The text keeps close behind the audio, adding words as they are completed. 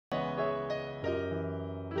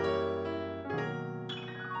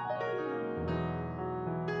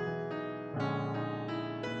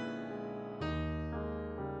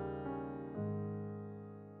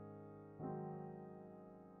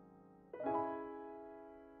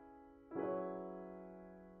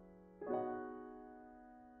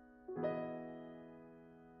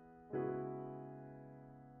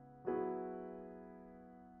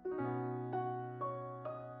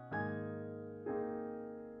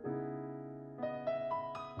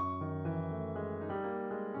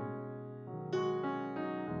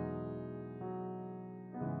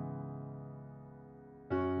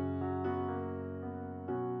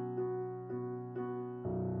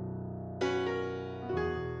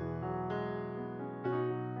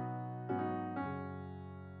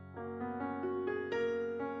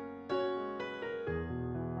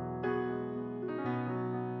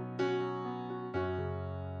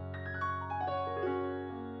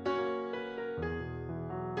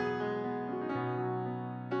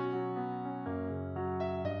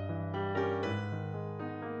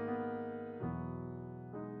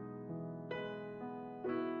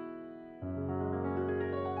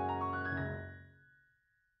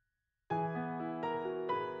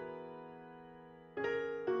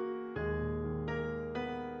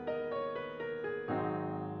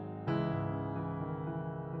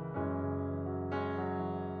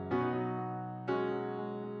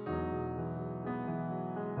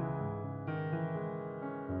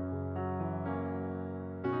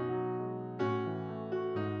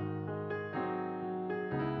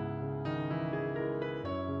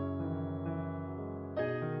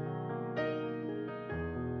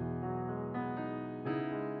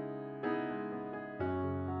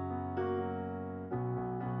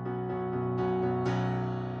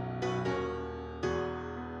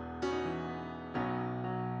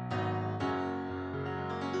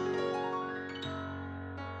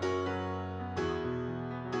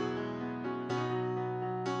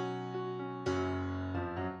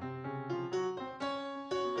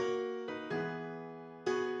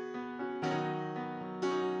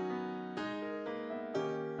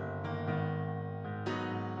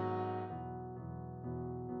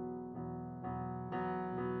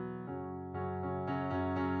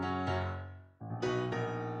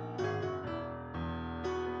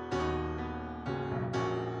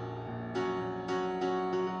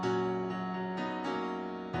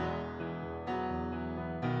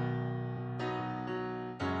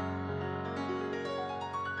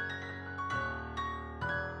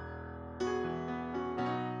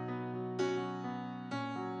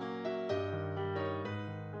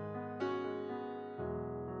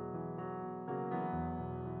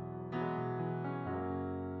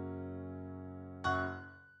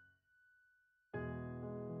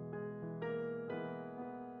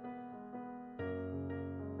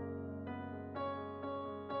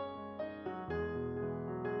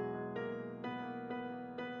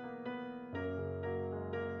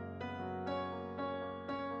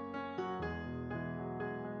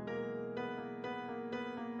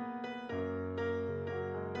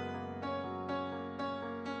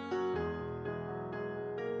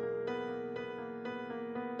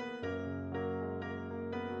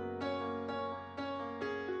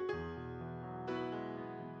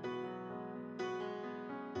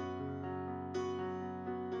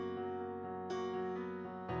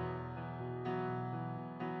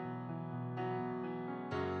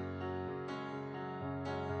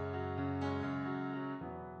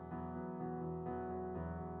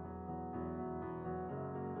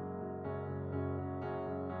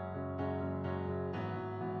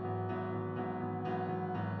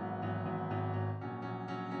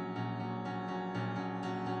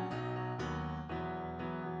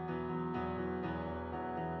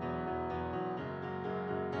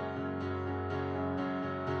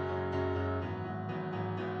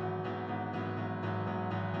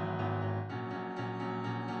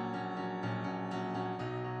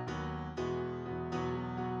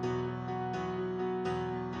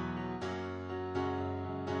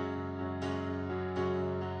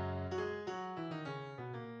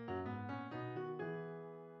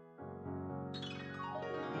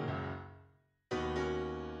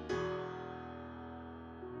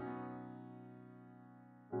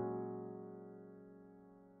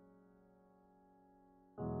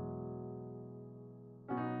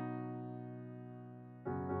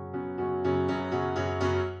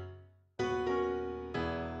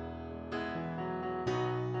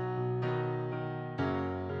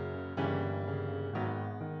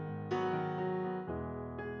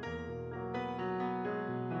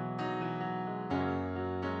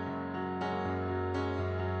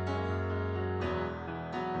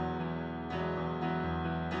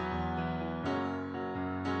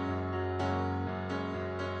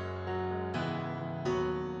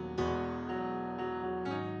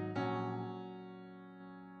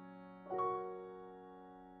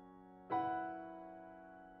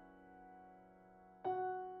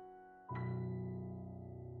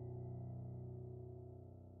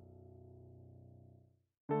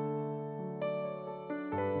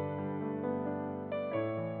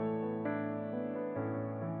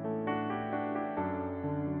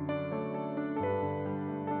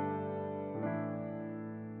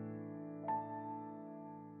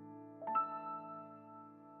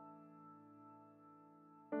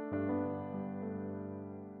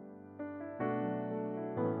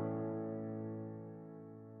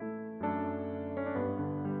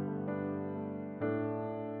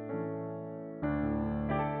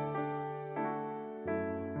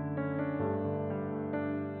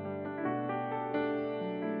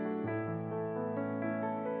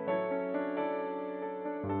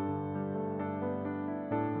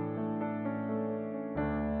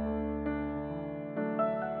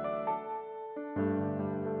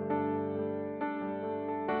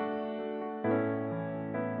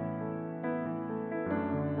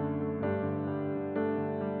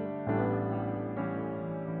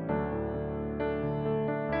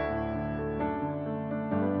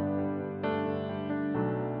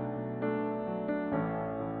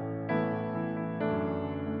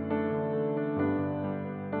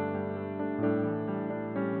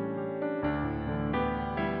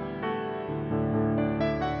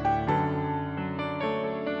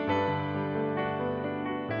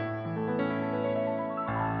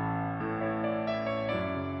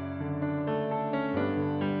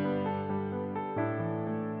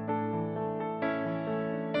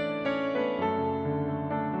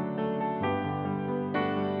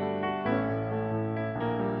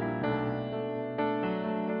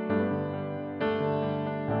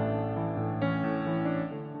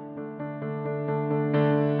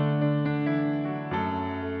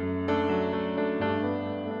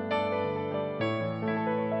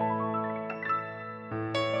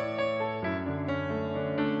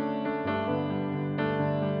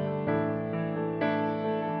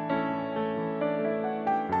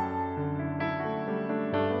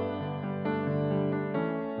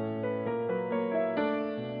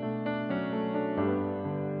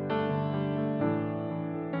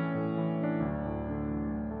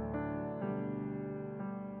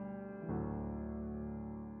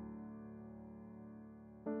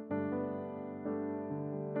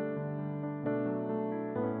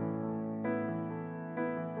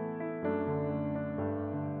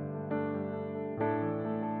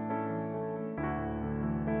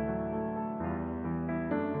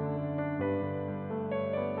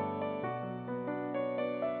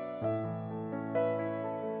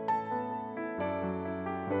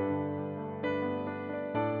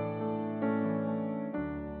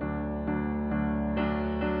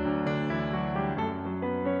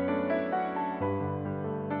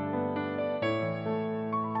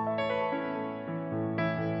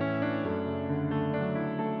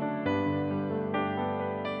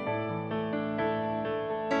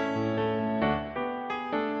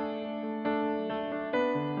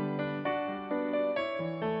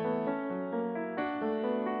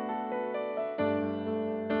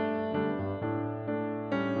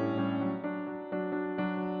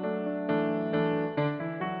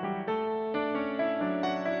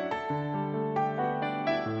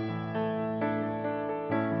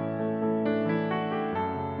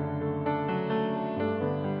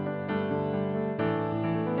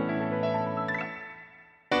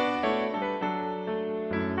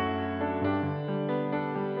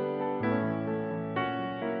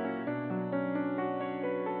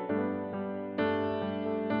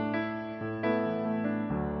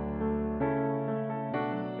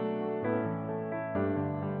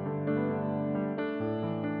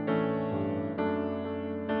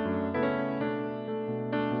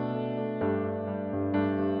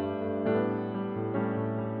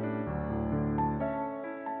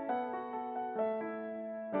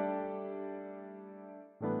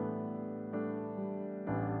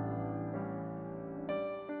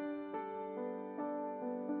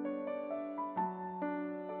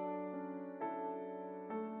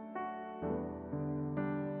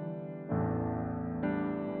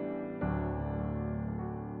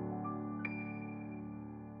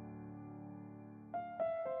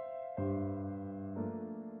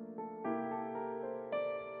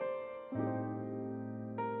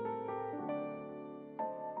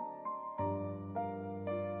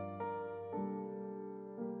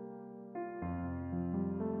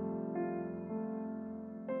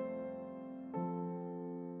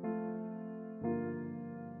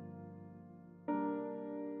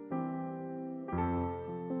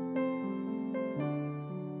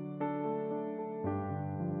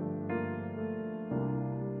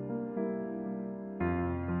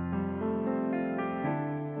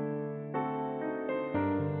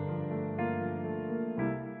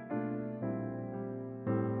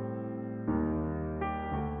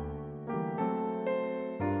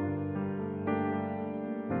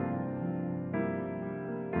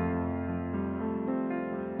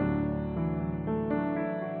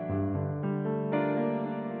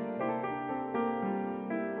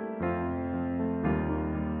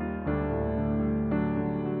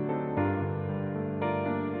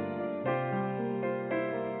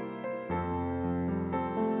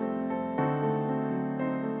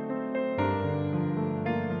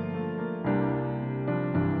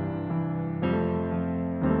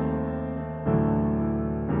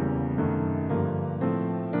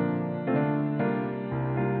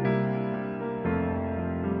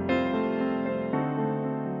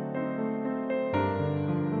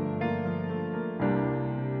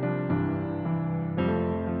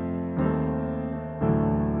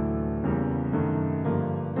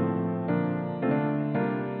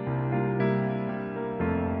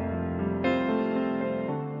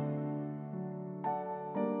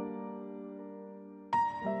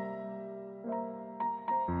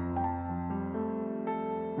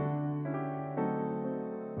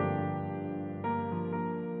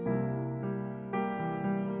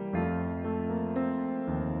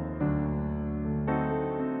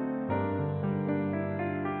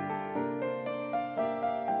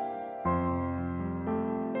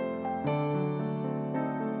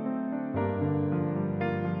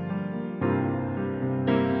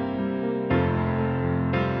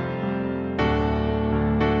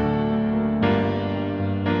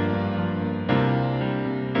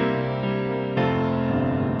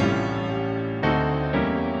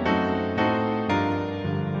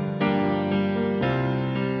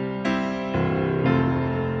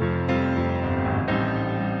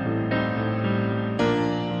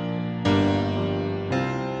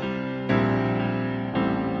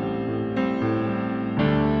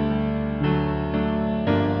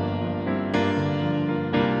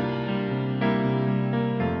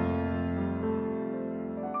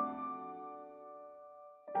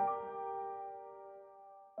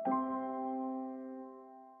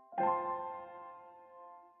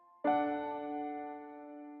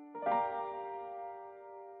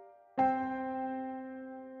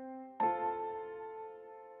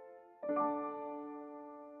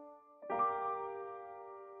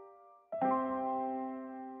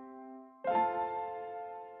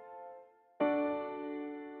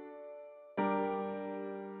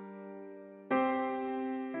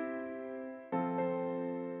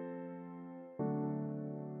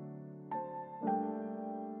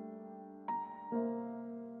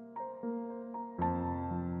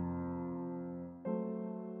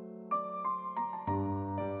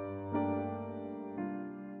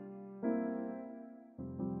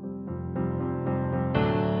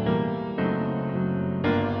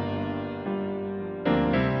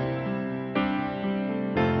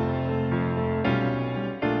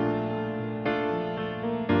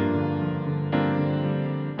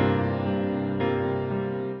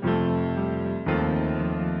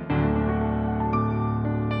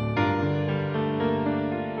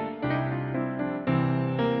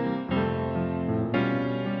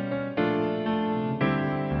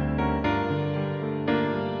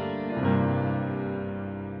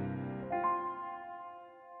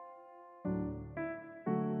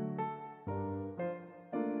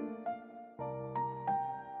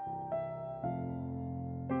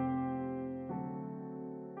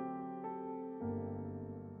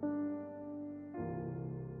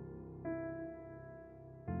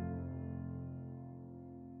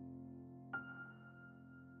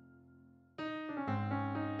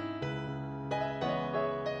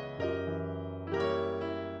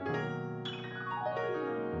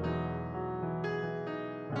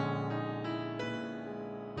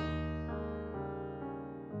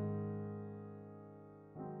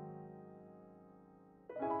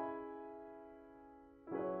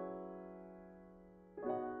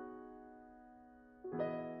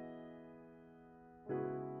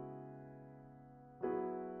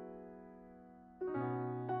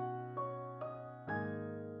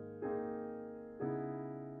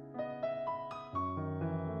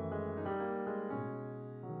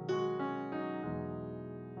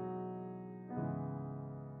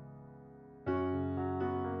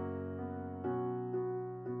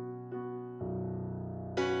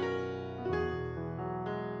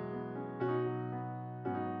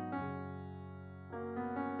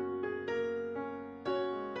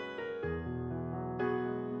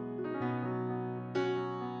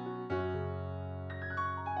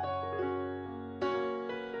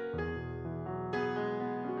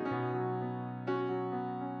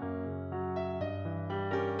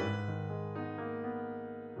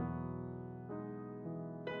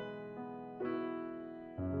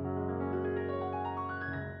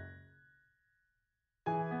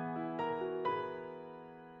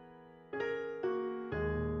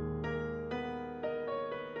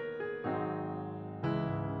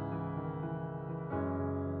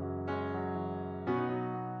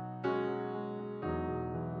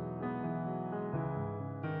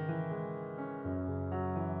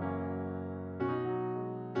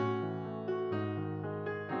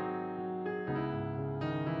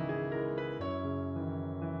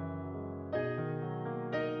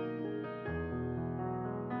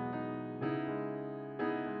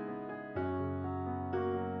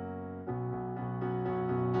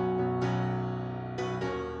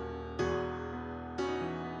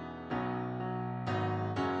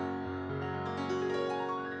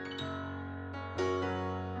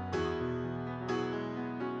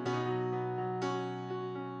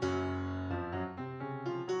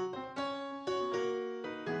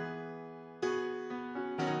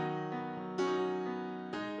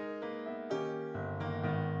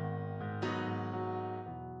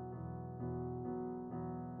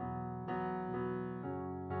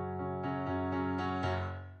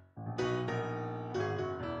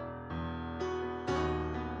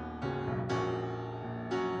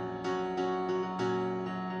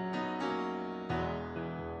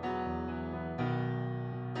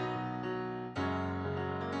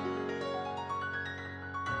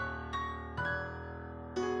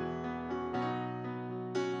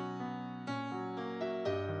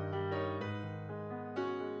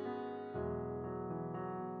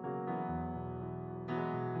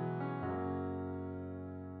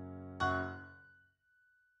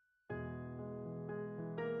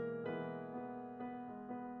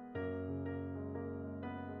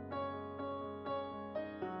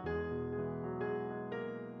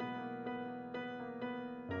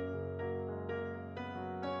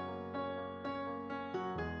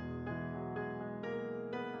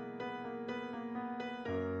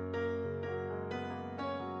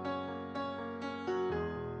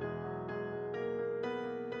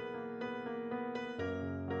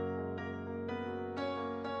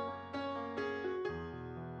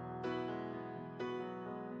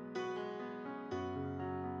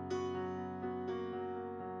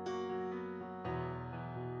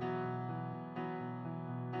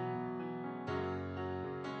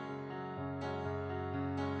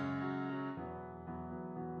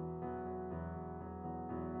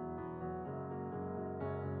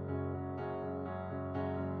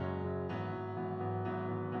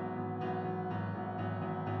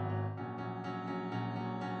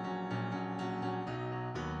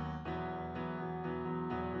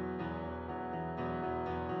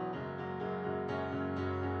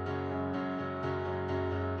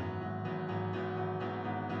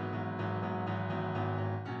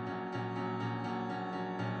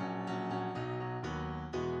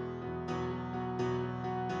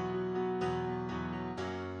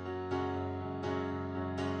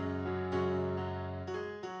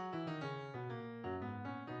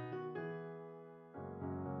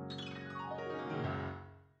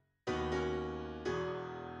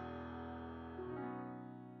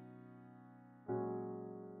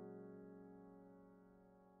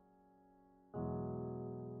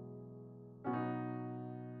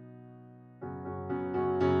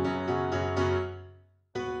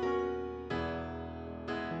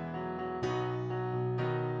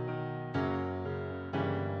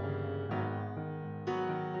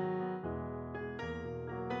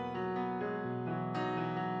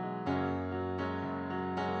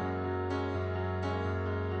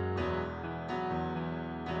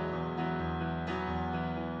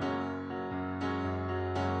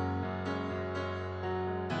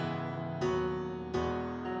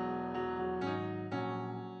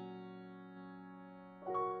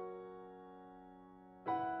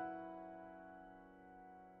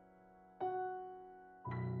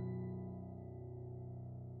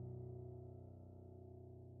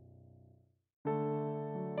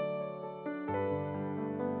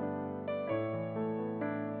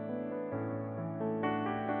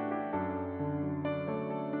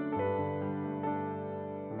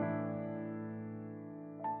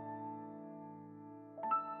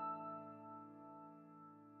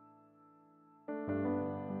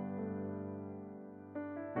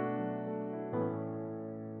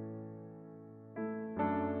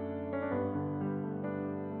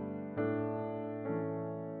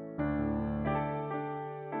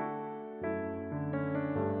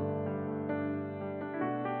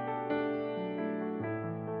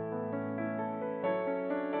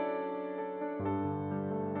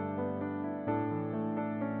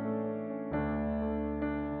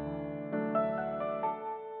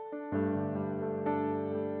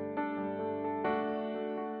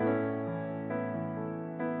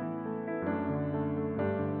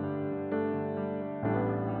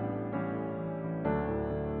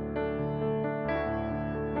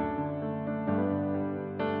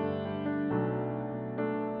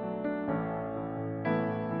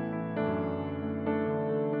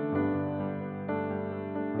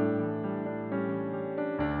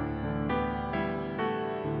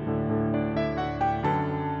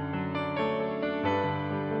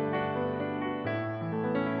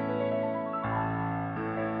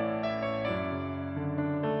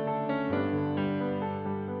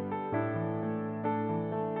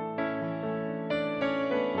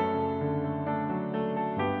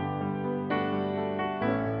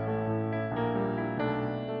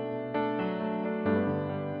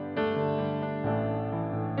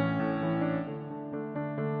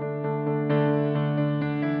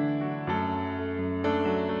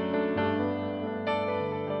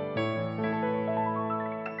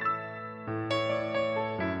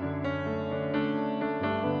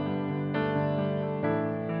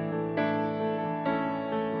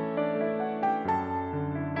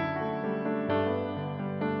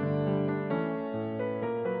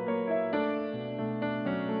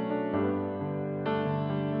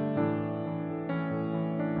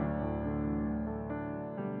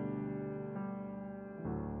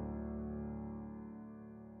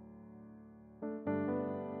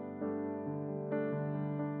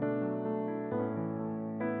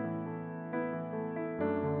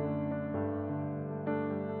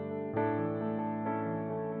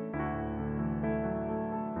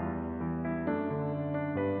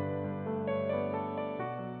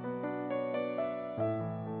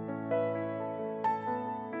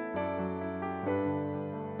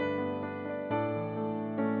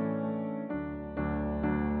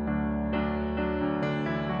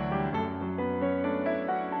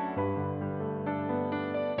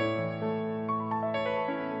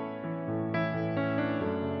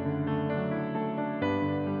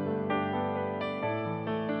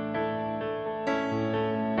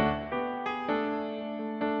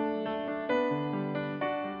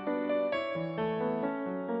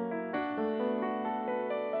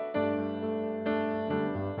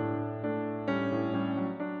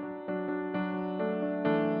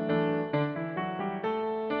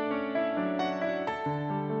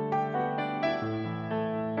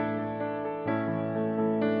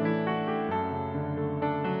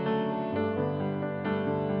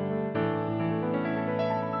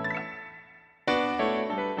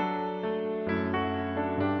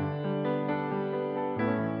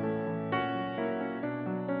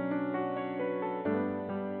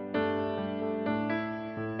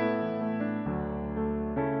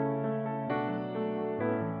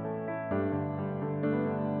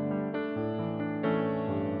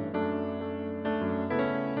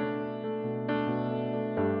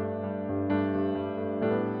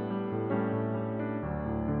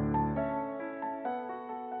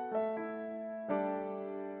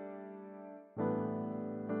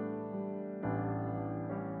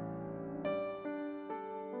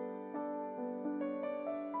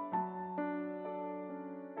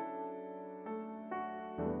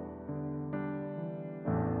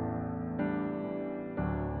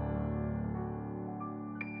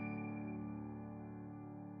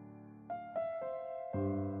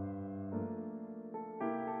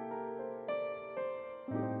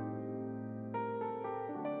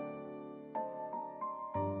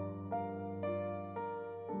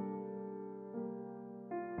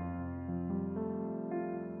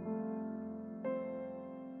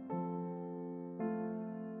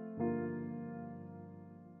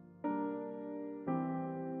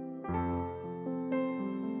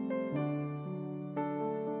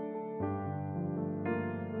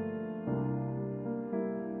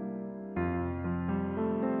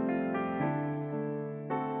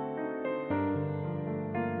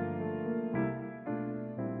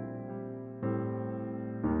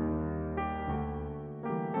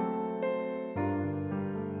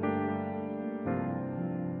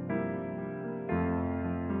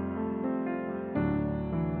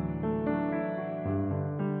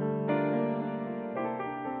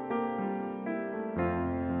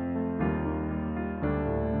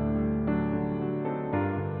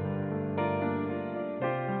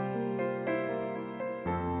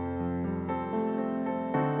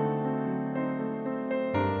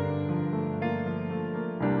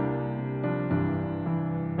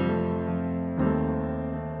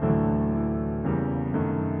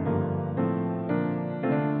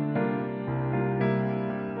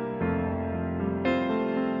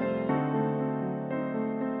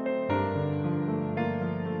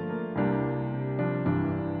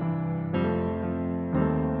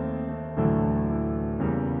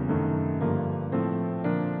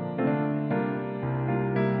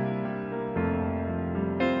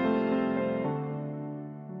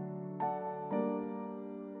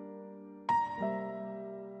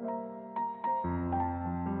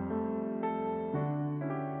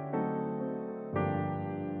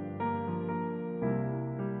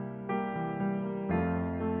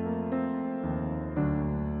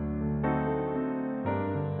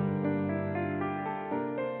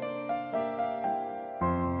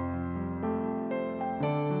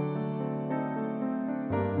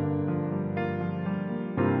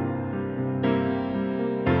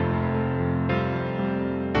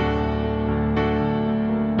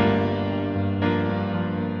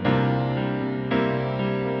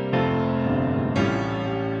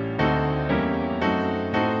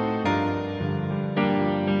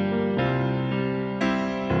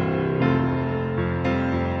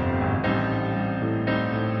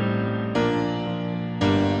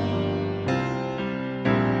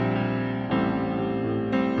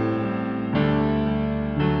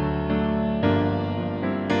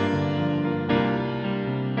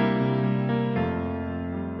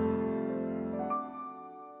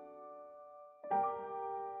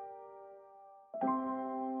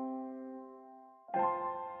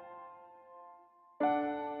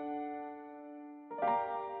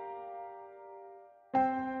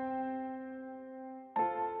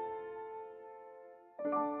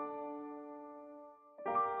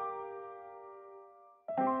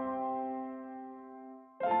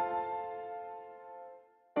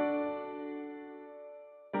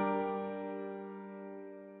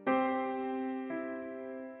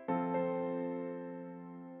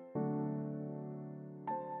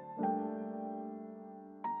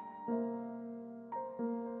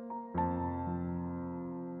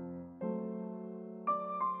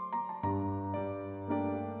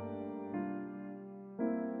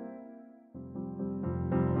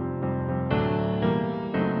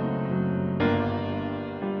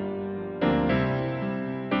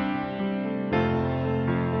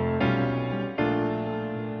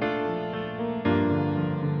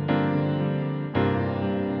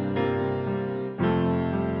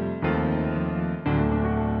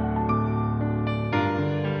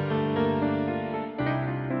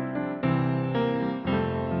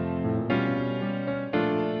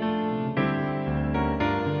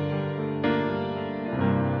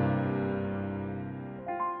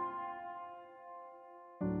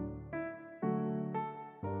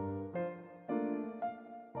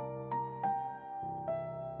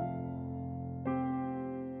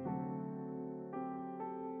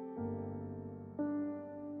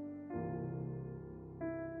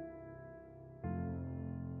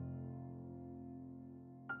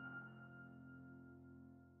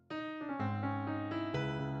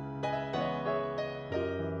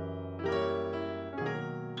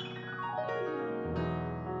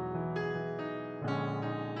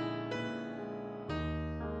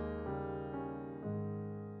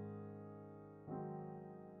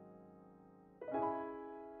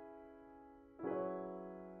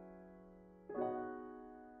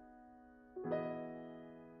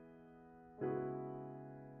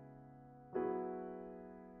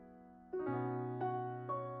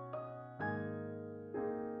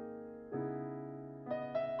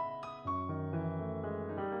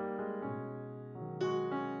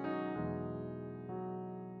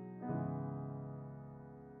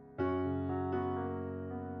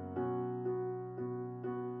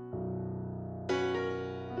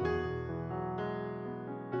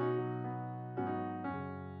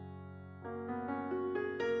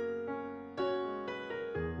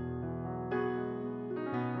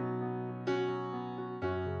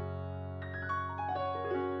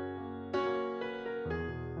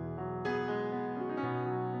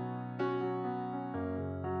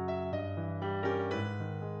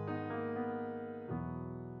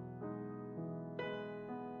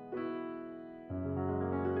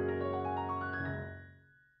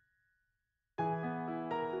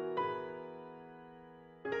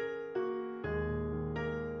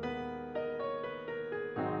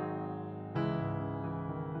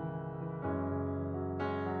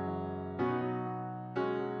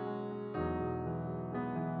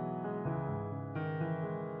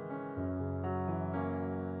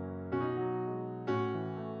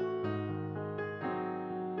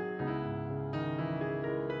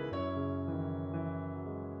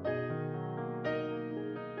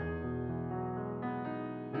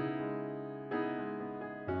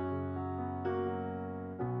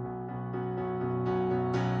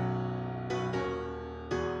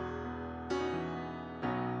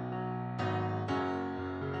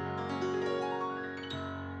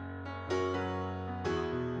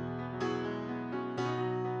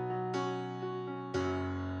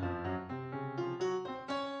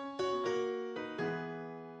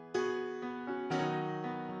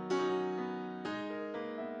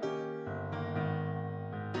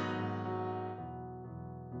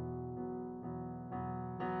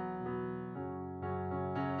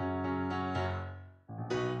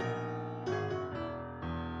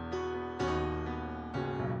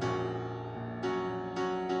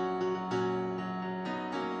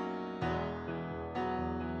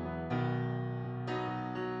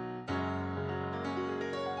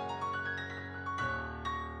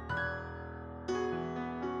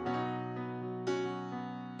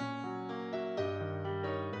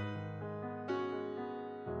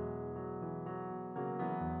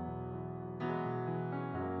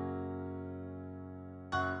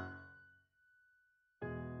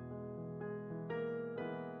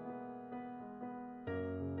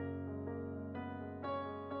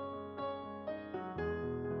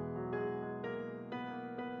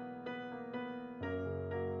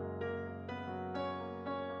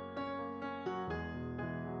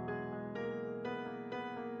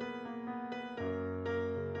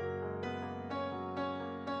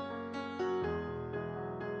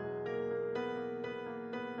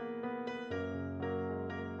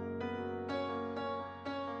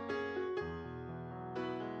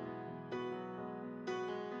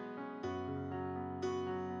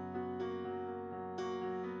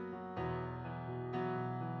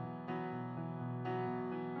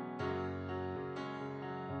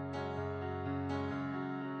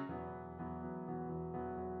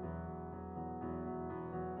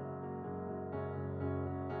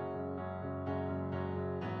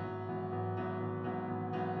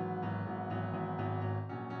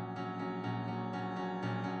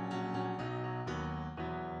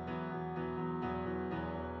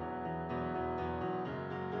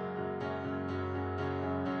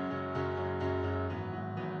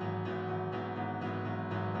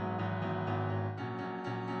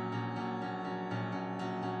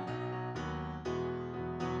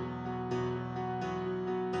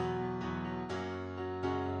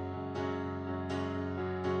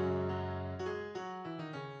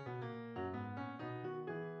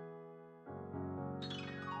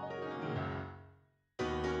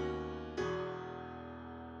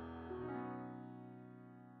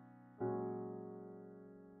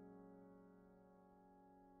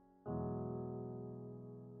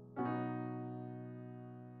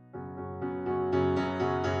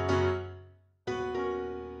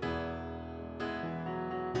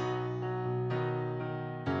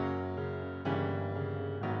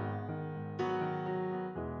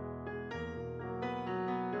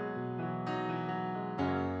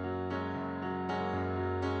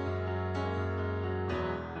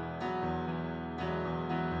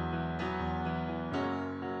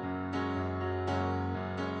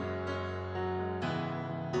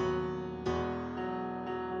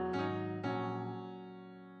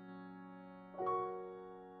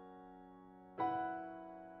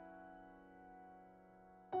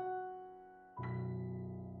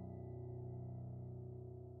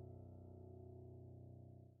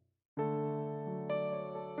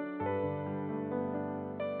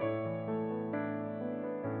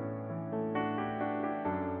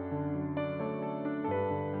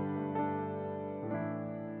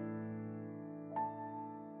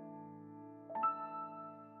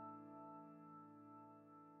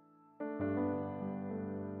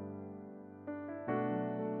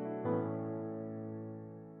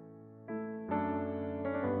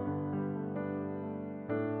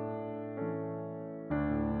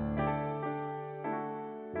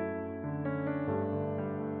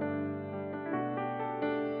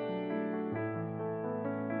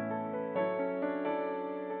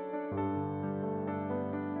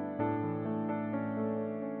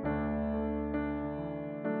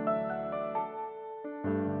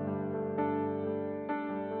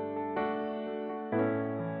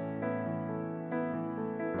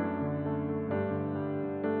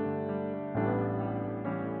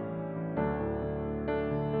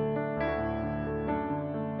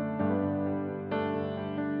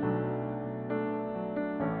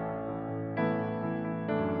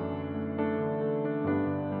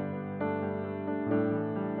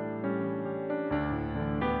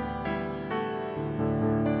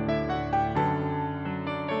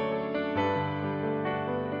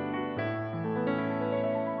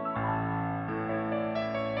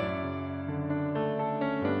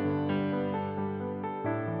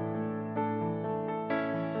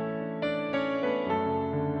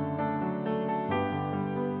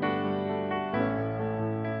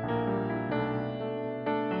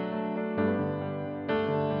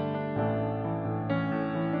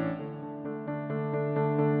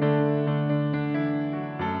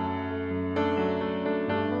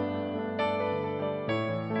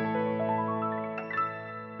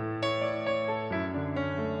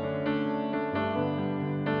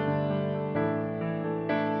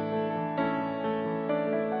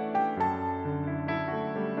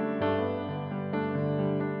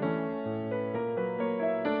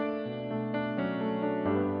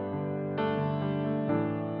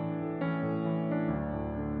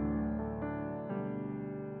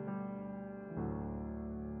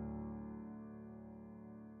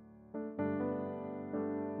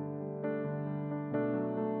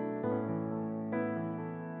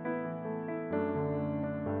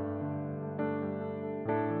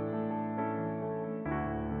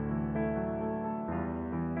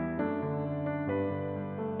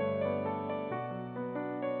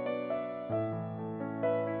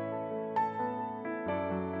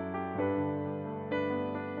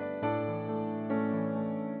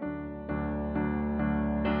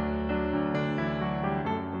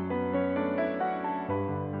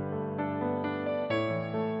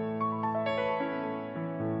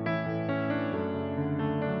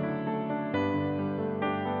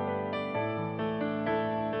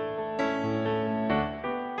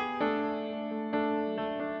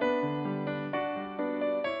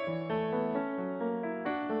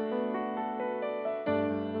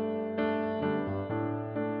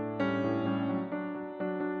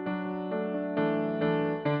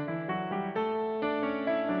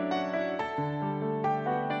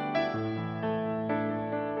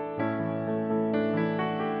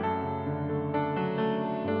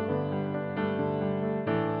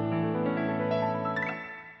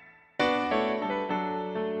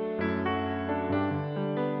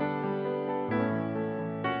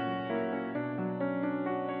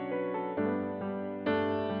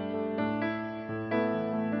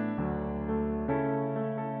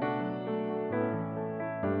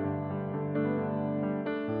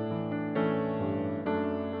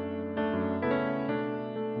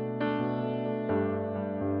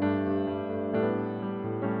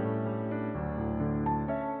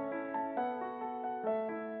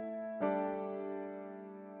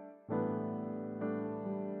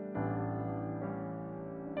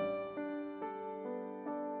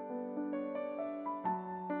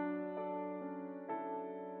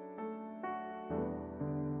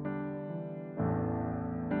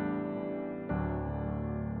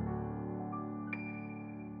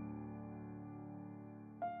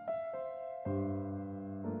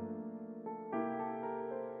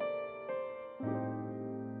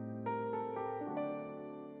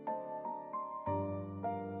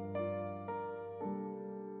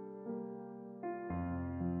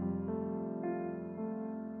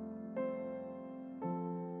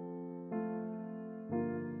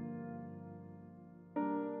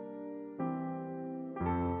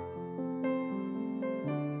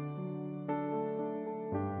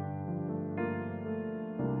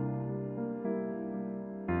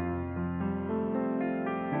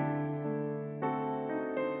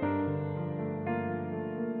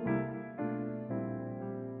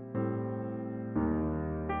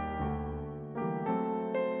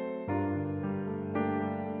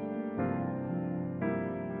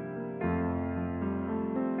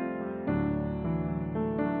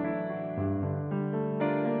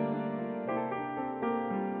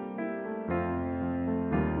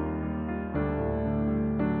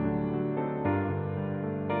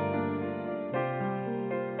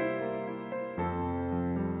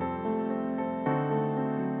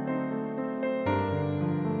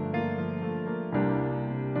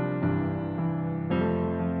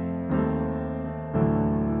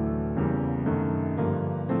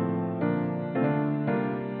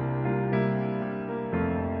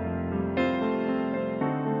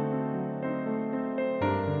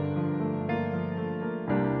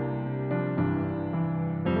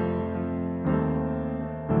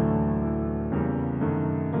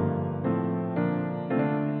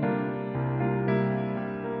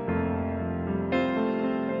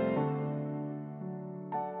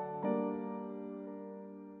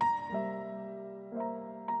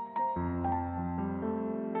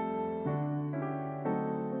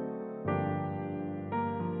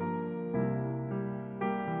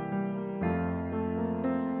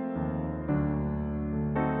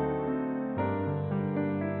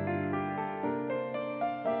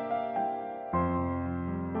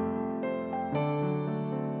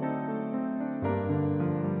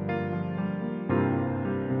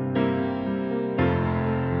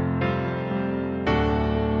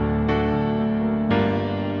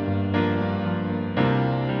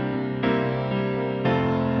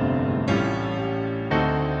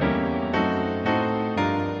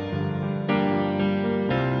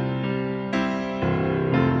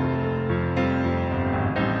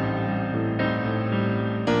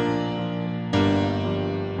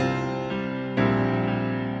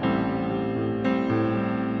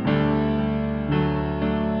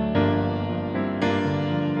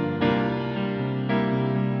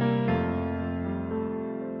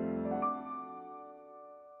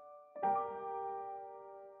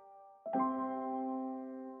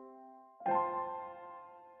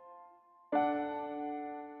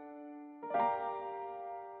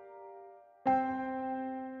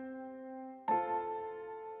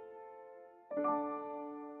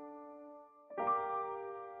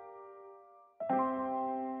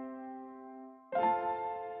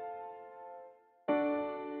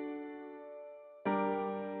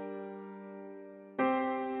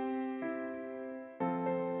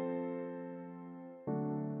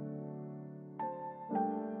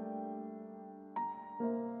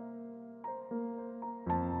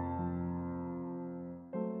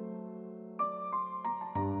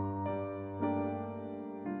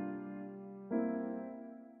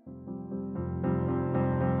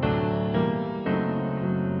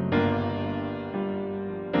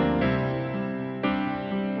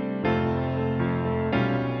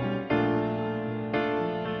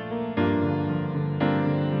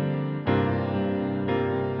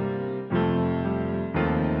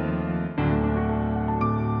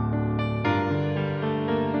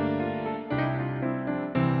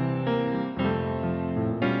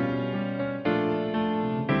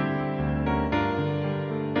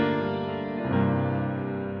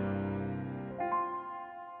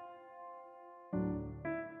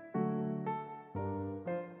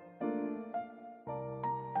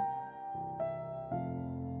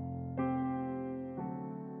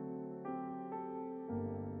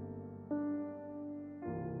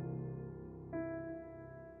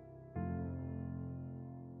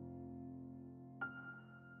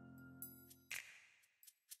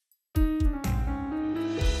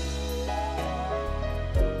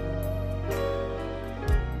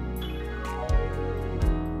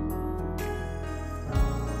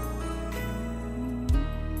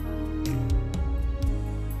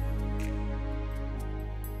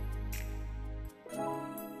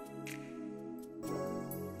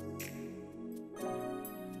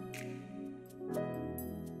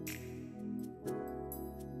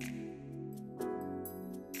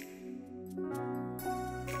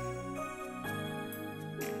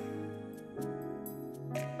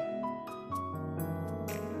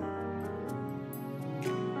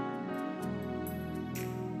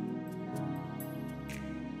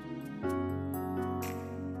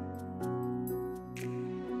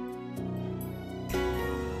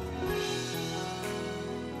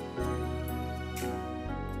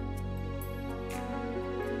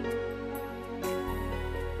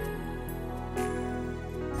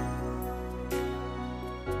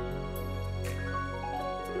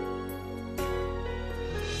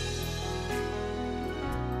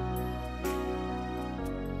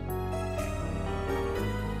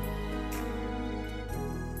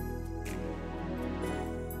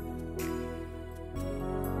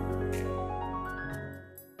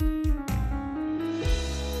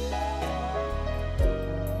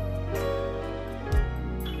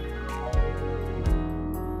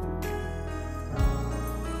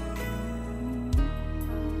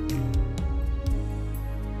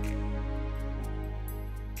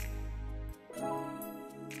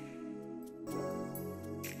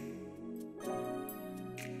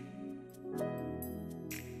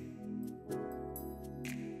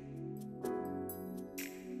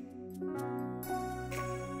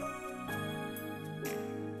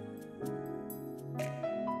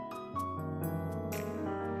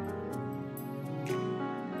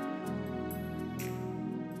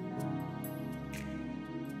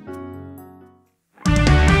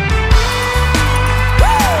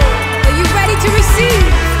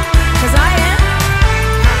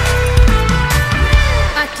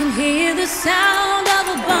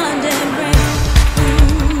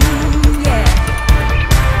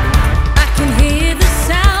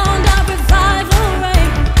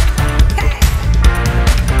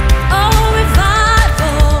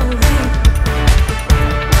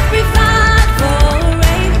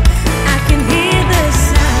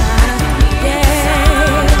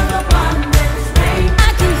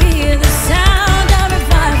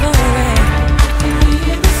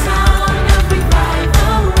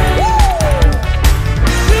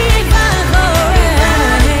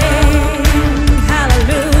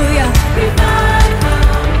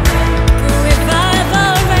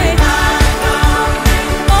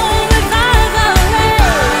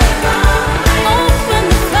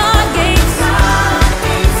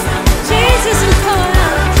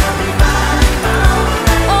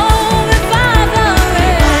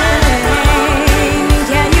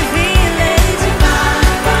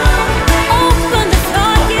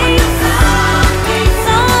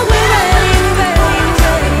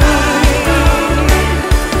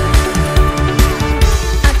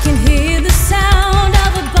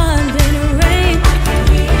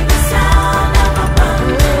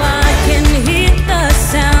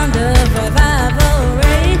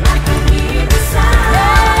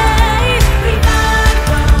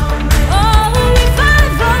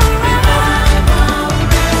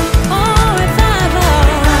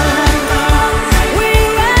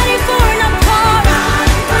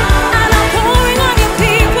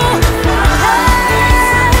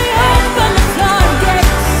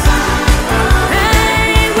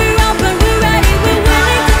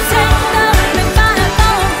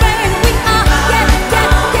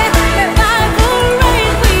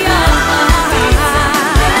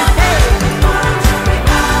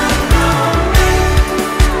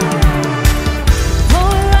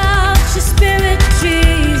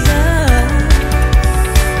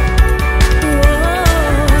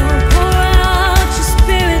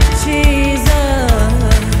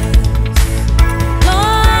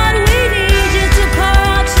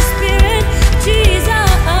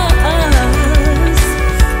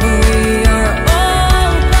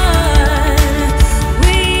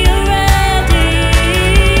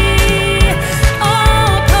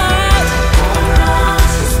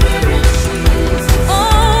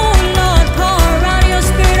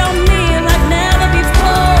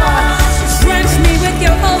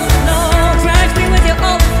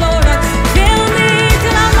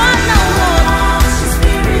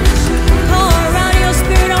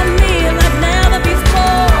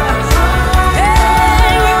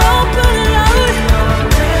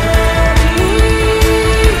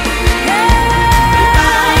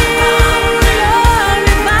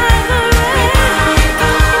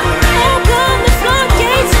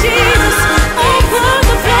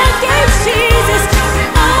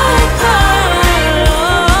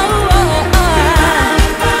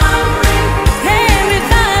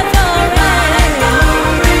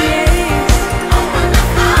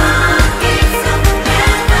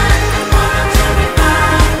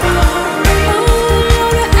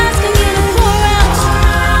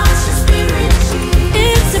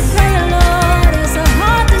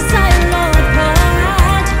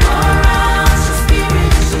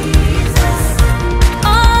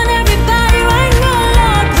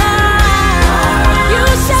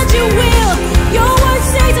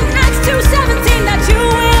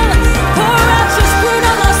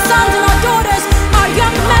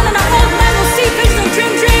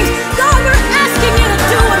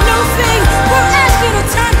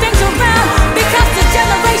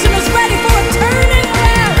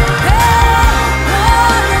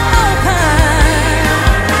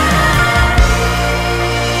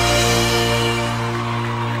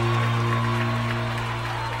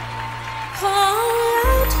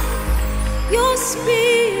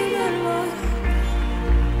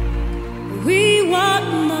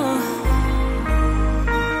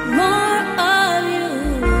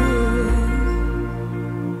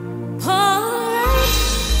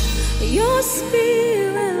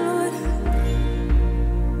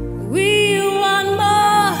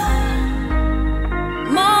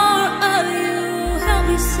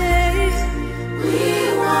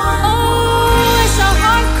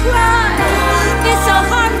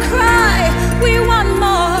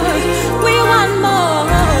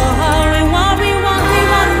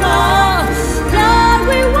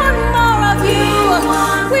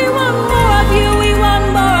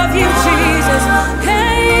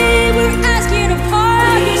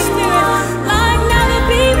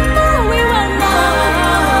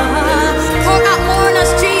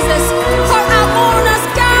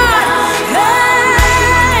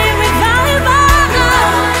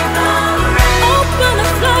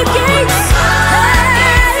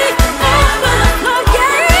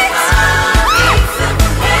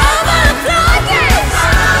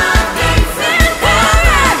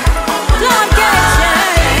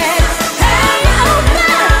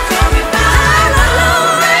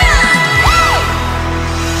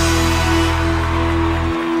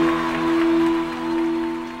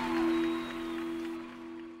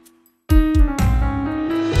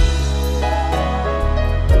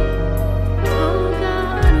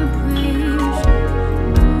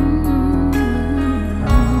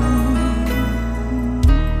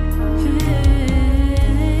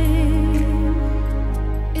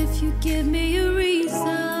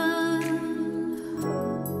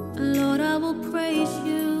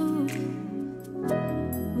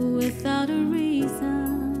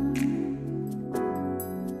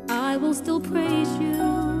will still praise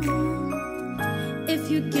you.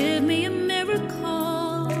 If you give me a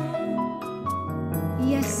miracle,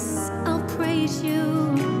 yes, I'll praise you.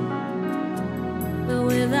 But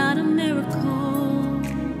without a miracle,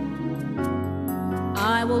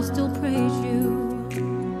 I will still praise you.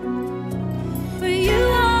 For you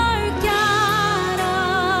are God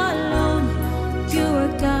alone, you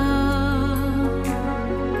are God.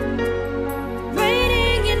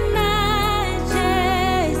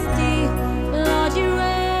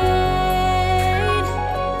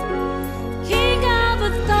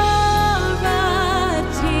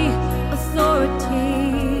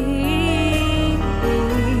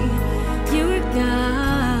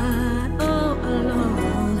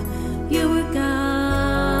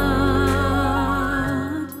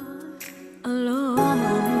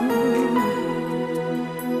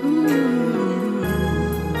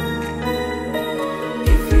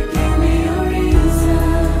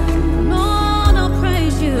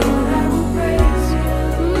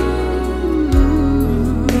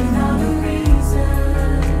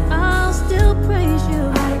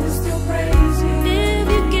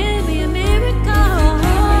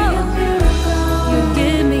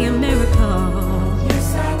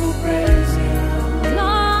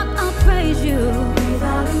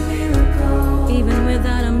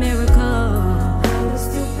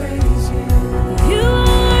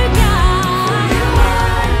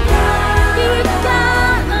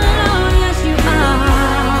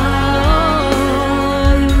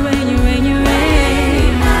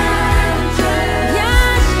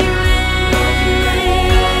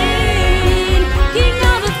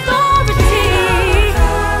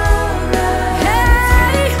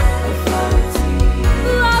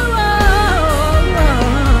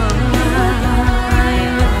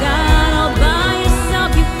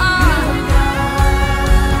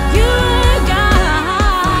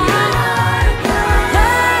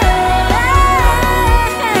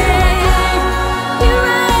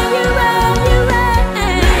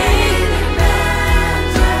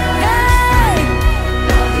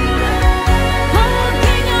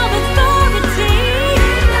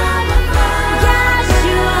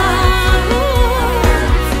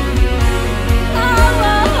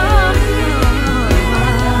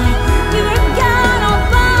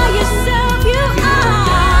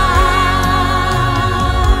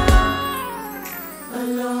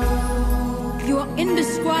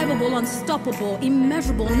 Unstoppable,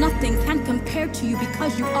 immeasurable, nothing can compare to you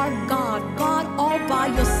because you are God, God all by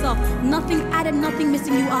yourself, nothing added, nothing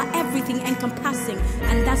missing. You are everything encompassing,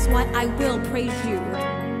 and that's why I will praise you.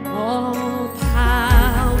 All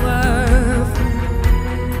powerful,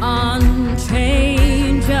 unchangeable,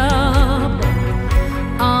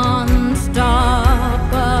 unstoppable,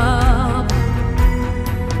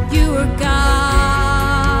 you are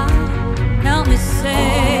God. Help me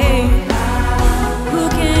say,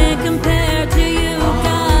 compared to you,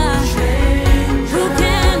 God, who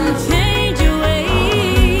can change your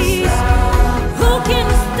ways? Who can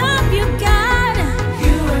stop you, God?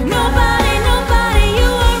 Nobody, nobody, you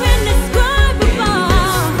are indescribable.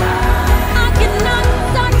 I cannot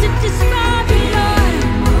start to describe you, Lord.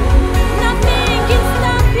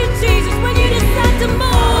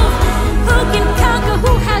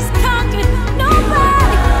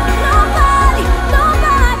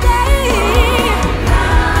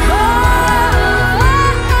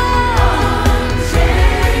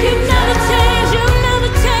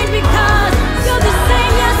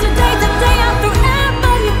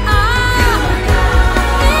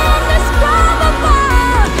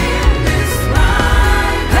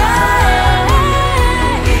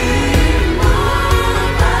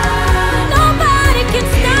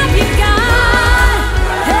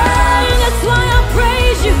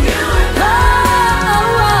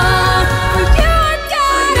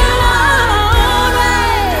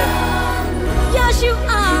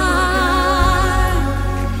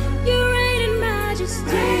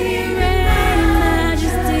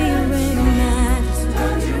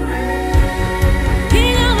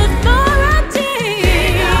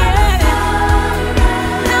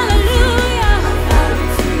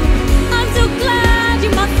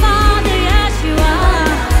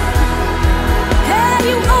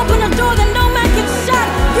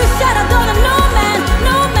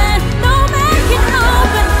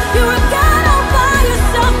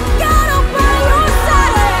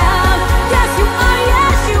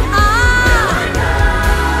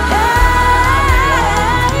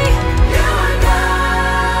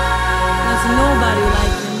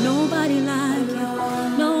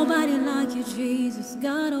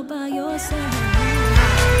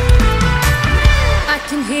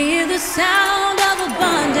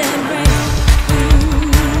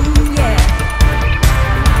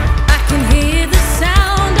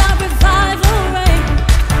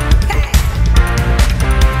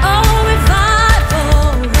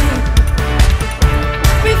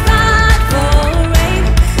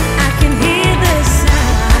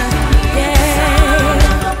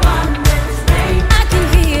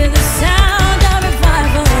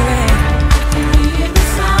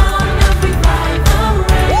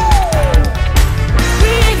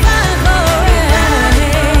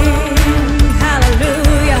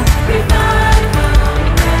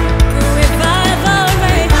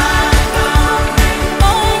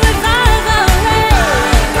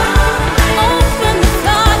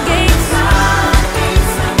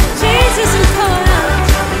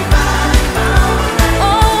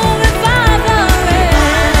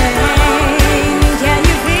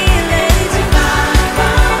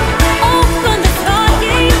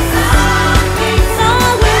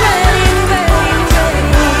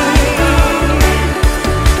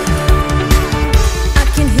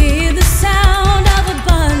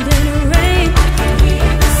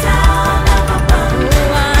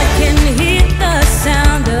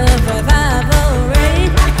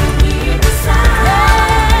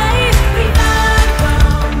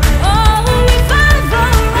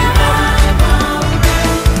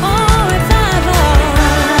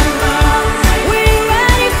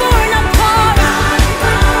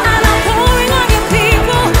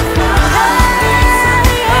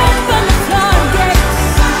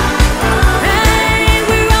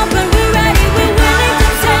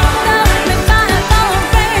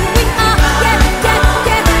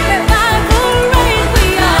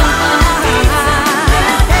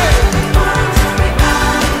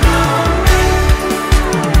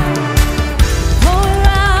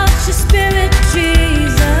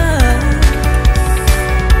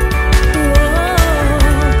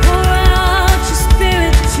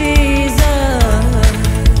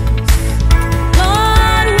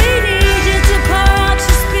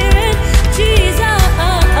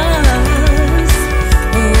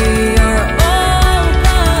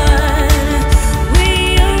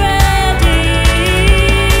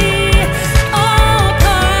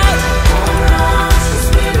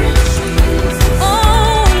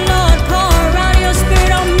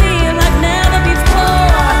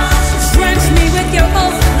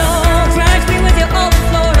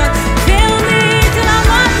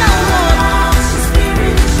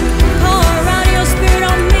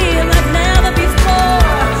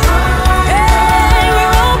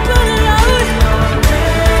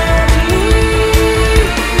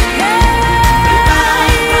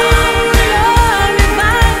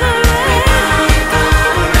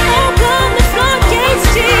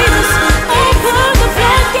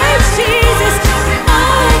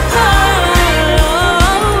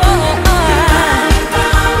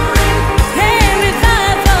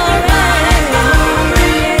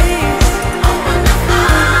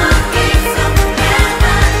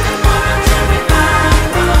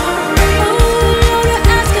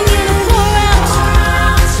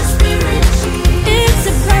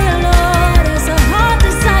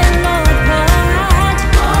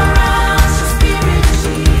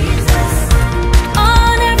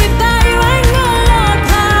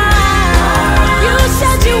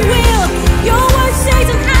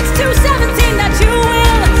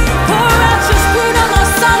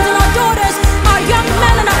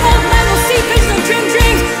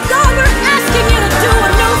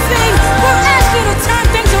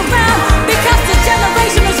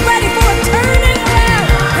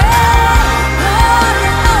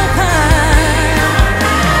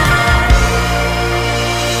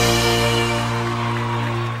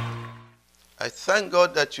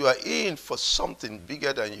 sure that you are in for something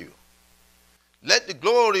bigger than you. Let the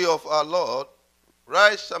glory of our Lord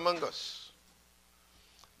rise among us.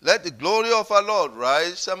 Let the glory of our Lord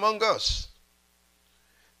rise among us.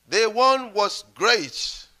 Day one was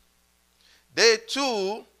great. Day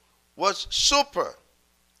two was super.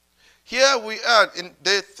 Here we are in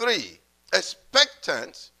day three,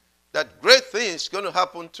 expectant that great things are going to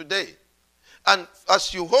happen today. And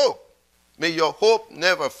as you hope, may your hope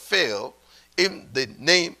never fail in the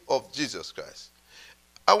name of Jesus Christ.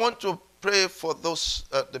 I want to pray for those,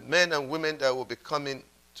 the men and women that will be coming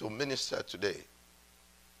to minister today.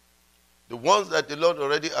 The ones that the Lord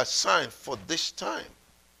already assigned for this time.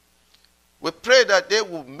 We pray that they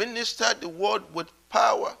will minister the word with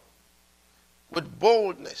power, with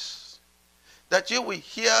boldness. That you will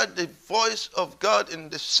hear the voice of God in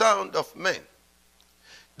the sound of men.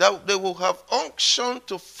 That they will have unction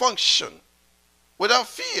to function without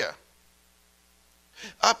fear.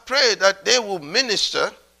 I pray that they will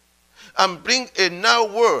minister and bring a now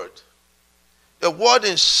word, a word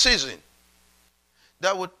in season,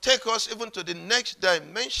 that will take us even to the next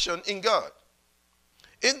dimension in God.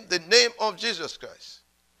 In the name of Jesus Christ.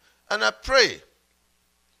 And I pray,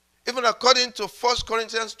 even according to 1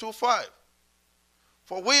 Corinthians 2:5,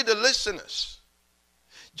 for we the listeners,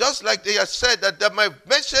 just like they have said that my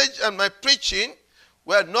message and my preaching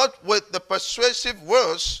were not with the persuasive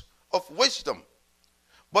words of wisdom,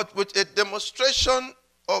 but with a demonstration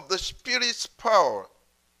of the Spirit's power.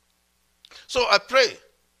 So I pray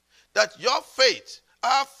that your faith,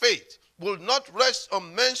 our faith, will not rest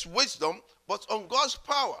on men's wisdom, but on God's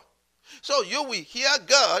power. So you will hear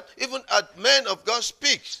God even as men of God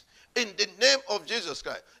speaks in the name of Jesus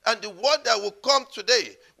Christ. And the word that will come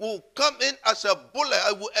today will come in as a bullet.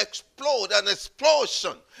 It will explode, an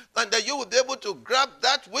explosion. And that you will be able to grab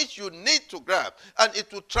that which you need to grab. And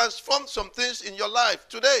it will transform some things in your life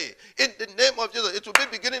today. In the name of Jesus. It will be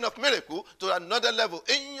beginning of miracle to another level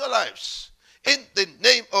in your lives. In the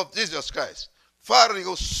name of Jesus Christ. And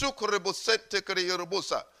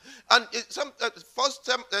First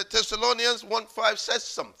Thessalonians 1:5 says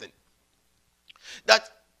something. That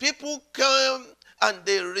people come and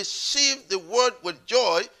they receive the word with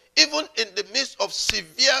joy, even in the midst of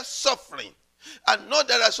severe suffering. I know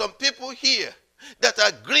there are some people here that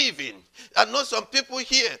are grieving. I know some people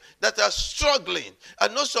here that are struggling. I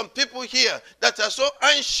know some people here that are so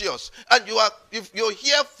anxious. And you're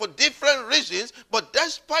here for different reasons, but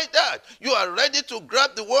despite that, you are ready to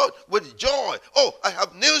grab the word with joy. Oh, I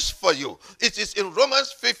have news for you. It is in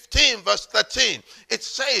Romans 15 verse 13. It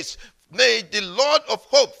says, may the Lord of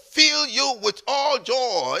hope fill you with all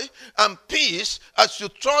joy and peace as you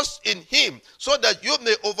trust in him, so that you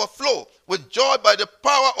may overflow with joy by the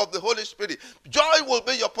power of the Holy Spirit. Joy will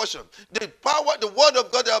be your portion. The power, the word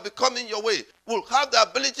of God that will be coming your way will have the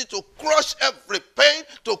ability to crush every pain,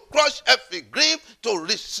 to crush every grief, to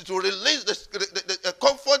release the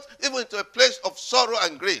comfort even to a place of sorrow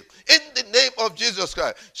and grief. In the name of Jesus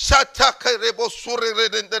Christ.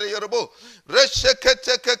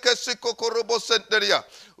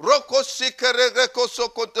 Roko sikere reko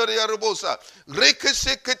sokoteria robosa. Riki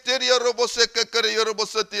siketeria robose kekeria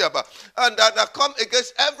robosatiaba. And I come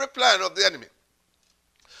against every plan of the enemy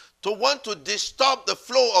to want to disturb the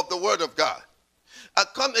flow of the word of God. I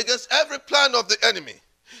come against every plan of the enemy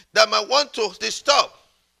that might want to disturb,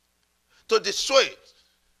 to dissuade,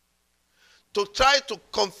 to try to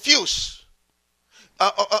confuse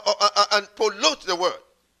and pollute the word.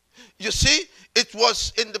 You see, it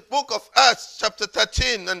was in the book of Acts chapter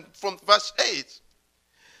 13 and from verse 8,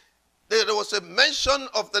 there was a mention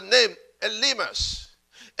of the name Elymas.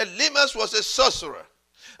 Elymas was a sorcerer,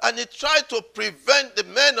 and he tried to prevent the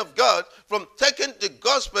men of God from taking the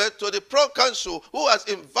gospel to the proconsul who was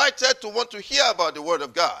invited to want to hear about the word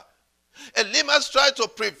of God. Elymas tried to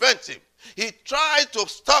prevent him. He tried to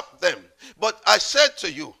stop them. But I said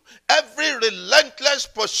to you, every relentless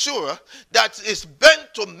pursuer that is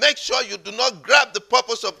bent to make sure you do not grab the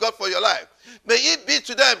purpose of God for your life, may it be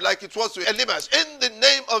to them like it was to Elymas, in the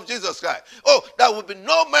name of Jesus Christ. Oh, there will be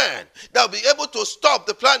no man that will be able to stop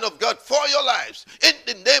the plan of God for your lives. In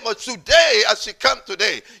the name of today, as you come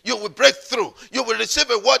today, you will break through. You will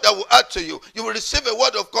receive a word that will add to you. You will receive a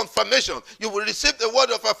word of confirmation. You will receive the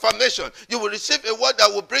word of affirmation. You will receive a word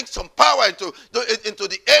that will bring some power into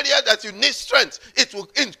the area that you need strength. It will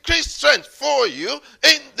increase strength for you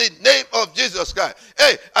in the name of Jesus Christ.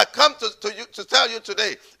 Hey, I come to you to tell you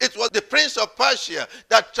today, it was the prince of Persia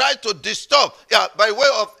that tried to disturb, by way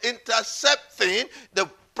of intercepting the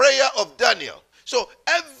prayer of Daniel. So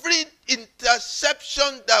every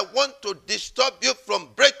interception that wants to disturb you from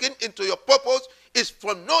breaking into your purpose is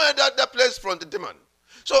from no other place from the demon.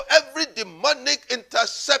 So every demonic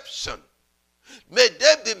interception, may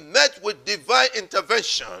they be met with divine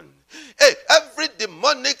intervention. Hey, every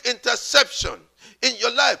demonic interception in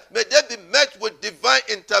your life, may they be met with divine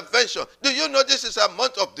intervention. Do you know this is a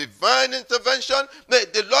month of divine intervention? May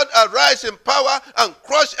the Lord arise in power and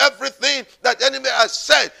crush everything that the enemy has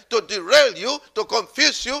said to derail you, to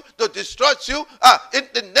confuse you, to distract you. In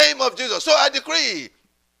the name of Jesus. So I decree,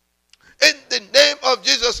 in the name of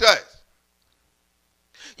Jesus Christ.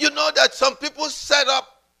 You know that some people set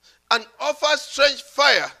up and offer strange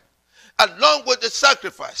fire along with the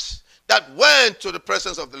sacrifice that went to the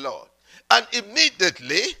presence of the Lord. And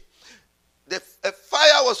immediately, a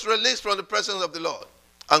fire was released from the presence of the Lord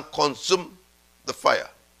and consumed the fire.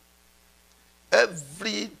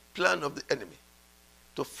 Every plan of the enemy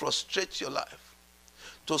to frustrate your life,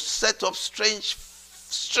 to set up strange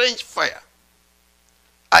fire,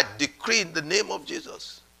 I decree in the name of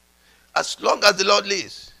Jesus, as long as the Lord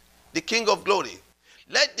lives, the King of glory,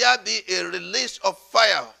 let there be a release of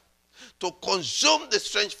fire to consume the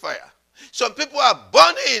strange fire. Some people are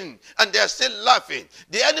burning and they are still laughing.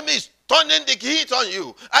 The enemy is turning the heat on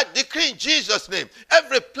you. I decree in Jesus' name,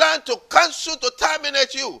 every plan to cancel, to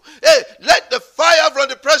terminate you, hey, let the fire from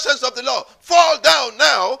the presence of the Lord fall down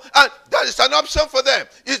now. And that is an option for them.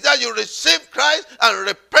 Is that you receive Christ and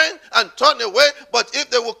repent and turn away. But if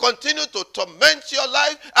they will continue to torment your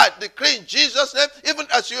life, I decree in Jesus' name, even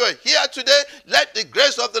as you are here today, let the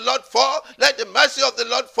grace of the Lord fall. Let the mercy of the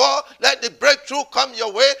Lord fall. Let the breakthrough come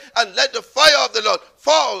your way. And let the fire of the Lord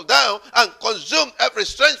fall down and consume every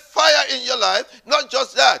strange fire in your life. Not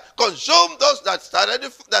just that, consume those that started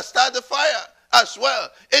the fire as well.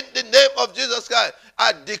 In the name of Jesus Christ,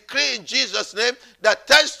 I decree in Jesus' name that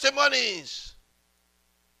testimonies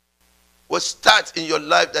will start in your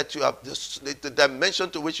life, that you have the dimension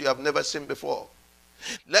to which you have never seen before.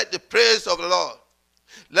 Let the praise of the Lord,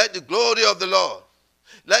 let the glory of the Lord,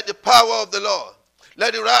 let the power of the Lord,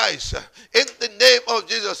 let it rise in the name of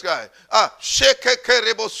Jesus Christ.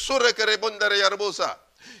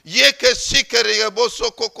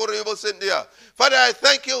 Father, I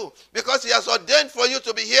thank you because he has ordained for you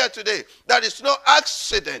to be here today. There is no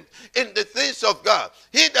accident in the things of God.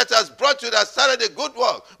 He that has brought you, that started a good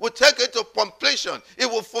work, will take it to completion. He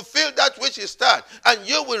will fulfill that which he started, and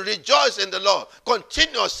you will rejoice in the Lord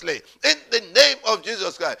continuously. In the name of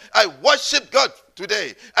Jesus Christ, I worship God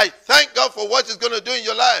today. I thank God for what he's going to do in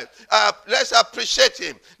your life. Let's appreciate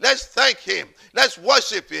him. Let's thank him. Let's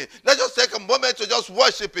worship him. Let's just take a moment to just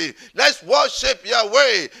worship him. Let's worship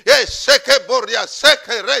Yahweh. Yes,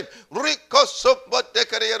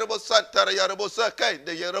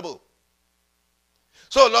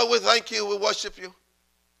 so Lord, we thank you. We worship you.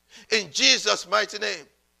 In Jesus' mighty name.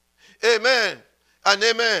 Amen and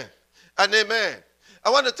amen and amen. I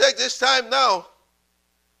want to take this time now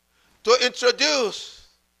to introduce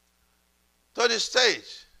to the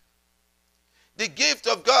stage the gift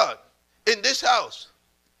of God in this house.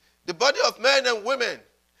 The body of men and women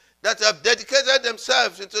that have dedicated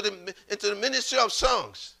themselves into the ministry of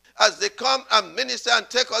songs, as they come and minister and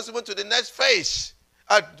take us even to the next phase.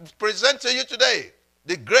 I present to you today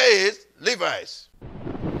the Grace Levites.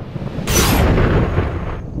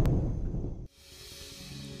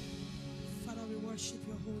 Father, we worship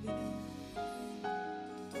your holy name.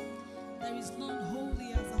 There is none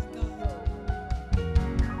holy as our God.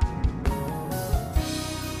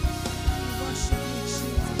 We worship you,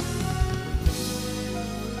 Jesus.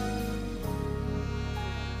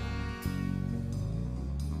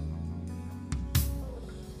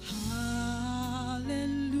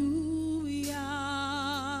 Hallelujah,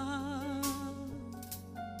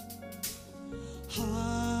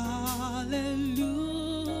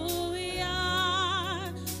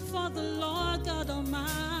 for the Lord God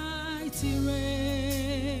Almighty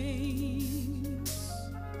reigns.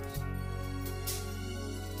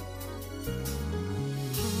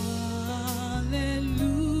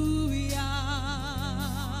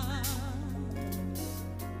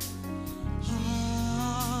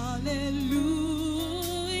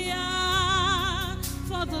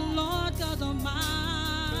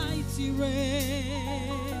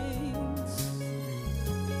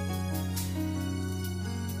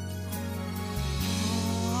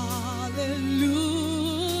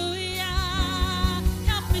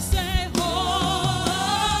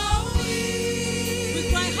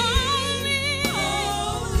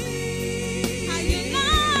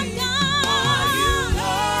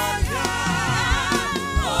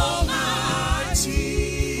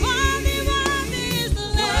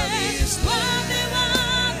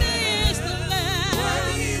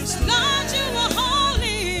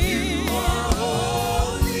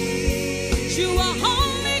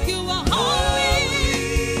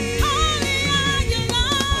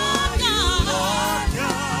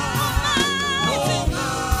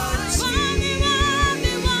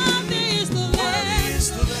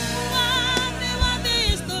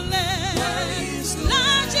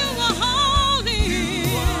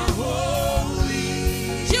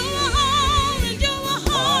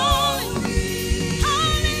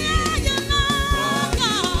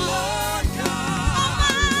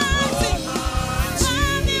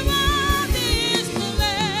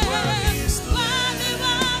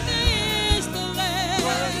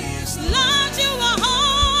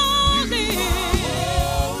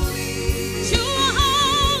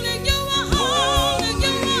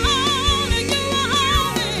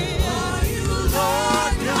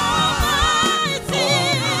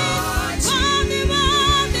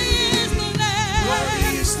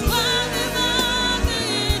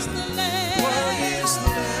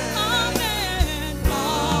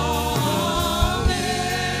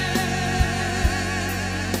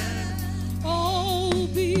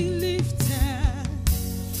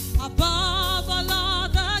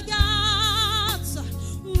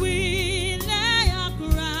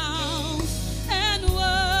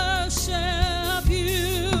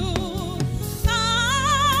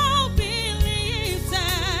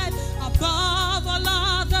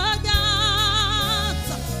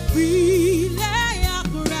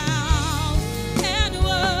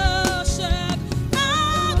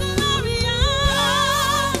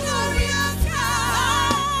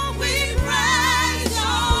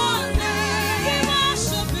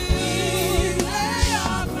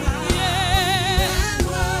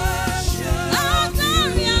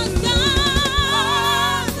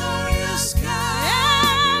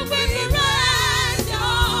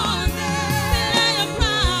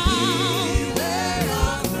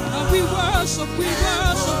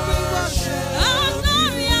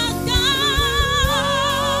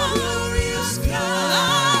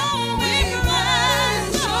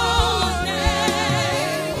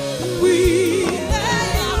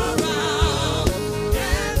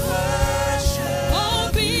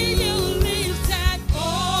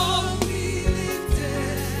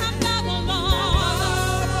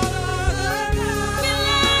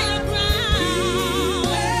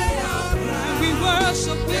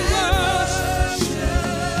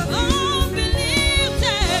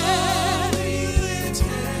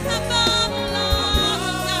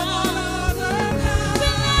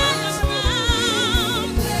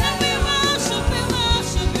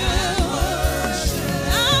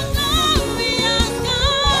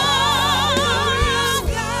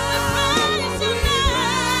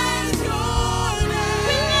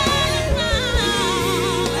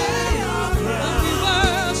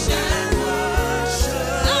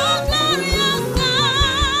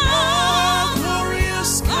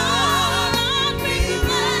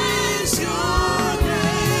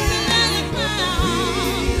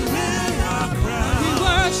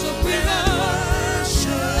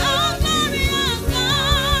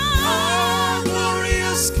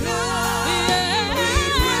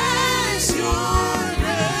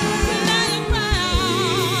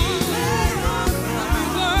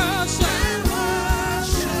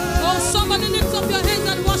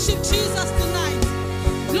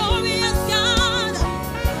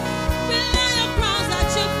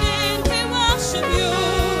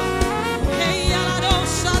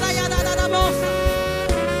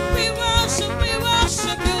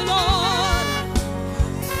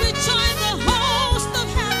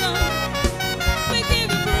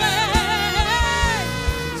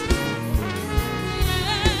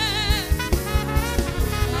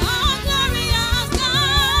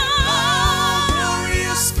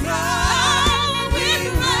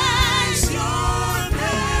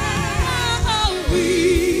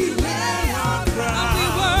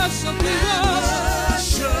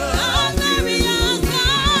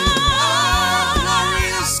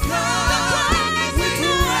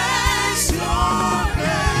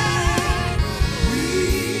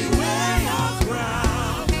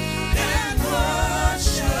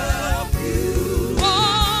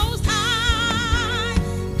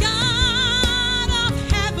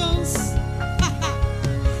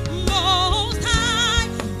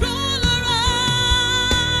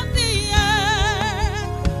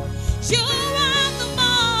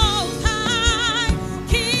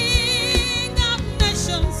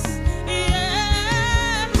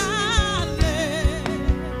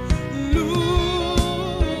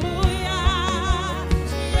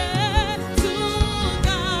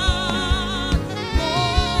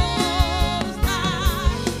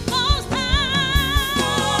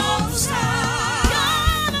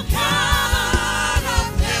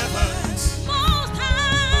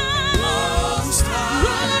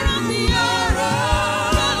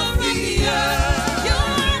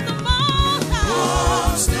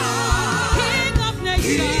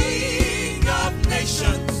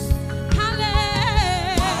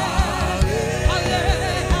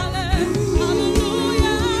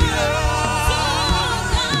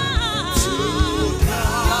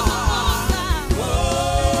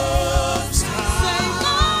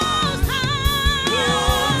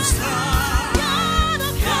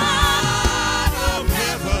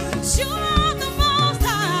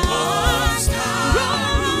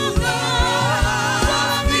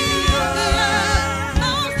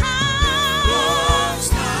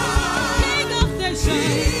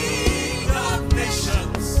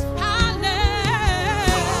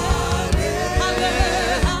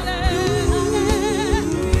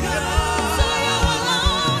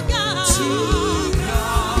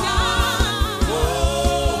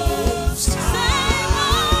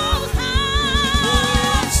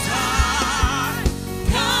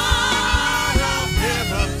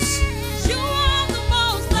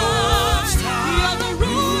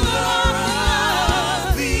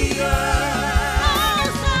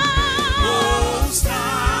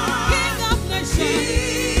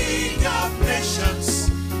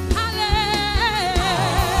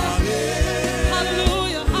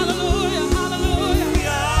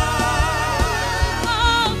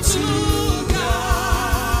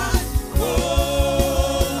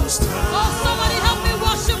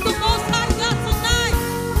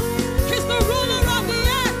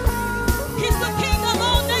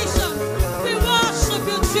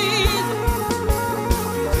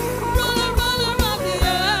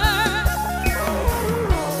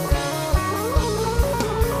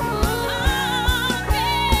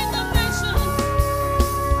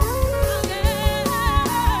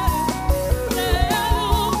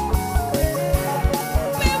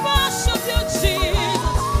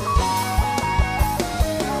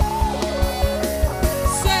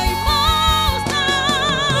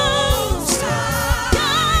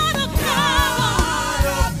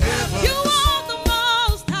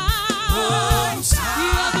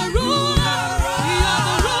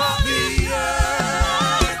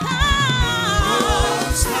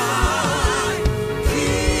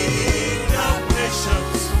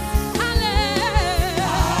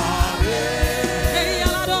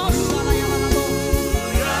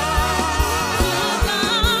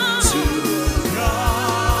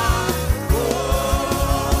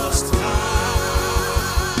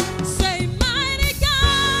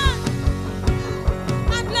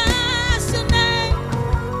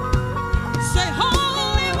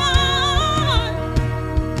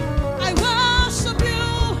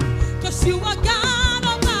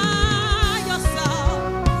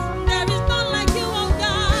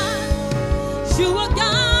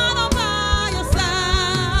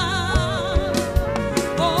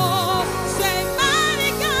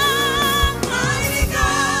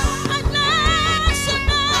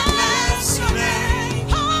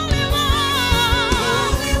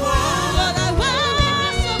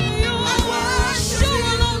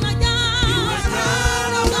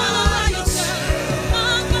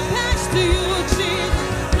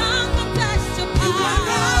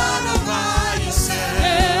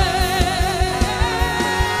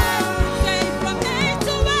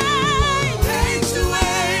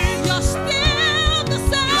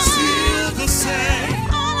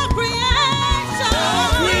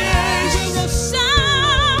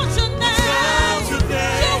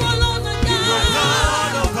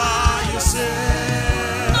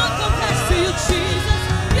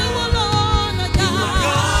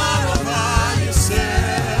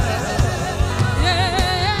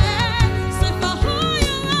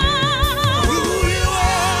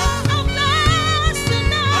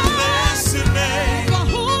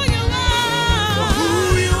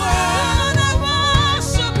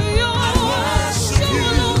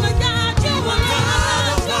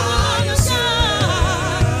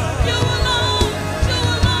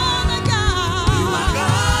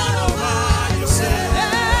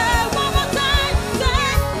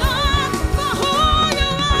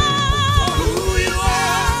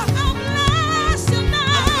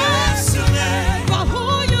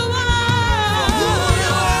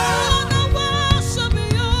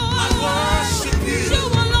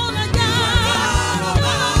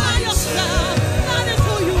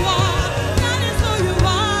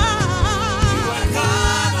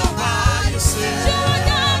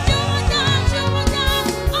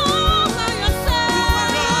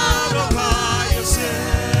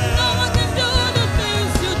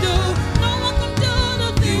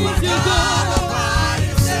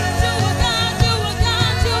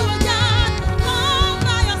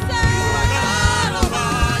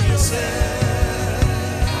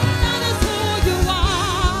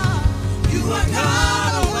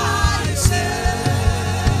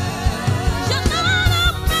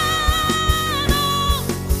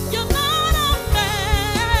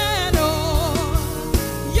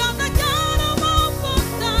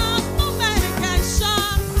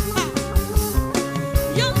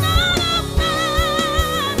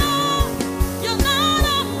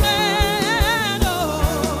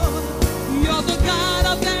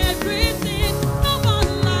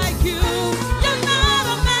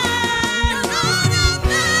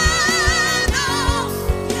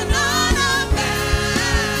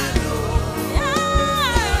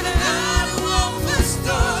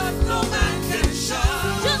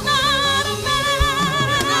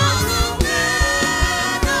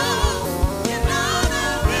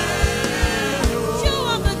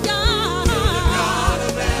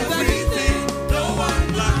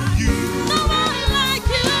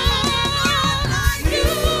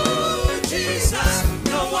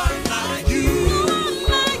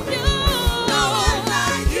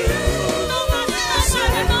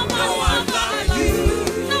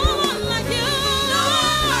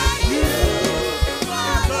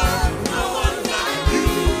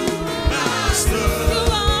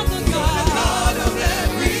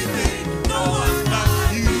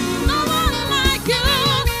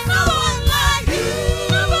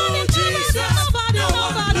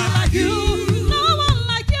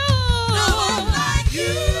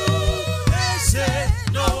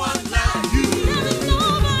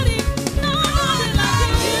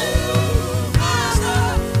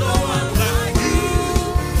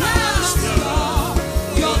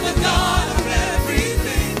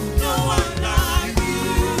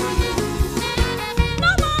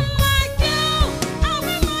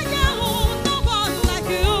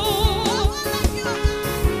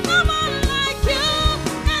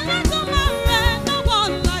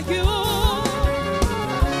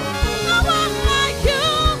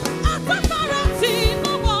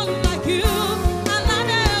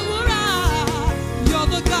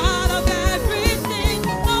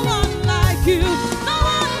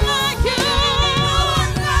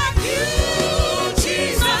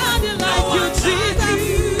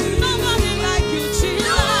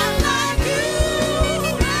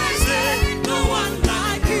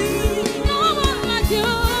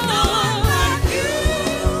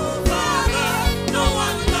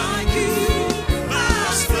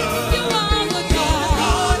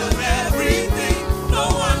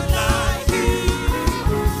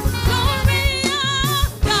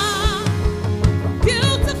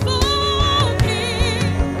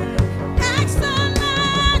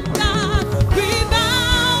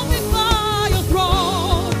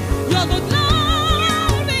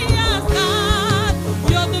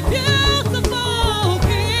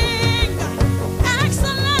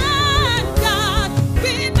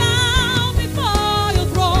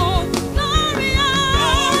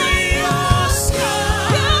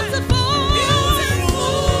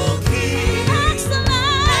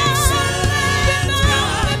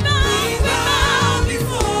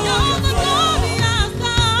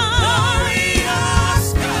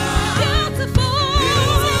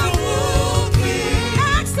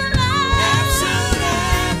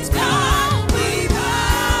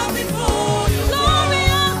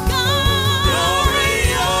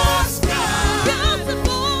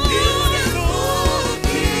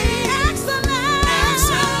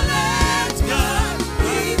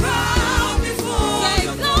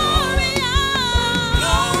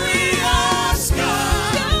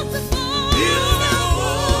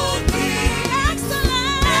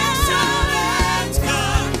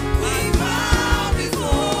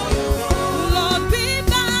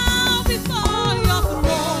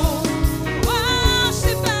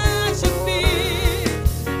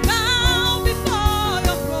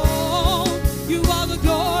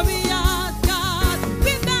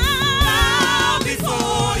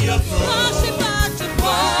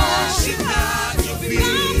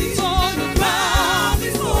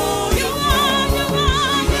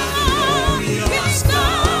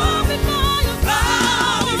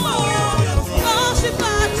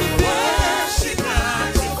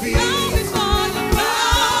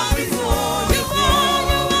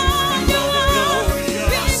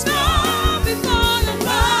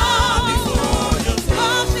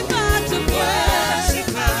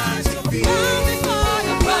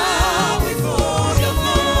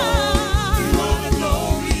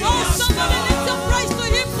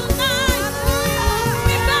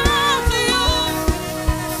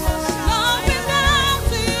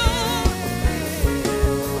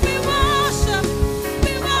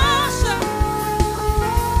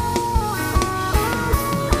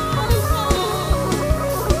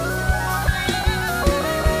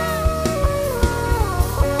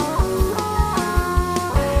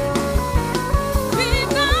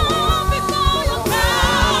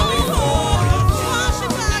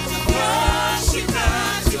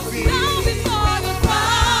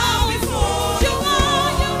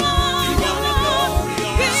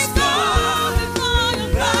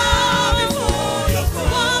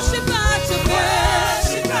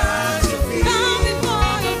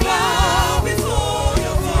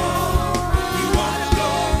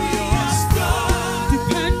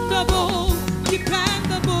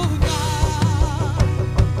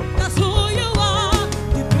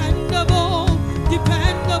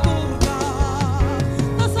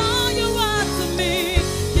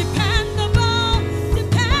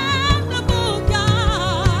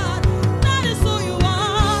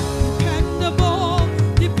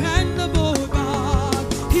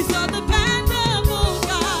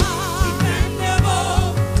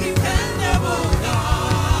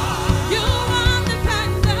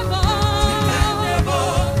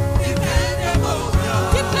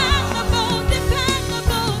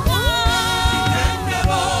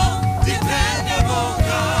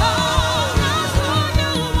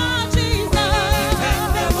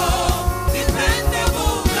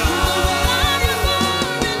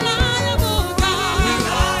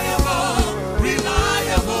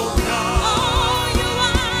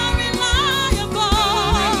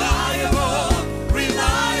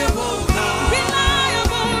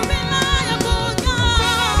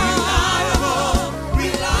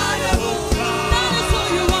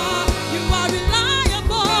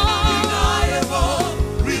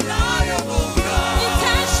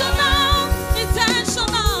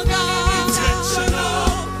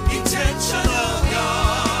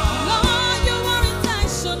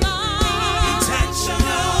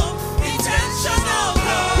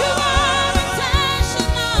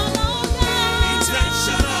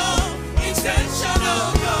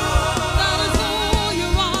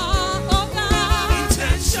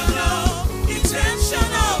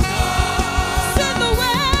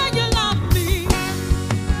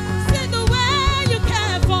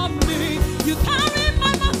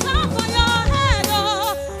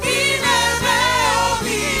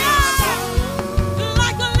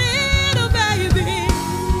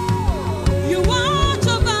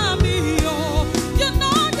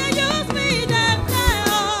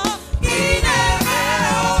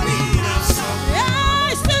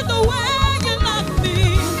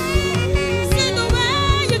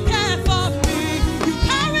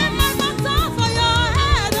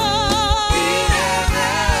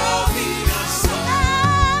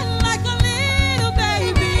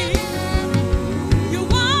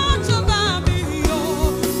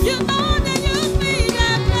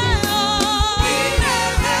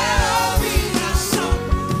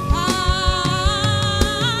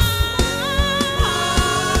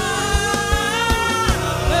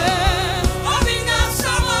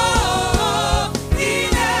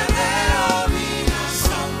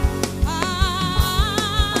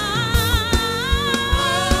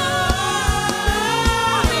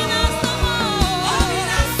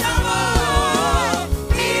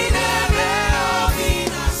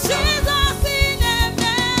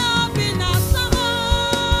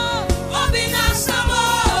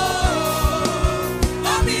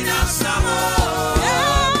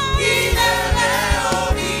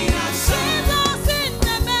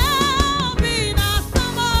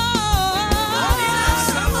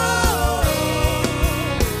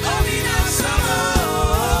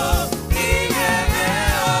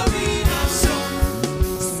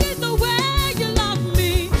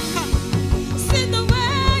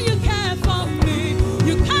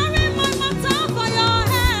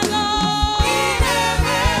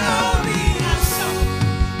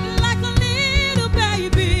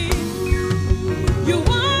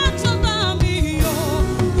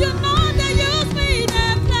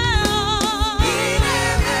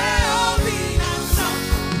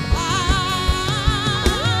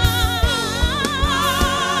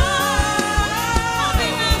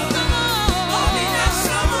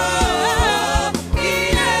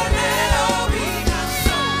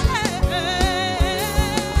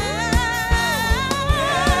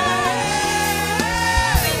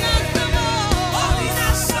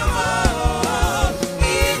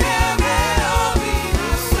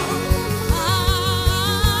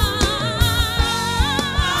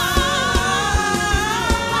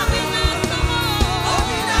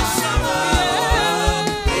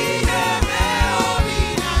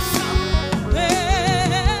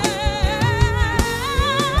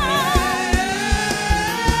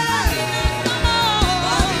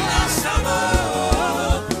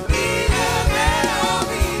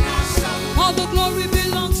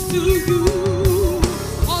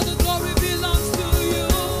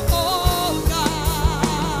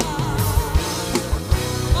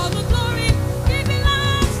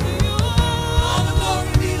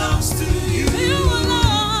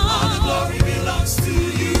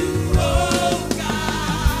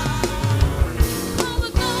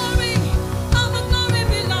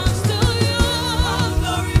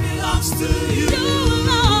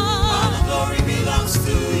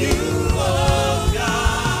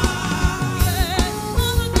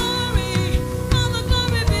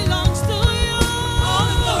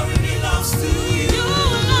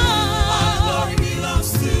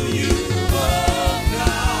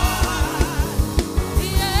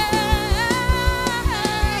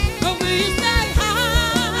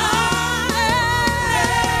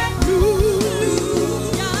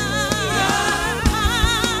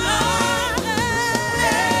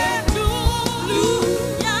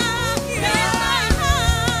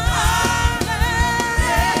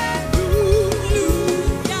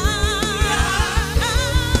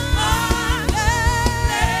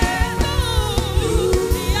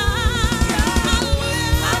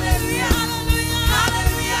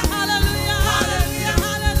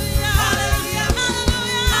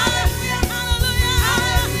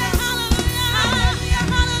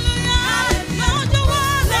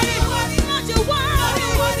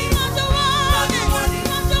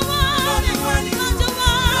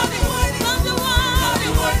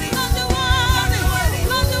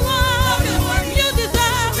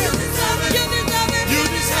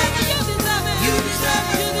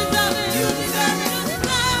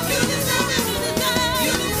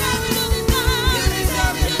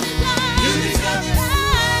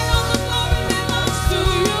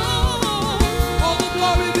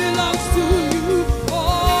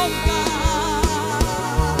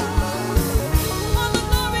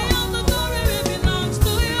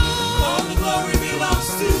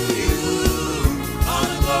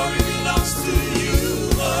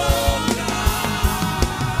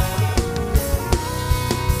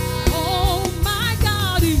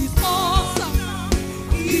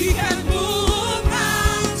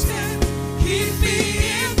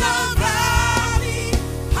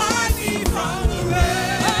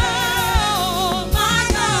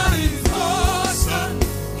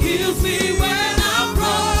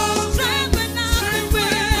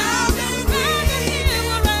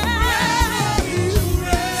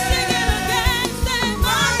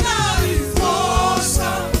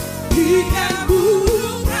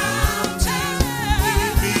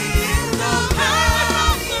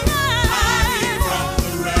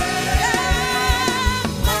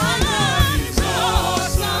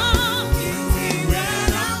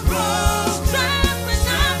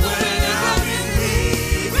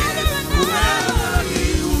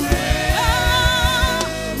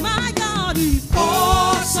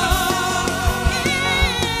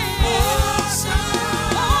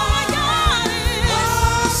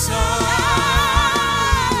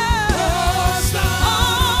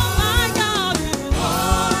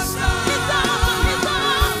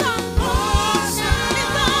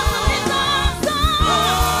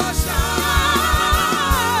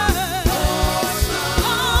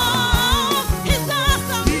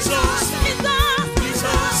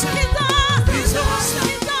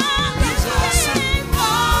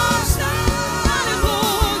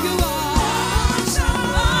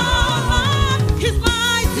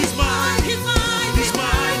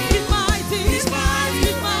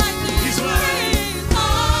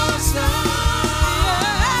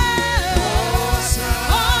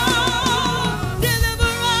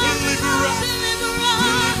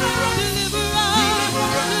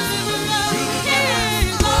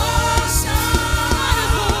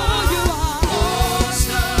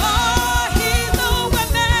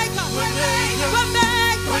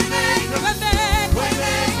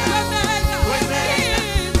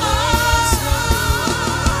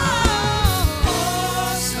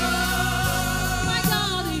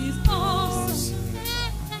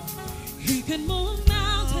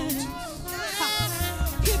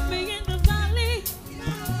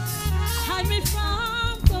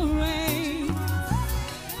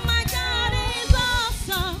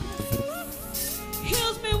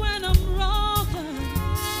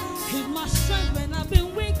 strength when I've been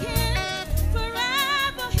weak.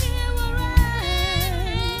 Forever He will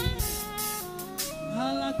reign.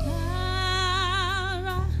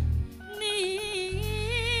 Alágbára ni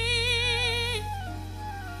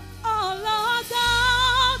ọlọ́gá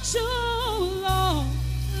jùlọ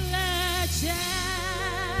lẹ jẹ́.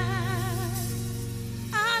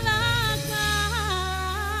 Alágbára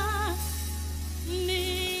ni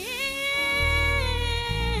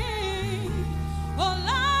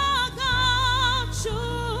ọlọ́gá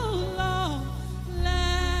jùlọ lẹ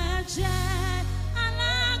jẹ́.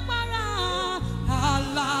 Alágbára,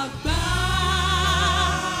 alágbára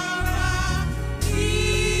ni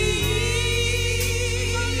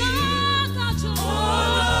ọlọ́gá jùlọ.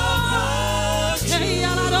 Hey,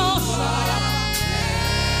 aladosa.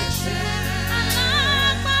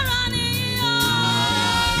 Alágbára ni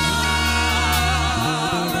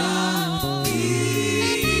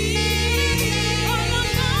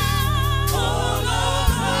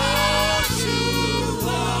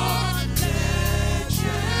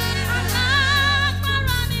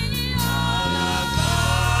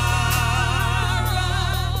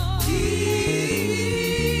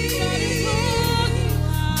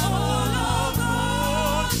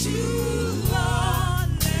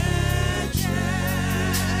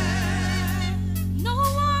no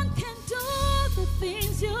one can do the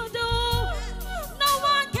things you do. No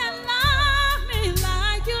one can love me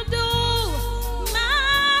like you do.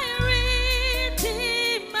 My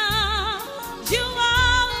Redeemer, you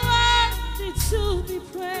are worthy to be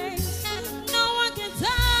praised. No one can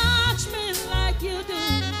touch me like you do.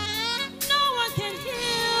 No one can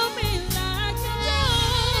heal me like you do.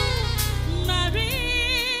 My Redeemer,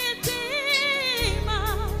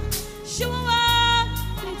 you are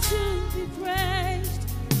worthy to be praised.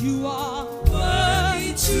 You are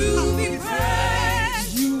worthy to be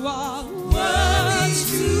praised. You are worthy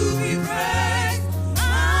to be praised.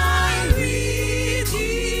 My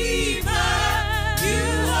Redeemer, you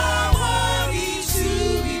are worthy to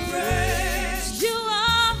be praised. You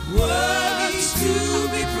are worthy to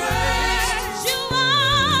be praised. You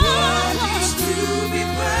are worthy to be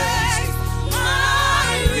praised.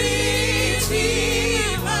 My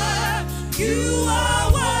Redeemer, you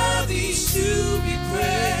are worthy to be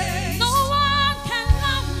praised. No one can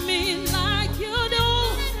love me like you do.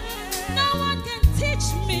 No one can teach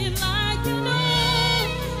me like you do.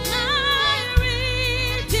 My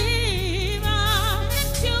Redeemer,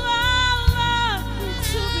 you are worthy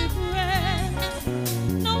to be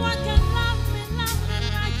praised. No one can love me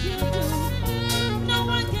like you do. No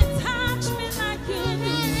one can touch me like you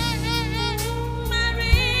do. My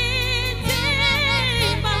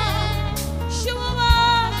Redeemer, you are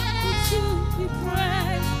worthy to be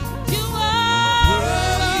praised. You are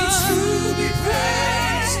worthy to be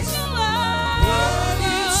praised. You are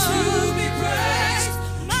worthy to be praised.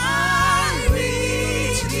 My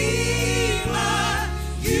Redeemer,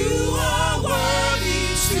 you are worthy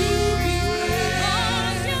to be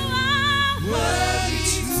praised. You are worthy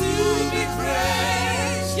to be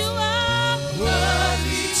praised. You are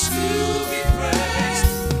worthy to be praised.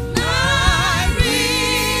 My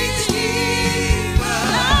Redeemer,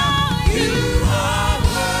 you are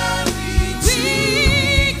worthy to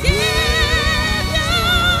be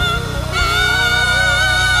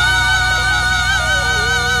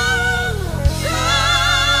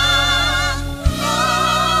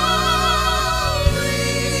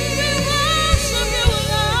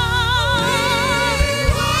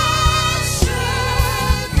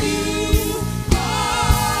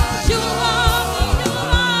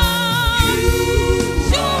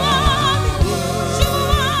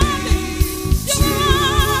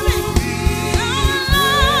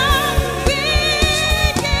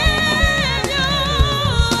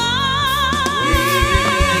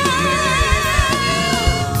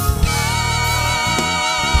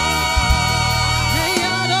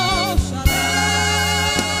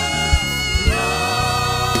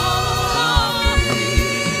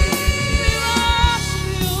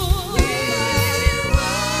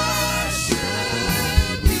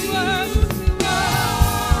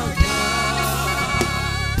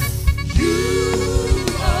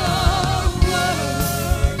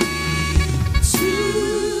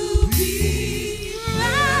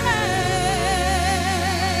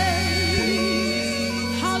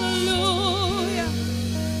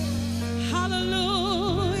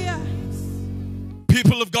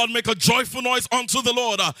of God, make a joyful noise unto the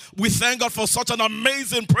Lord. We thank God for such an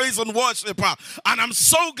amazing praise and worship. And I'm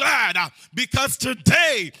so glad because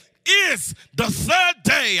today is the third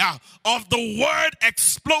day of the Word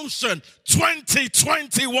Explosion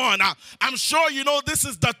 2021. I'm sure you know this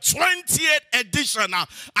is the 20th edition,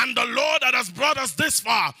 and the Lord that has brought us this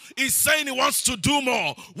far is saying He wants to do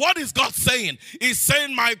more. What is God saying? He's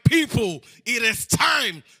saying, my people, it is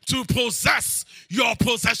time to possess your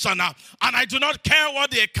possession. And I do not care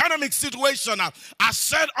what the economic situation has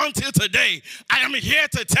said until today. I am here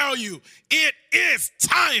to tell you, it is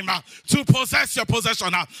time to possess your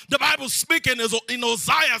possession. The Bible speaking is in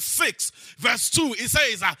Hosea 6 verse 2. It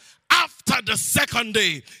says, after the second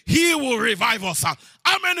day, He will revive us.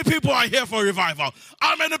 How many people are here for revival?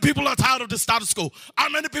 How many people are tired of the status quo? How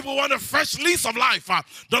many people want a fresh lease of life?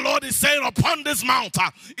 The Lord is saying upon this mount,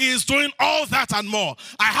 He is doing all that and more.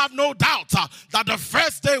 I have no doubt that the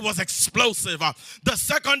first day was explosive. The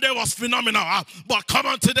second day was phenomenal. But come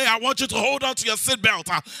on today, I want you to hold on to your seatbelt.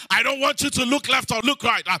 I don't want you to look left or look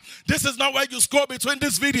right. This is not where you scroll between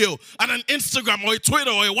this video and an Instagram or a Twitter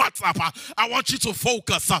or a WhatsApp. I want you to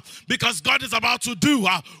focus because God is about to do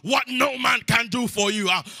what no man can do for you.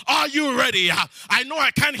 Are you ready? I know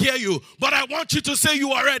I can't hear you, but I want you to say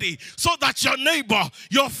you are ready so that your neighbor,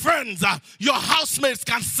 your friends, your housemates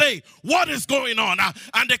can say what is going on,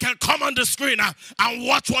 and they can come on the screen and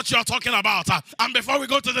watch what you're talking about. And before we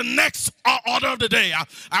go to the next order of the day,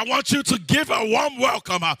 I want you to give a warm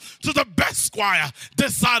welcome to the best choir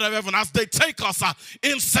this side of heaven as they take us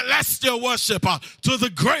in celestial worship to the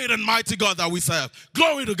great and mighty God that we serve.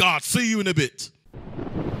 Glory to God. See you in a bit.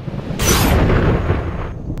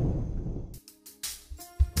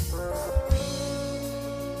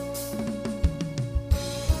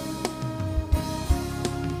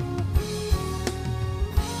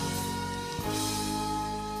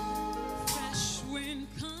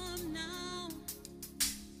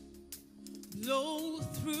 Blow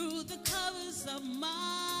through the covers of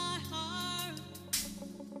my heart,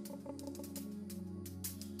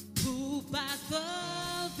 pull back the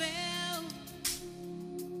veil,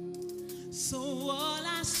 so all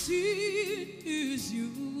I see is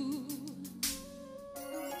you.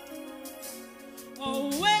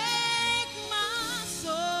 Awake my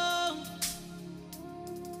soul,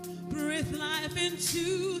 breathe life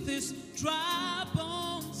into this dry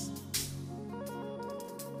bones.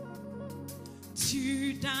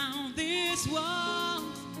 Tear down this wall,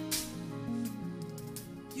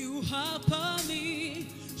 you help me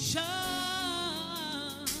shine.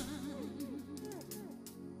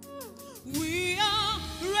 We are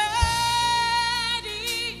ready,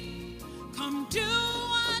 come do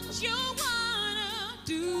what you wanna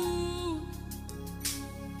do.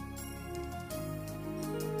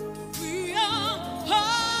 We are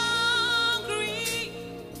hungry,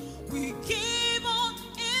 we keep on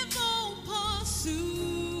in full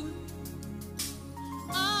pursuit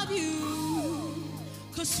of you,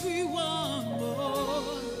 'cause we want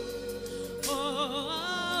more. Oh,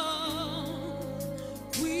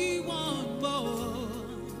 we want more.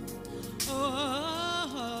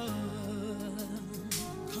 Oh,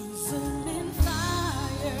 consuming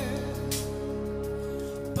fire,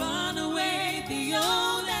 burn away the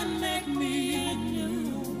old and make me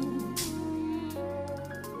new.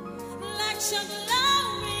 Let your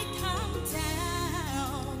glory come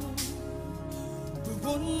down. We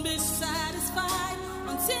wouldn't be satisfied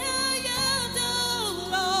until you do,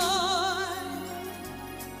 Lord.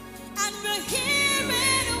 And we're here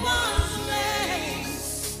in one place,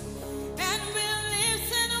 and we're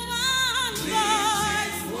lifting one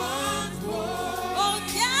voice. Oh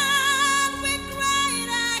God, with great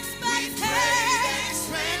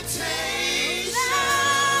expectation,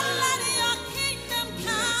 Lord, let your kingdom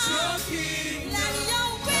come. Let your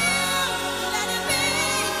will, let it be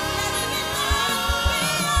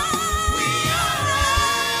done. We are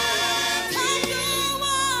ready.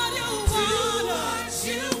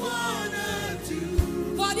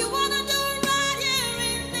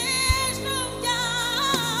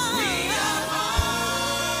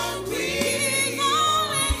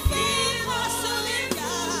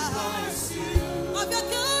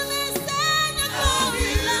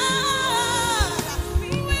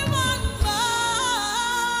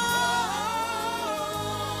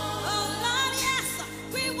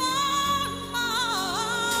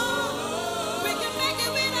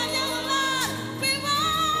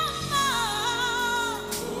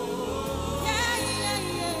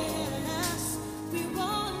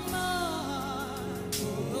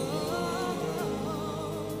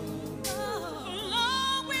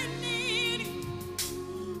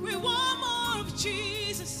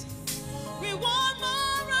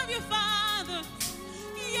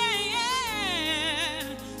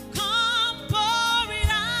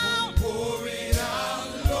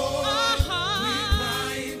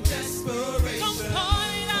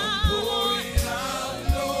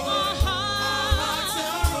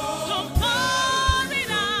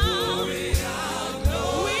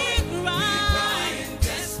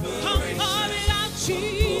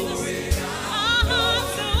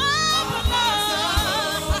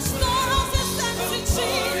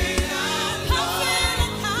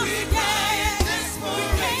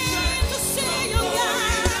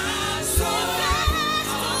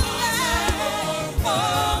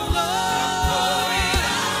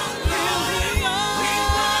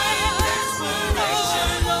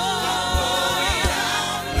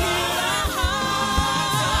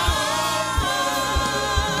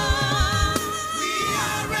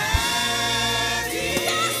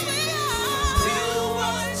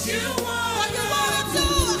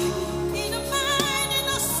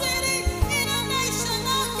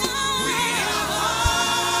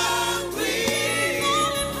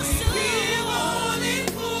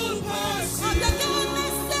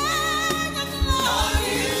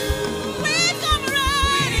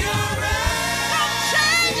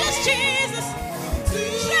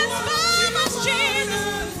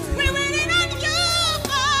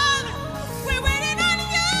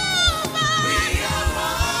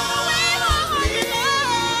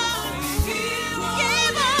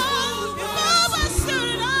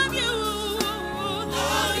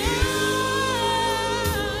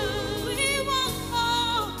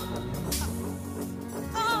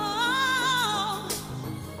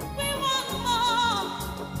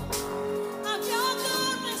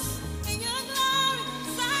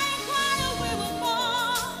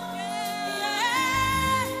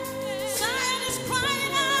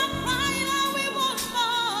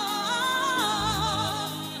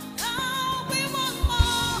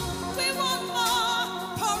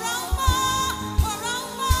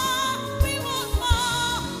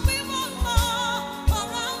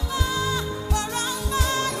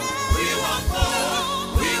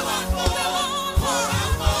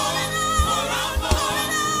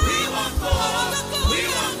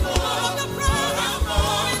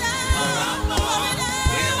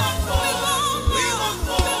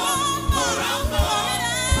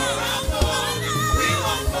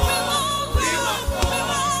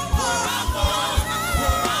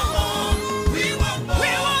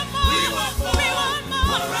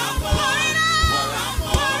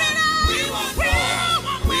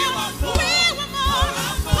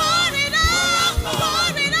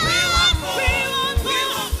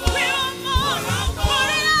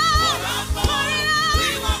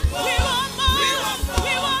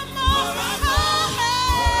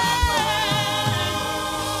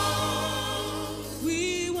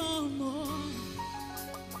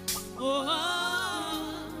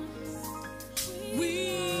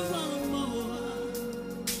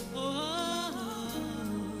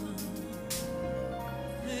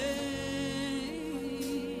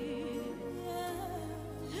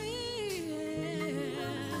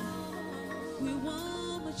 We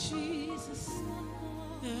want more Jesus.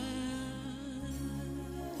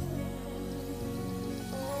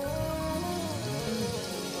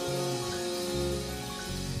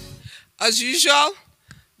 As usual,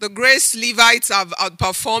 the Grace Levites have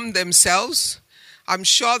outperformed themselves. I'm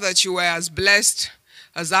sure that you were as blessed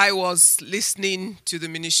as I was listening to the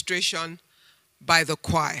ministration by the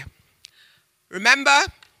choir. Remember,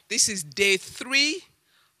 this is day 3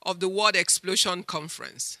 of the Word Explosion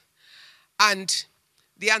Conference. And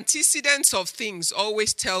the antecedents of things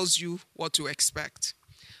always tells you what to expect.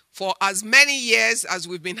 For as many years as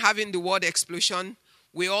we've been having the Word Explosion,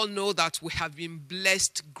 we all know that we have been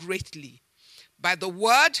blessed greatly by the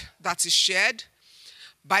word that is shared,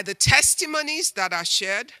 by the testimonies that are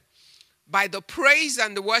shared, by the praise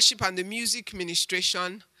and the worship and the music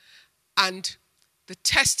ministration, and the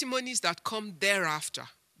testimonies that come thereafter,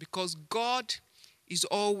 because God is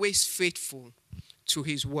always faithful to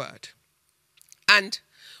his word. And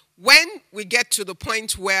when we get to the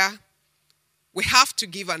point where we have to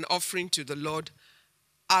give an offering to the Lord,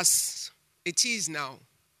 as it is now,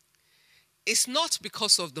 it's not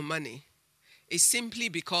because of the money. It's simply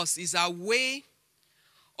because it's our way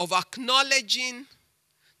of acknowledging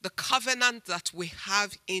the covenant that we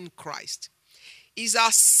have in Christ. It's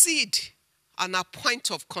our seed and our point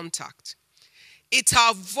of contact. It's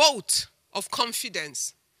our vote of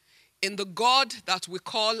confidence in the God that we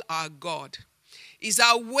call our God. It's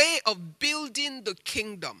our way of building the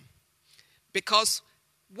kingdom. Because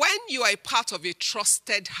when you are a part of a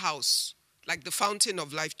trusted house, like the Fountain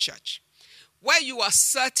of Life Church, where you are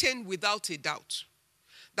certain without a doubt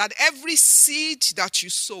that every seed that you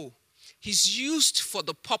sow is used for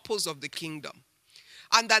the purpose of the kingdom,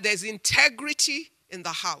 and that there's integrity in the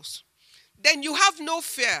house, then you have no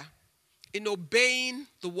fear in obeying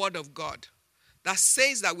the word of God that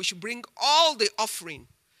says that we should bring all the offering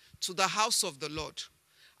to the house of the Lord,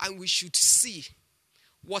 and we should see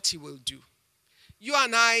what he will do. You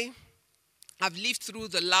and I have lived through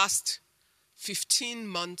the last 15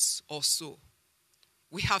 months or so.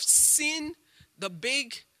 We have seen the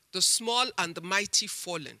big, the small, and the mighty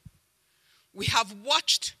fallen. We have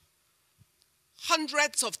watched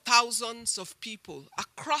hundreds of thousands of people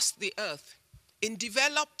across the earth in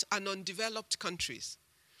developed and undeveloped countries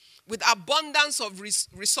with abundance of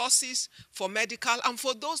resources for medical and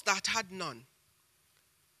for those that had none.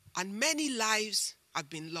 And many lives have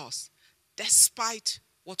been lost despite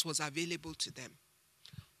what was available to them.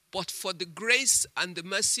 But for the grace and the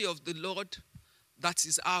mercy of the Lord that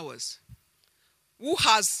is ours, who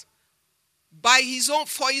has,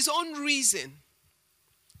 for his own reason,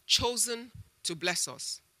 chosen to bless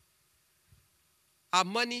us. Our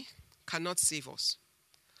money cannot save us.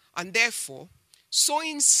 And therefore,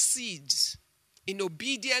 sowing seeds in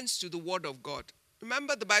obedience to the word of God.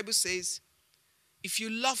 Remember, the Bible says, if you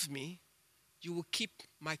love me, you will keep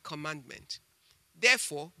my commandment.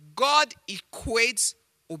 Therefore, God equates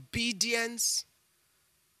obedience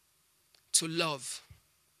to love.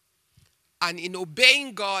 And in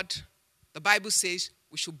obeying God, the Bible says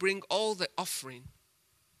we should bring all the offering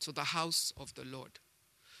to the house of the Lord.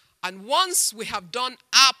 And once we have done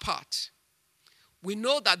our part, we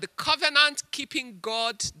know that the covenant-keeping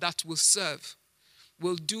God that will serve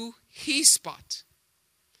will do his part.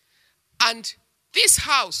 And this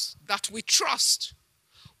house that we trust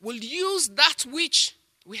will use that which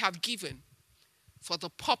we have given for the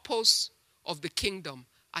purpose of the kingdom.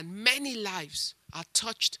 And many lives are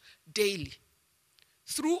touched daily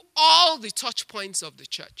through all the touch points of the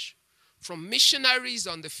church, from missionaries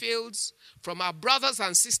on the fields, from our brothers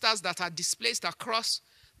and sisters that are displaced across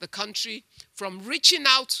the country, from reaching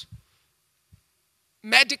out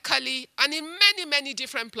medically and in many, many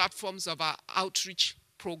different platforms of our outreach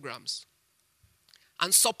programs,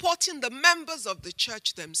 and supporting the members of the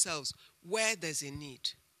church themselves where there's a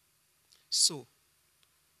need. So,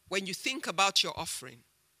 when you think about your offering,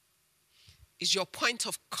 is your point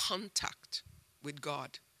of contact with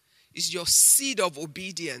God, is your seed of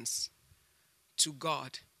obedience to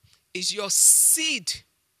God, is your seed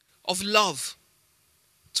of love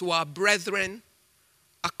to our brethren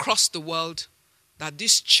across the world that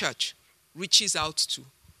this church reaches out to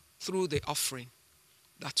through the offering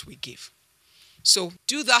that we give. So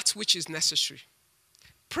do that which is necessary.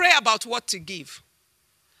 Pray about what to give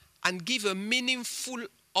and give a meaningful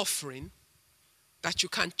offering that you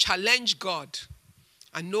can challenge God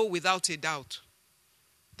and know without a doubt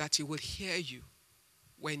that he will hear you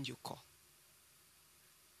when you call.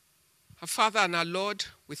 Our Father and our Lord,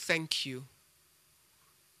 we thank you.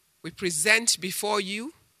 We present before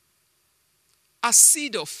you a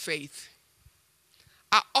seed of faith,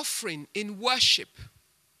 our offering in worship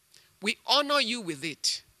We honor you with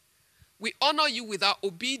it. We honor you with our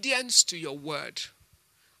obedience to your word.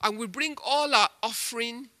 And we bring all our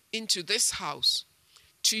offering into this house,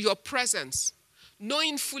 to your presence,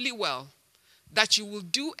 knowing fully well that you will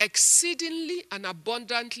do exceedingly and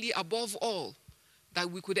abundantly above all that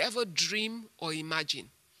we could ever dream or imagine,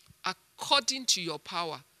 according to your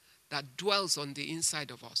power that dwells on the inside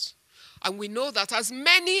of us. And we know that as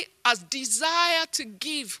many as desire to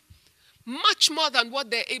give much more than what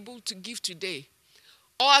they're able to give today,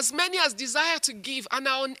 or as many as desire to give and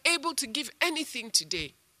are unable to give anything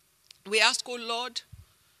today, we ask, oh Lord,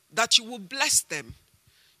 that you will bless them.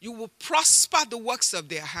 You will prosper the works of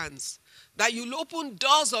their hands, that you'll open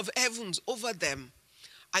doors of heavens over them,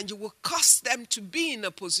 and you will cause them to be in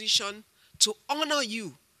a position to honor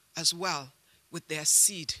you as well with their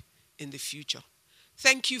seed in the future.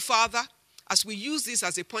 Thank you, Father, as we use this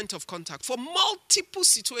as a point of contact for multiple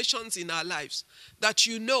situations in our lives that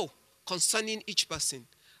you know concerning each person.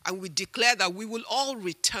 And we declare that we will all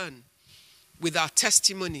return with our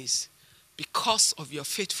testimonies because of your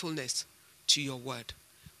faithfulness to your word.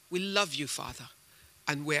 We love you, Father,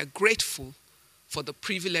 and we are grateful for the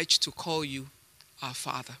privilege to call you our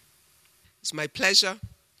Father. It's my pleasure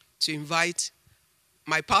to invite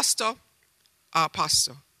my pastor, our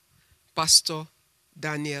pastor, Pastor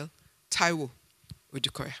Daniel Taiwo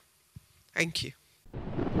Odukoya. Thank you.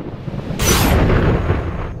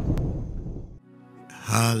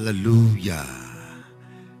 Hallelujah.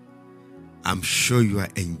 I'm sure you are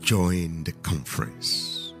enjoying the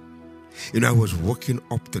conference. You know, I was walking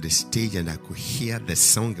up to the stage and I could hear the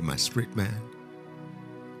song in my spirit, man.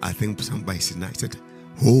 I think somebody said, I said,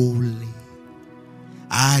 holy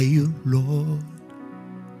are you, Lord,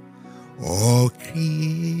 all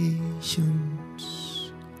creations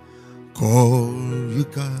call you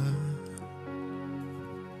God.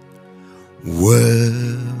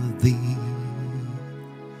 Worthy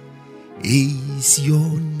is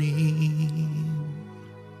your name.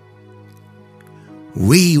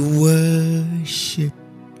 We worship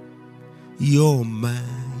your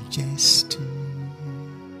majesty.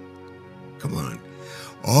 Come on.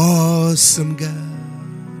 Awesome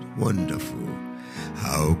God, wonderful.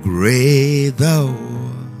 How great thou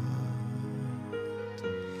art.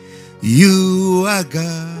 You are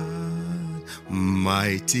God,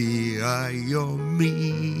 mighty are your miracles.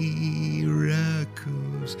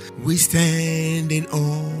 We stand in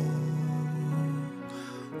awe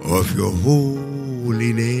of your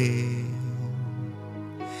holy name.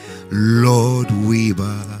 Lord, we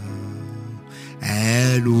bow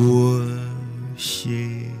and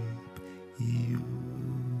worship you.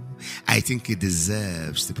 I think he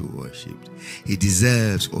deserves to be worshipped. He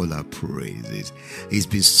deserves all our praises. He's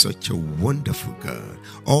been such a wonderful God.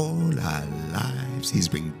 All our lives, he's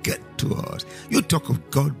been good to us. You talk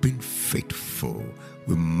of God being faithful.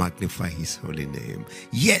 We magnify his holy name.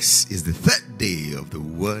 Yes, it's the third day of the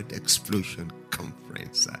Word Explosion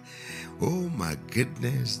Conference. Oh my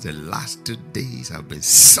goodness, the last 2 days have been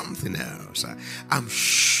something else. I'm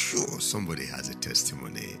sure somebody has a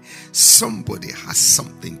testimony. Somebody has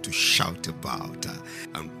something to shout about.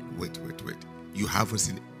 And wait. You haven't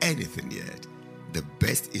seen anything yet. The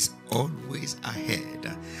best is always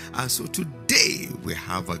ahead. And so today we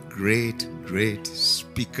have a great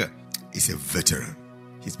speaker. He's a veteran.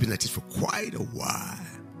 He's been at it for quite a while.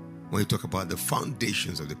 When you talk about the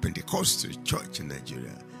foundations of the Pentecostal church in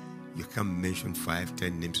Nigeria, you can't mention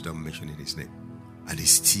 5-10 names without mentioning his name. And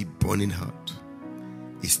he's still burning hot.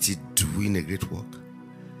 He's still doing a great work.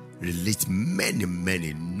 Released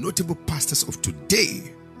many notable pastors of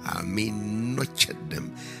today. I mean, nurtured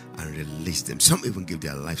them and released them. Some even gave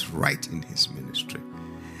their lives right in his ministry.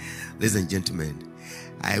 Ladies and gentlemen,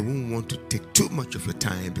 I won't want to take too much of your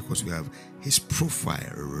time because we have his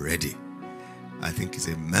profile ready. I think he's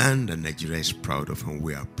a man that Nigeria is proud of and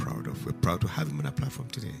we are proud of. We're proud to have him on our platform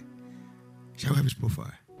today. Shall we have his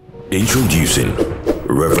profile? Introducing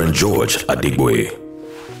Reverend George Adigboye,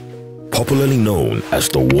 popularly known as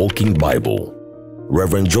the Walking Bible.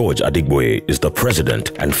 Reverend George Adigboye is the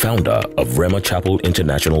president and founder of Rhema Chapel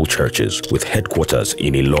International Churches with headquarters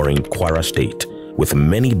in Ilorin, Kwara State, with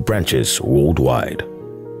many branches worldwide.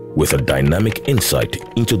 With a dynamic insight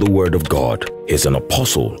into the Word of God, he is an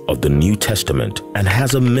apostle of the New Testament and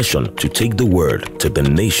has a mission to take the Word to the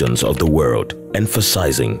nations of the world,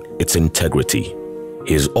 emphasizing its integrity.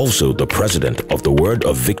 He is also the president of the Word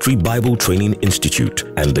of Victory Bible Training Institute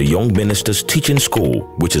and the Young Ministers Teaching School,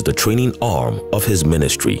 which is the training arm of his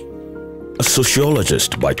ministry. A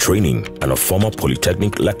sociologist by training and a former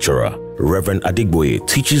polytechnic lecturer, Reverend Adigboye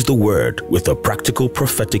teaches the word with a practical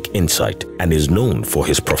prophetic insight and is known for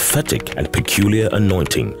his prophetic and peculiar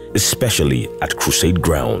anointing, especially at crusade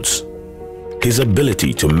grounds. His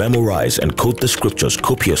ability to memorize and quote the scriptures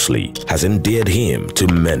copiously has endeared him to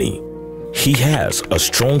many. He has a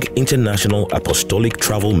strong international apostolic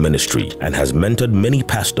travel ministry and has mentored many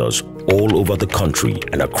pastors all over the country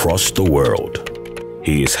and across the world.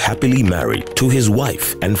 He is happily married to his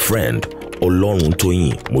wife and friend,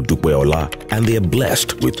 Oloruntoyin Modupeola, and they are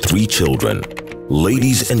blessed with 3 children.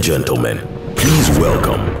 Ladies and gentlemen, please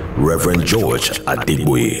welcome Reverend George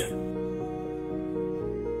Adigboye.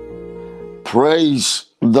 Praise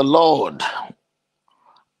the Lord.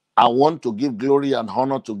 I want to give glory and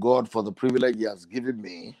honor to God for the privilege He has given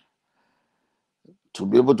me to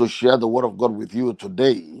be able to share the word of God with you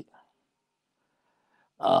today,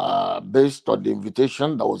 based on the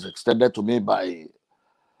invitation that was extended to me by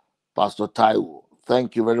Pastor Taiwo.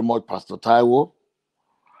 Thank you very much, Pastor Taiwo,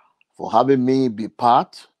 for having me be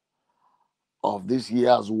part of this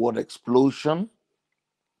year's word explosion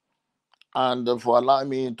and for allowing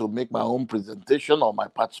me to make my own presentation or my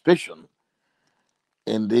participation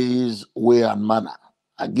in this way and manner.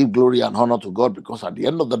 I give glory and honor to God because at the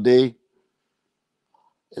end of the day,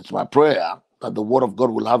 it's my prayer that the word of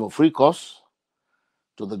God will have a free course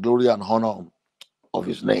to the glory and honor of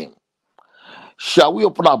His name. Shall we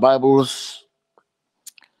open our Bibles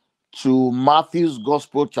to Matthew's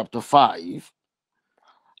Gospel chapter 5,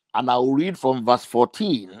 and I will read from verse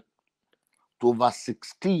 14 to verse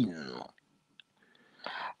 16.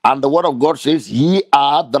 And the word of God says, "Ye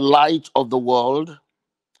are the light of the world.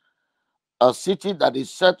 A city that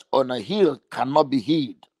is set on a hill cannot be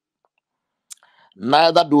hid.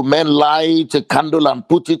 Neither do men light a candle and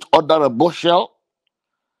put it under a bushel,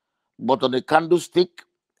 but on a candlestick,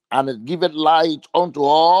 and it giveth light unto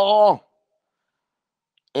all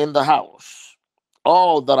in the house,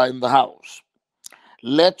 all that are in the house.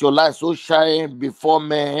 Let your light so shine before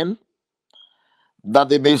men that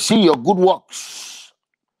they may see your good works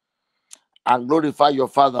and glorify your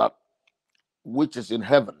Father which is in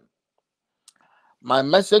heaven." My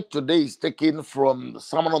message today is taken from the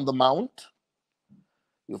Sermon on the Mount.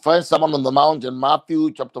 You find Sermon on the Mount in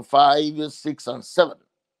Matthew chapter 5, 6, and 7.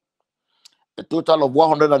 A total of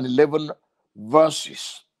 111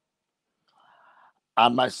 verses.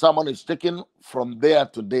 And my sermon is taken from there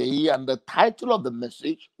today, and the title of the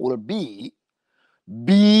message will be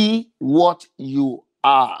What You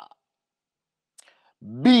Are.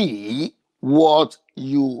 Be what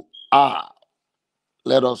you are.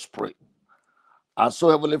 Let us pray. And so,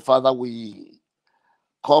 Heavenly Father, we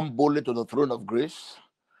come boldly to the throne of grace,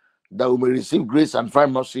 that we may receive grace and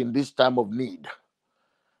find mercy in this time of need.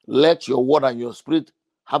 Let your word and your spirit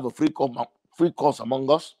have a free course among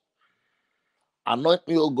us. Anoint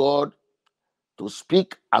me, O God, to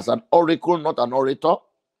speak as an oracle, not an orator.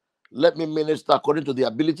 Let me minister according to the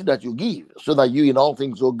ability that you give, so that you in all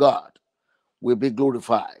things, O God, will be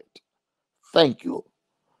glorified. Thank you.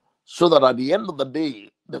 So that at the end of the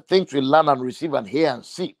day, the things we learn and receive and hear and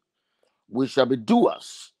see, we shall be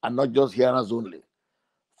doers and not just hearers only.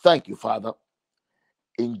 Thank you, Father.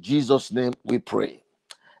 In Jesus' name we pray.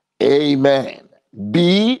 Amen.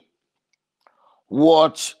 Be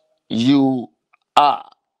what you are.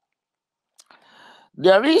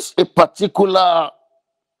 There is a particular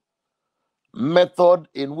method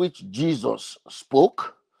in which Jesus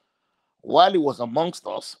spoke while he was amongst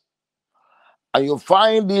us. And you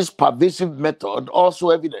find this pervasive method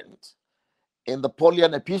also evident in the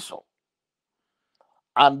Pauline epistle.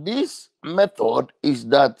 And this method is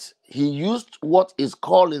that he used what is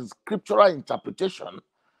called in scriptural interpretation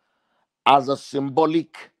as a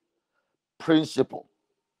symbolic principle.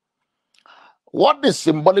 What the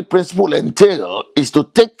symbolic principle entails is to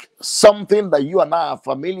take something that you and I are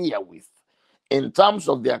familiar with in terms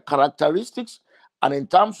of their characteristics and in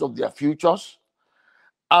terms of their futures,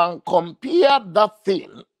 and compare that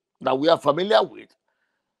thing that we are familiar with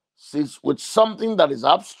something that is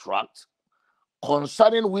abstract,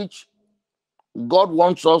 concerning which God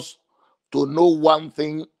wants us to know one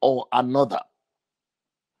thing or another.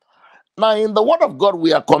 Now, in the Word of God,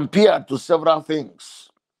 we are compared to several things.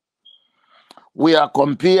 We are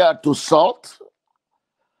compared to salt.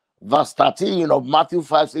 Verse 13 of Matthew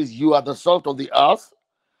 5 says, "You are the salt of the earth."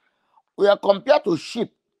 We are compared to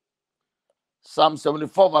sheep. Psalm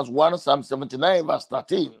 74 verse 1, Psalm 79 verse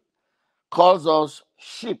 13 calls us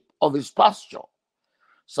sheep of his pasture.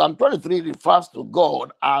 Psalm 23 refers to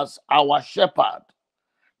God as our shepherd,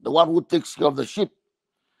 the one who takes care of the sheep.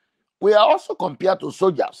 We are also compared to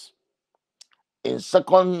soldiers. In 2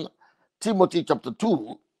 Timothy chapter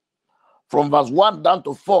 2, from verse 1 down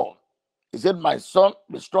to 4. He said, my son,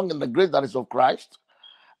 be strong in the grace that is of Christ,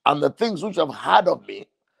 and the things which you have heard of me,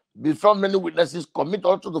 before many witnesses, commit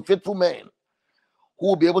also to faithful men who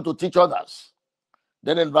will be able to teach others.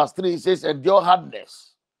 Then in verse 3, he says, endure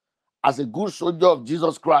hardness as a good soldier of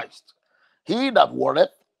Jesus Christ. He that warreth,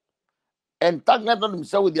 entangleth not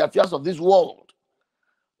himself with the affairs of this world,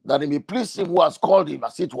 that he may please him who has called him,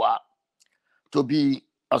 as it were, to be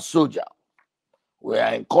a soldier. We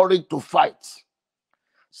are encouraged to fight.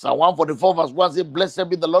 Psalm 144 verse 1 says, blessed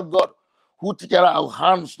be the Lord God, who teacheth our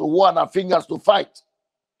hands to war and our fingers to fight.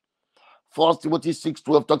 1 Timothy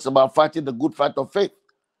 6:12 talks about fighting the good fight of faith.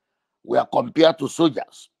 We are compared to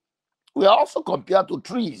soldiers. We are also compared to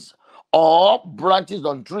trees or branches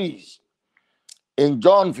on trees. In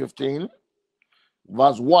John 15,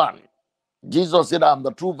 verse 1, Jesus said, I am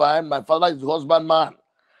the true vine, my Father is the husbandman.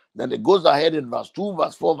 Then it goes ahead in verse 2,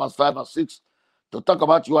 verse 4, verse 5, verse 6 to talk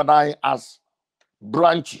about you and I as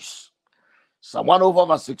branches. Psalm 104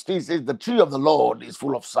 verse 16 says, the tree of the Lord is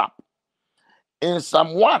full of sap. In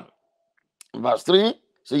Psalm 1, verse 3,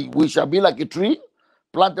 say, we shall be like a tree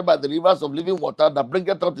planted by the rivers of living water that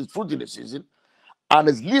bringeth out its fruit in the season, and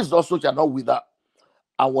its leaves also shall not wither,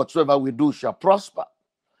 and whatsoever we do shall prosper.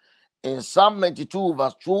 In Psalm 92,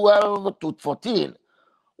 verse 12 to 14,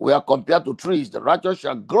 we are compared to trees. The righteous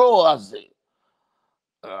shall grow as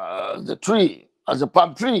the tree, as a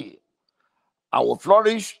palm tree, and will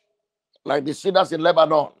flourish like the cedars in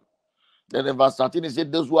Lebanon. Then in verse 13, he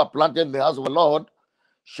said, those who are planted in the house of the Lord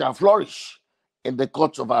shall flourish in the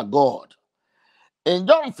courts of our God. In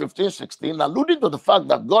John 15:16, alluding to the fact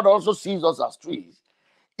that God also sees us as trees,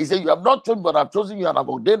 he said, you have not chosen, but I have chosen you and have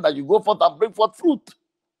ordained that you go forth and bring forth fruit.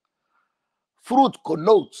 Fruit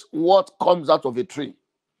connotes what comes out of a tree.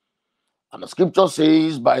 And the scripture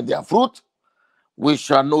says, by their fruit, we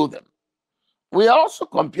shall know them. We are also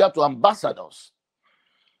compared to ambassadors.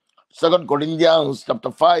 2 Corinthians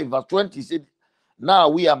chapter 5, verse 20 said, now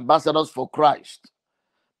we are ambassadors for Christ.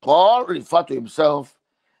 Paul referred to himself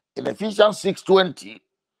in Ephesians 6:20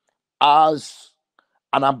 as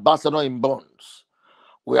an ambassador in bonds.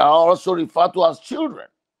 We are also referred to as children.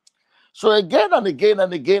 So again and again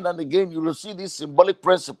and again and again, you will see these symbolic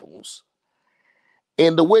principles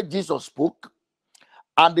in the way Jesus spoke.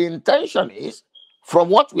 And the intention is, from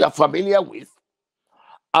what we are familiar with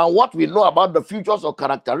and what we know about the features or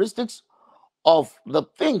characteristics of the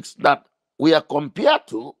things that we are compared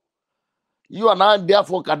to, you and I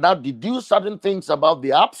therefore can now deduce certain things about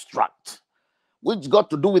the abstract, which got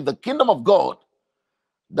to do with the kingdom of God,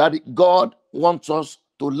 that God wants us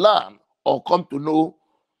to learn or come to know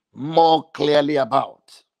more clearly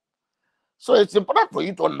about. So it's important for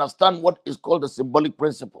you to understand what is called the symbolic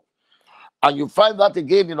principle. And you find that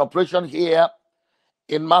again in operation here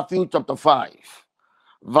in Matthew chapter 5,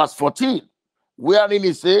 verse 14, wherein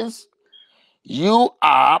it says, you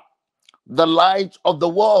are the light of the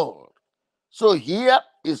world. So here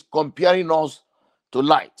is comparing us to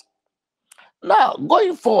light. Now,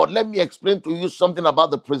 going forward, let me explain to you something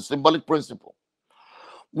about the symbolic principle.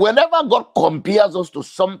 Whenever God compares us to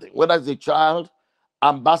something, whether it's a child,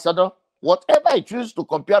 ambassador, whatever He chooses to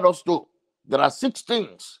compare us to, there are 6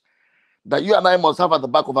 things that you and I must have at the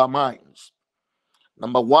back of our minds.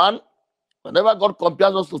 Number 1, whenever God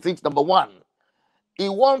compares us to things, number 1, He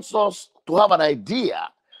wants us to have an idea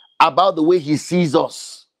about the way He sees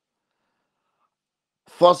us.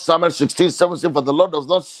 1 Samuel 16:7 says, for the Lord does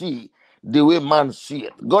not see the way man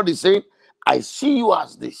seeth. God is saying, I see you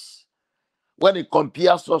as this. When He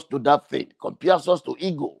compares us to that thing, compares us to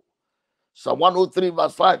ego. Psalm 103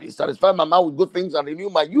 verse 5, He satisfies my mouth with good things and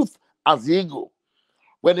renew my youth as the eagle.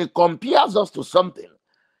 When He compares us to something,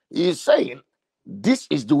 He is saying, this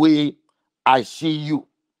is the way I see you.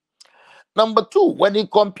 Number 2, when He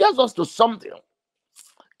compares us to something,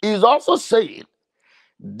 He is also saying,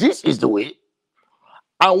 this is the way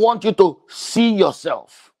I want you to see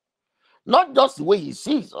yourself. Not just the way He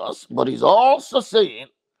sees us, but He's also saying,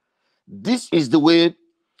 this is the way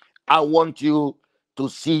I want you to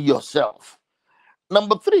see yourself.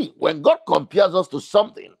 Number 3, when God compares us to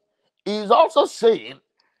something, He is also saying,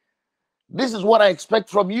 this is what I expect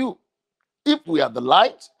from you. If we are the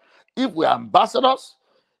light, if we are ambassadors,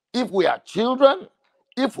 if we are children,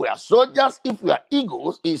 if we are soldiers, if we are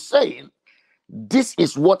eagles, He's saying, this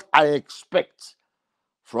is what I expect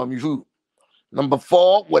from you. Number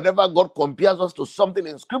 4, whenever God compares us to something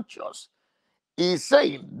in scriptures, He's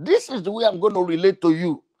saying, this is the way I'm going to relate to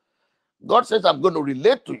you. God says, I'm going to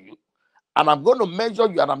relate to you, and I'm going to measure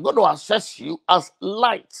you, and I'm going to assess you as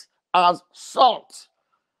light, as salt,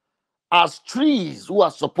 as trees who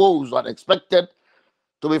are supposed and expected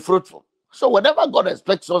to be fruitful. So whenever God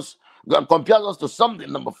expects us, God compares us to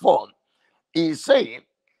something, number 4, He is saying,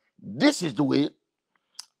 this is the way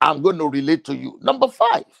I'm going to relate to you. Number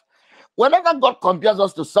 5, whenever God compares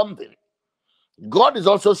us to something, God is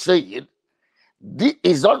also saying,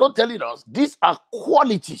 He's also telling us, these are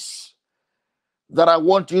qualities that I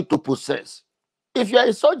want you to possess. If you are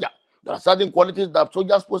a soldier, there are certain qualities that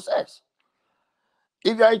soldiers possess.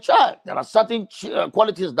 If you are a child, there are certain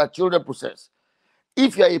qualities that children possess.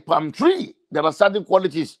 If you are a palm tree, there are certain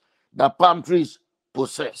qualities that palm trees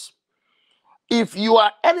possess. If you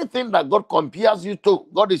are anything that God compares you to,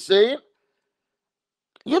 God is saying,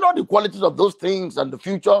 you know the qualities of those things and the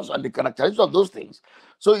futures and the characteristics of those things.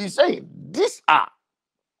 So He's saying, these are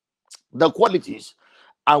the qualities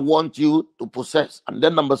I want you to possess. And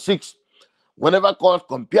then number 6, whenever God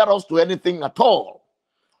compares us to anything at all,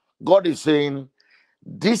 God is saying,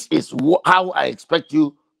 this is how I expect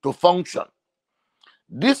you to function.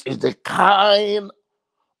 This is the kind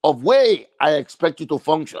of way I expect you to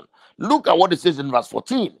function. Look at what it says in verse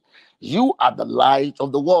 14. You are the light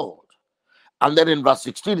of the world. And then in verse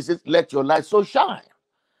 16, it says, let your light so shine.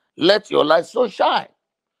 Let your light so shine.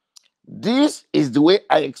 This is the way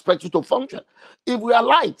I expect you to function. If we are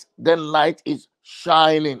light, then light is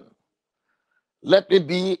shining. Let me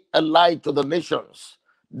be a light to the nations.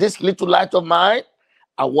 This little light of mine,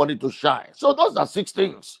 I want it to shine. So those are 6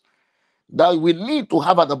 things that we need to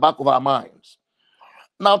have at the back of our minds.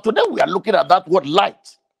 Now, today we are looking at that word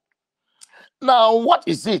light. Now, what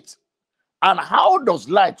is it? And how does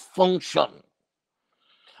light function?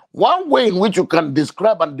 One way in which you can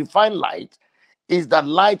describe and define light is that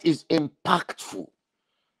light is impactful.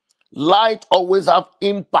 Light always have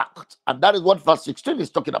impact. And that is what verse 16 is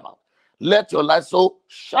talking about. Let your light so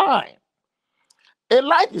shine. A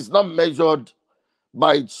light is not measured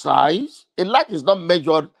by its size. A light is not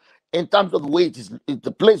measured in terms of the way it is,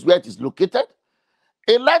 the place where it is located.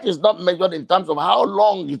 A light is not measured in terms of how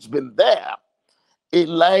long it's been there. A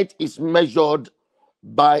light is measured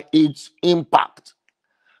by its impact.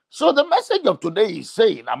 So the message of today is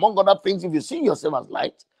saying, among other things, if you see yourself as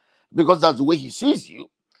light, because that's the way He sees you,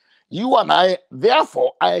 you and I,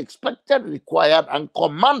 therefore, are expected, required, and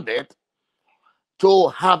commanded to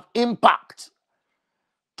have impact.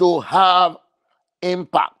 To have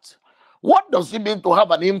impact. What does it mean to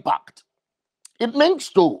have an impact? It means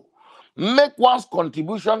to make one's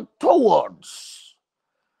contribution towards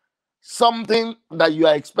something that you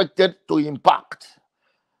are expected to impact.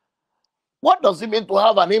 What does it mean to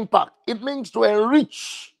have an impact? It means to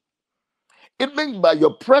enrich. It means by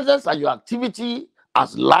your presence and your activity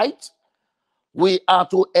as light, we are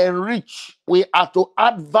to enrich. We are to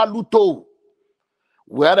add value to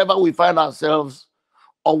wherever we find ourselves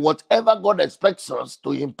or whatever God expects us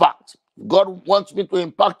to impact. God wants me to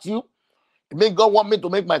impact you. It means God wants me to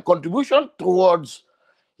make my contribution towards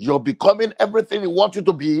your becoming everything He wants you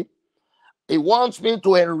to be. He wants me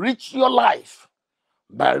to enrich your life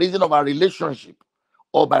by reason of our relationship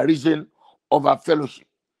or by reason of our fellowship.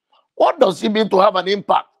 What does it mean to have an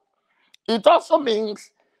impact? It also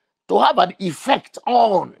means to have an effect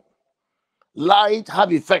on. Light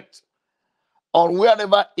have effect on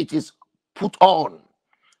wherever it is put on.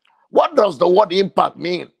 What does the word impact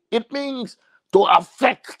mean? It means to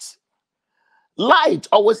affect. Light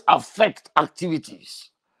always affects activities.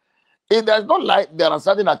 If there's no light, there are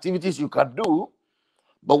certain activities you can do,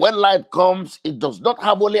 but when light comes, it does not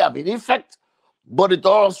have only have an effect, but it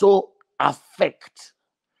also affects.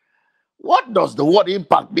 What does the word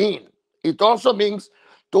impact mean? It also means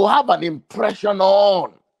to have an impression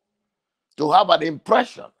on. To have an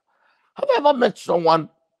impression. Have you ever met someone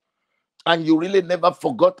and you really never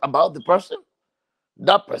forgot about the person?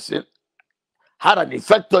 That person had an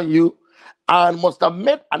effect on you and must have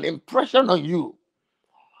made an impression on you.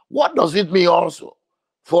 What does it mean also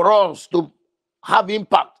for us to have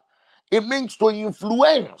impact? It means to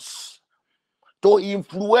influence. To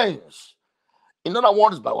influence. In other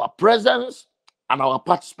words, by our presence and our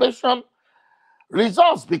participation,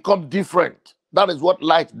 results become different. That is what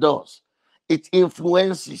light does. It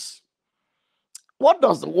influences. What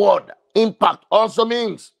does the word impact also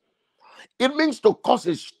means? It means to cause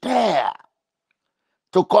a stir.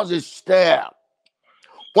 To cause a stir.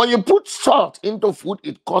 When you put salt into food,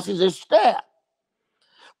 it causes a stir.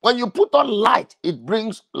 When you put on light, it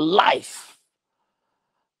brings life.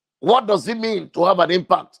 What does it mean to have an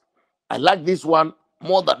impact? I like this one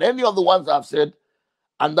more than any of the ones I've said,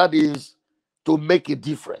 and that is to make a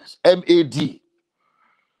difference. M-A-D.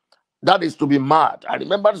 That is to be mad. I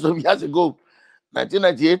remember some years ago,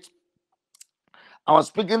 1998, I was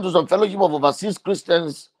speaking to some fellowship of overseas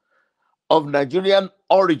Christians of Nigerian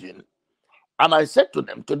origin, And I said to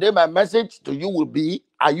them, today my message to you will be,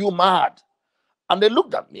 are you mad? And they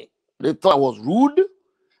looked at me. They thought I was rude.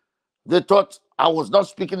 They thought I was not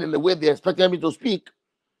speaking in the way they expected me to speak.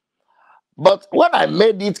 But when I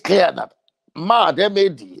made it clear that mad,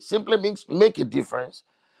 M-A-D, simply means make a difference,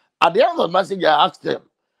 at the end of the message, I asked them,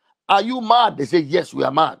 are you mad? They said, yes, we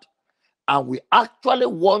are mad. And we actually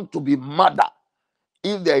want to be madder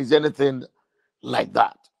if there is anything like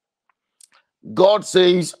that. God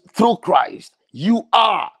says, through Christ, you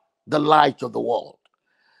are the light of the world.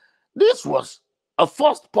 This was a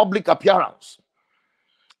first public appearance.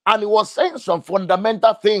 And he was saying some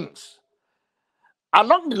fundamental things.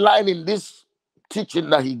 Along the line in this teaching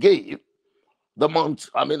that he gave, the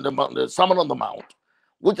Sermon on the Mount,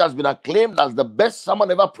 which has been acclaimed as the best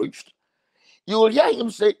sermon ever preached, you will hear him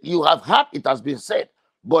say, you have heard it has been said,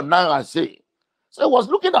 but now I say. So he was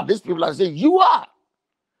looking at these people and saying, you are.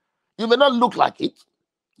 You may not look like it.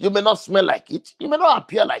 You may not smell like it. You may not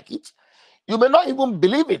appear like it. You may not even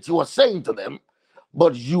believe it. He was saying to them,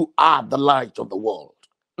 but you are the light of the world.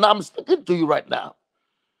 Now I'm speaking to you right now.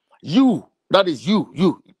 You, that is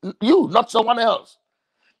you, not someone else.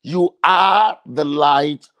 You are the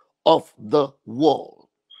light of the world.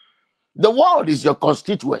 The world is your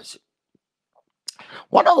constituency.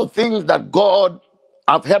 One of the things that God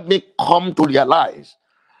have helped me come to realize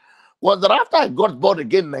was that after I got born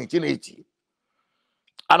again in 1980,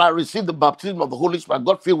 and I received the baptism of the Holy Spirit, I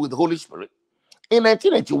got filled with the Holy Spirit. In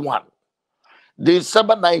 1981,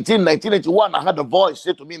 December 19, 1981, I had a voice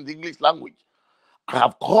say to me in the English language, I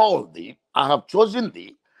have called thee, I have chosen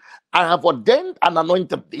thee, I have ordained and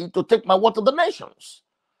anointed thee to take my word to the nations,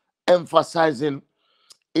 emphasizing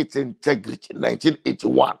its integrity.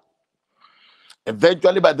 1981.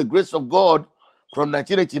 Eventually, by the grace of God, from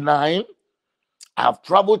 1989, I have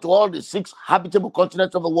traveled to all the 6 habitable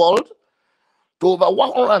continents of the world, to over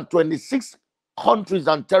 126 countries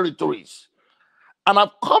and territories. And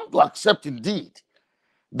I've come to accept indeed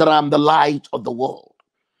that I'm the light of the world.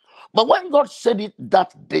 But when God said it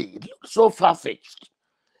that day, it looked so far-fetched.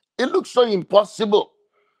 It looked so impossible.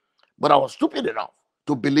 But I was stupid enough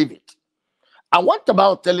to believe it. I went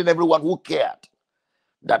about telling everyone who cared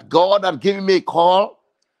that God had given me a call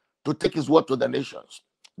to take his word to the nations.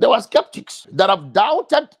 There were skeptics that have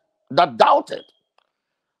doubted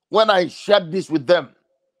when I shared this with them.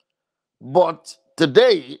 But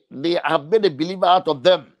today, they have made a believer out of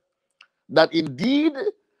them that indeed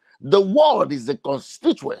the world is the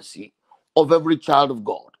constituency of every child of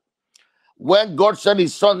God. When God sent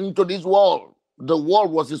his son into this world, the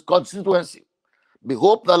world was his constituency.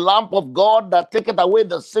 Behold, the Lamb of God that taketh away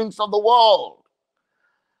the sins of the world.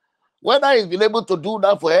 Whether he's been able to do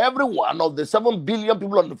that for every one of the 7 billion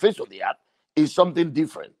people on the face of the earth is something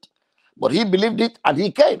different. But he believed it and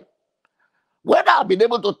he came. Whether I've been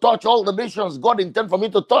able to touch all the nations God intended for me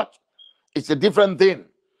to touch, it's a different thing.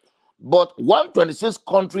 But 126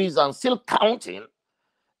 countries and still counting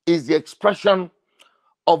is the expression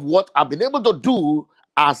of what I've been able to do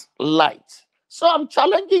as light. So I'm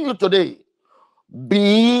challenging you today.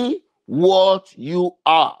 Be what you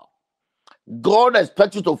are. God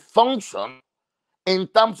expects you to function in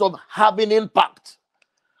terms of having impact.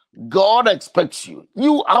 God expects you.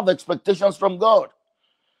 You have expectations from God.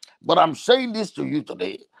 But I'm saying this to you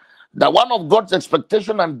today, that one of God's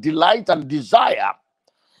expectation and delight and desire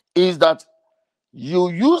is that you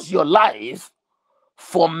use your life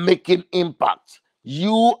for making impact.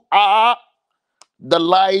 You are the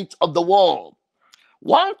light of the world.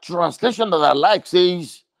 One translation that I like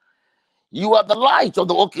says, you are the light of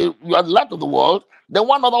you are the light of the world. Then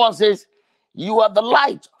one other one says, you are the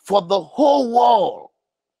light for the whole world.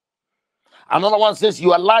 Another one says,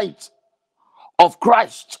 you are light of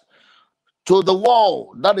Christ to the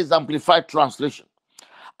world. That is Amplified Translation.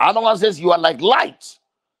 Another one says, you are like light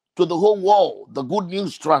to the whole world. The Good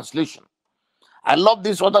News Translation. I love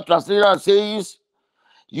this other translation that says,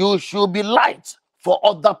 you should be light for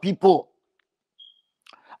other people.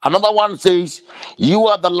 Another one says, you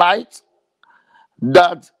are the light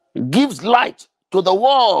that gives light to the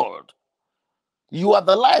world. You are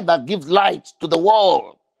the light that gives light to the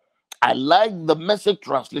world. I like the Message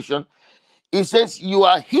translation. It says, you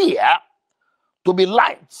are here to be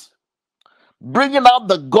light, bringing out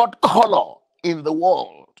the God color in the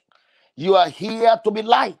world. You are here to be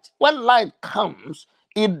light. When light comes,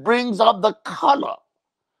 it brings out the color.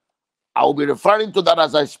 I will be referring to that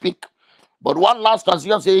as I speak. But one last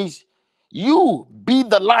translation says, you be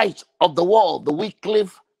the light of the world, the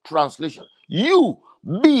Wycliffe translation. You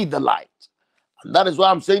be the light. And that is why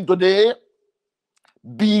I'm saying today,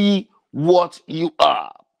 be what you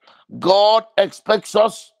are. God expects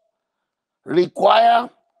us, require,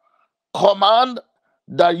 command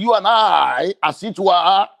that you and I, as it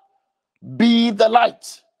were, be the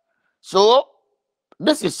light. So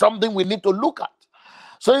this is something we need to look at.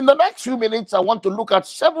 So in the next few minutes, I want to look at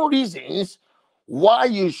 7 reasons why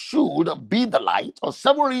you should be the light, or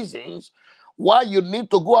 7 reasons why you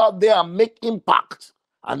need to go out there and make impact.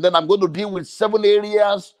 And then I'm going to deal with 7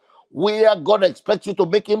 areas where God expects you to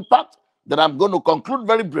make impact. Then I'm going to conclude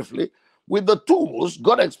very briefly with the tools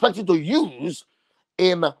God expects you to use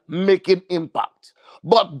in making impact.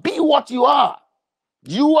 But be what you are.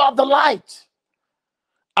 You are the light.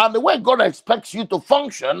 And the way God expects you to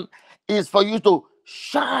function is for you to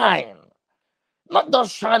shine. Not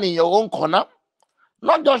just shine in your own corner,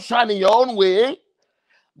 not just shine in your own way,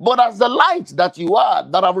 but as the light that you are,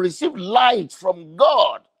 that have received light from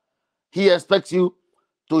God, He expects you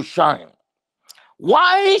to shine.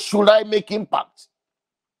 Why should I make impact?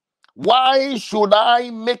 Why should I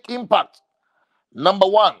make impact? Number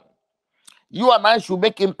 1, you and I should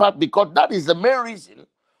make impact because that is the main reason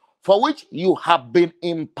for which you have been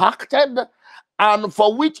impacted and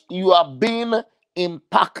for which you are being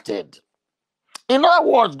impacted. In other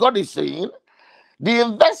words, God is saying, the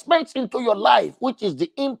investments into your life, which is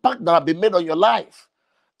the impact that have been made on your life,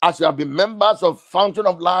 as you have been members of Fountain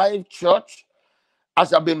of Life Church,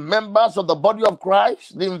 as you have been members of the body of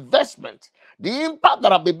Christ, the investment, the impact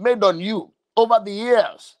that have been made on you over the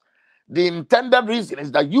years, the intended reason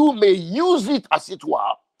is that you may use it, as it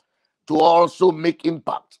were, to also make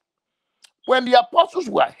impact. When the apostles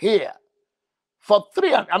were here,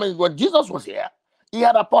 when Jesus was here, He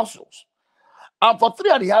had apostles. And for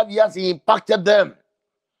 3.5 years, He impacted them.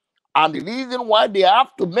 And the reason why they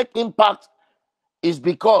have to make impact is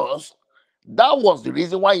because that was the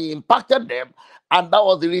reason why He impacted them, and that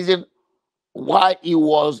was the reason why He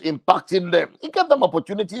was impacting them. He gave them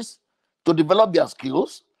opportunities to develop their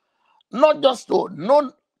skills, not just to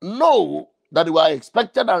know that they were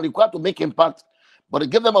expected and required to make impact, but He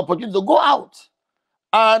gave them opportunity to go out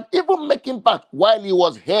and even make impact while He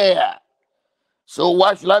was here. So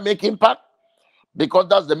why should I make impact? Because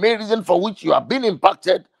that's the main reason for which you have been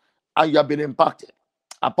impacted and you have been impacted.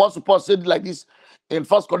 Apostle Paul said like this in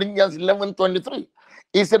 1 Corinthians 11:23.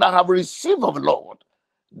 He said, I have received of the Lord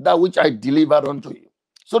that which I delivered unto you.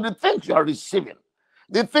 So the things you are receiving,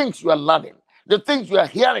 the things you are learning, the things you are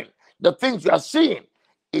hearing, the things you are seeing,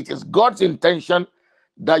 it is God's intention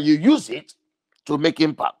that you use it to make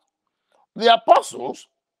impact. The apostles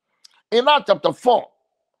in Acts chapter 4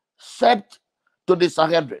 said to the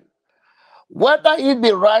Sanhedrin, whether it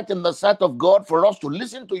be right in the sight of God for us to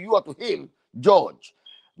listen to you or to him, judge.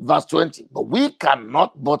 Verse 20, but we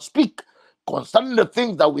cannot but speak concerning the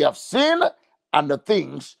things that we have seen and the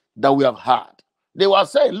things that we have heard. They were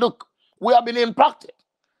saying, look, we have been impacted.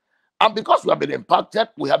 And because we have been impacted,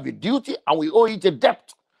 we have a duty and we owe it a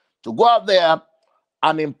debt to go out there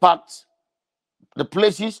and impact the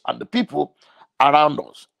places and the people around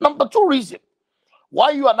us. Number 2 reason why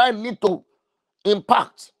you and I need to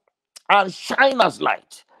impact and shine as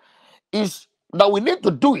light is that we need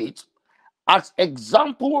to do it as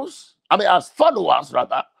examples, as followers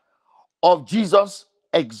rather, of Jesus'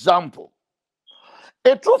 example.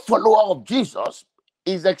 A true follower of Jesus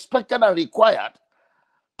is expected and required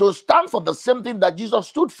to stand for the same thing that Jesus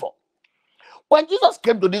stood for. When Jesus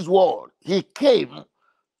came to this world, He came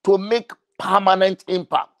to make permanent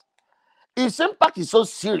impact. His impact is so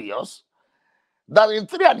serious that in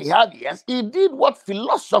 3.5 years, He did what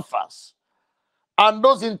philosophers and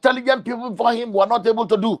those intelligent people before Him were not able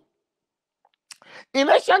to do. In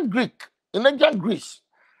ancient Greece,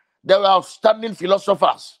 there were outstanding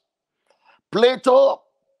philosophers. Plato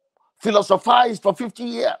philosophized for 50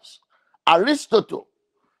 years. Aristotle,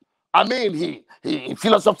 he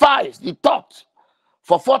philosophized, he taught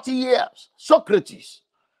for 40 years. Socrates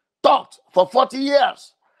taught for 40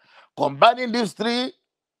 years. Combining these 3,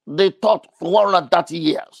 they taught for 130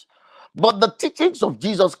 years. But the teachings of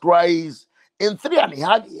Jesus Christ in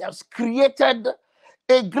 3.5 years created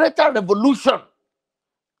a greater revolution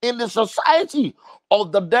in the society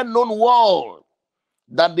of the then known world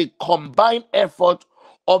than the combined effort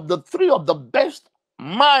of the 3 of the best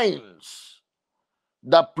minds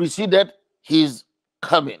that preceded His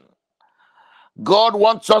coming. God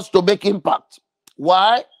wants us to make impact.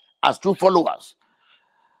 Why? As true followers.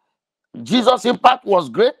 Jesus' impact was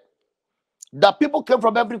great. The people came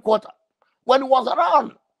from every quarter. When He was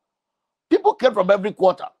around, people came from every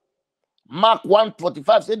quarter. Mark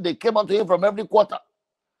 1:45 said they came unto Him from every quarter.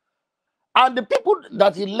 And the people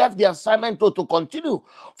that He left the assignment to continue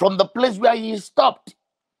from the place where He stopped,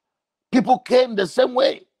 people came the same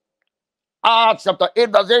way. Acts chapter 8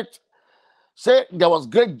 verse 8 say there was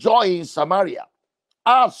great joy in Samaria.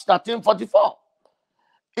 Acts 13:44.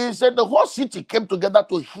 He said the whole city came together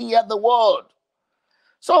to hear the word.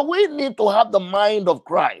 So we need to have the mind of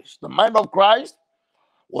Christ. The mind of Christ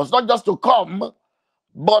was not just to come,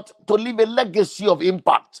 but to leave a legacy of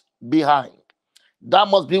impact behind. That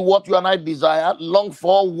must be what you and I desire, long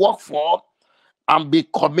for, work for, and be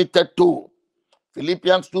committed to.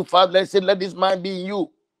 Philippians 2:5, let's say, let this mind be in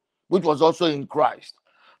you, which was also in Christ.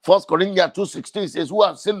 1 Corinthians 2:16 says, who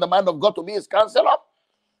has seen the mind of God to be his counselor?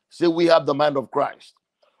 Say, we have the mind of Christ.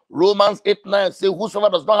 Romans 8:9 say,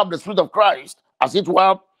 whosoever does not have the Spirit of Christ, as it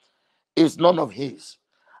were, is none of his.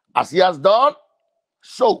 As he has done,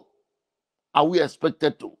 so are we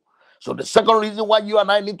expected to. So the second reason why you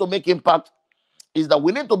and I need to make impact is that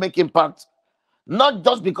we need to make impact, not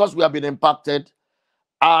just because we have been impacted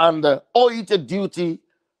and owe it a duty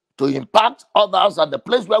to impact others at the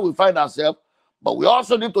place where we find ourselves, but we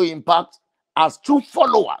also need to impact as true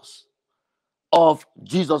followers of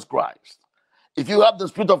Jesus Christ. If you have the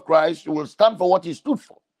Spirit of Christ, you will stand for what he stood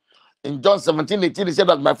for. In John 17:18, he said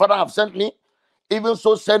that my Father have sent me, even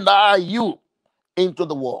so send I you into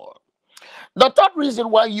the world. The third reason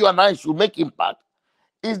why you and I should make impact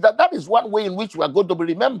is that is one way in which we are going to be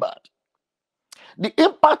remembered. The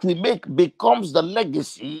impact we make becomes the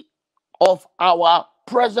legacy of our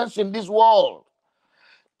presence in this world.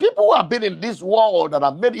 People who have been in this world that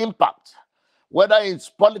have made impact, whether it's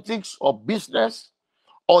politics or business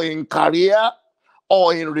or in career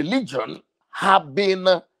or in religion, have been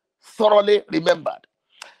thoroughly remembered.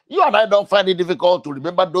 You and I don't find it difficult to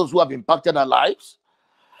remember those who have impacted our lives.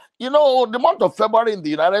 You know, the month of February in the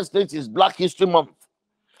United States is Black History Month.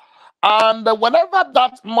 And whenever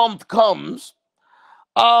that month comes,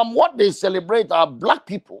 what they celebrate are Black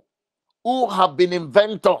people who have been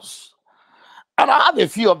inventors. And I have a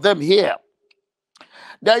few of them here.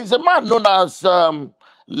 There is a man known as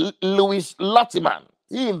Louis Latimer.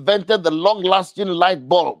 He invented the long-lasting light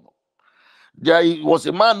bulb. There was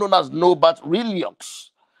a man known as Norbert Reliux.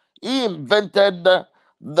 He invented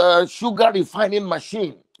the sugar refining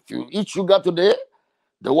machine. If you eat sugar today,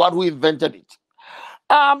 the one who invented it.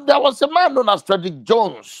 There was a man known as Frederick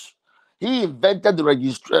Jones. He invented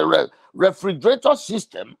the refrigerator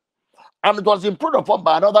system, and it was improved upon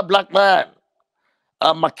by another Black man,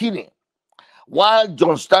 McKinney, while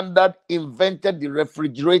John Standard invented the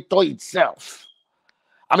refrigerator itself.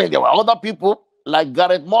 I mean, there were other people like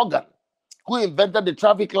Garrett Morgan, who invented the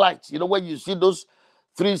traffic lights. You know, when you see those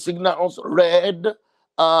three signals, red,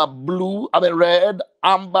 red,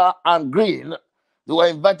 amber, and green, they were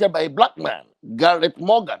invented by a Black man, Garrett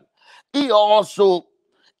Morgan. He also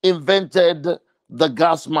invented the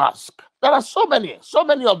gas mask. There are so many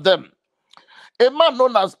of them. A man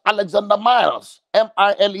known as Alexander Miles,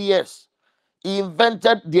 M-I-L-E-S, he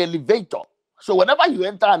invented the elevator. So whenever you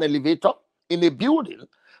enter an elevator in a building,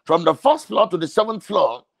 from the first floor to the 7th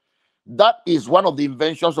floor, that is one of the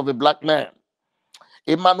inventions of a Black man.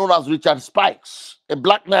 A man known as Richard Spikes, a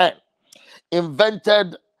Black man,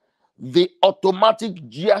 invented the automatic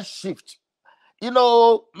gear shift. You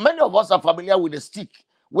know, many of us are familiar with the stick,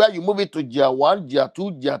 where you move it to gear 1, gear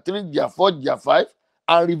 2, gear 3, gear 4, gear 5,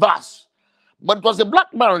 and reverse. But it was a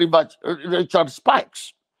Black man, Richard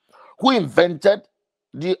Spikes, who invented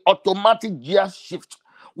the automatic gear shift,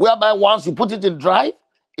 whereby once you put it in drive,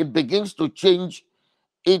 it begins to change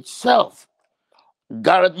itself.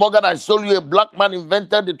 Garrett Morgan, I told you, a Black man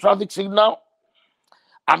invented the traffic signal.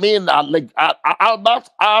 I mean, Albert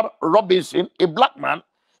R. Robinson, a Black man,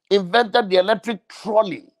 invented the electric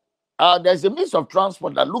trolley. There's a means of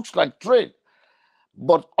transport that looks like train,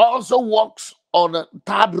 but also walks on a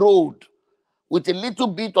tarred road with a little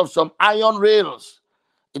bit of some iron rails.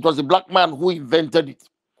 It was a Black man who invented it.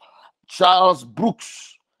 Charles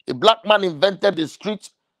Brooks, a Black man, invented the street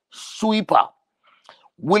sweeper.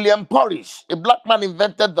 William Porrish, a Black man,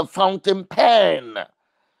 invented the fountain pen.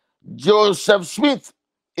 Joseph Smith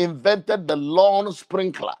invented the lawn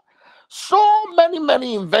sprinkler. So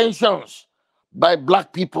many inventions by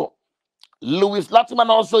Black people. Louis Latimer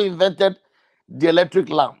also invented the electric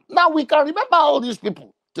lamp. Now we can remember all these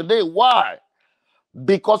people today. Why?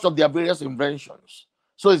 Because of their various inventions.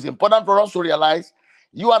 So it's important for us to realize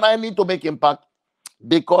you and I need to make impact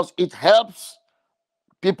because it helps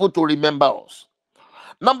people to remember us.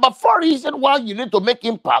 Number 4 reason why you need to make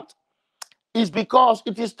impact is because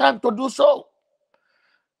it is time to do so.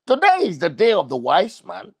 Today is the day of the wise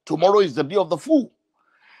man. Tomorrow is the day of the fool.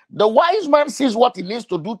 The wise man sees what he needs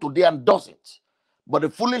to do today and does it. But the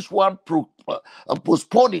foolish one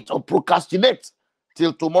postpone it or procrastinate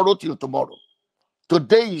till tomorrow.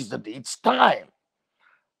 Today is the day. It's time.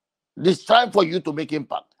 It's time for you to make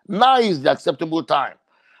impact. Now is the acceptable time.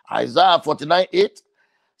 Isaiah 49:8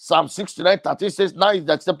 Psalm 69:13 says, now is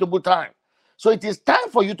the acceptable time. So it is time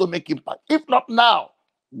for you to make impact. If not now,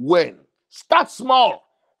 when? Start small,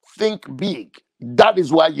 think big. That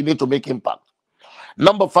is why you need to make impact.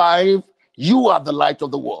 Number 5, you are the light of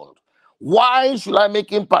the world. Why should I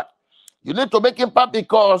make impact? You need to make impact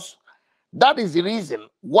because that is the reason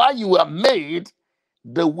why you were made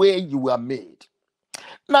the way you were made.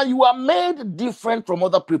 Now, you are made different from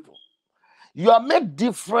other people. You are made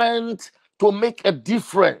different to make a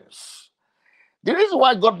difference. The reason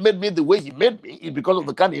why God made me the way he made me is because of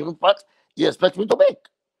the kind of impact he expects me to make.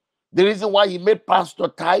 The reason why he made Pastor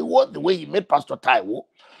Taiwo the way he made Pastor Taiwo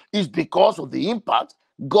is because of the impact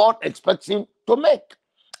God expects him to make.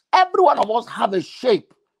 Every one of us have a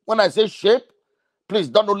shape. When I say shape, please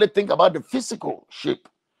don't only think about the physical shape.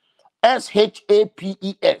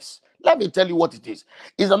 SHAPES. Let me tell you what it is.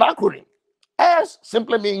 It's an acronym. S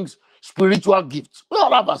simply means spiritual gifts. We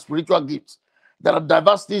all have our spiritual gifts. There are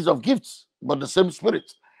diversities of gifts, but the same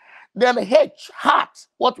spirit. Then H, heart,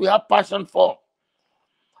 what we have passion for.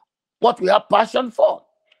 What we have passion for.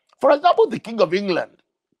 For example, the King of England,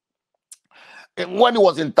 when he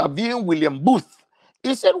was interviewing William Booth,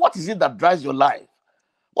 he said, what is it that drives your life?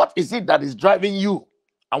 What is it that is driving you?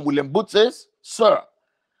 And William Booth says, sir,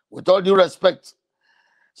 with all due respect,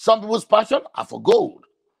 some people's passion are for gold.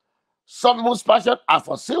 Some people's passion are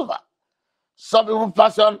for silver. Some people's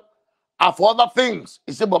passion are for other things.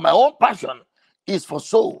 He said, but my own passion is for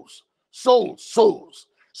souls. Souls, souls.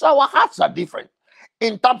 So our hearts are different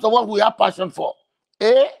in terms of what we have passion for.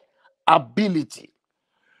 Ability.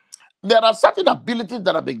 There are certain abilities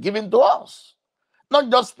that have been given to us. Not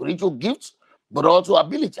just spiritual gifts, but also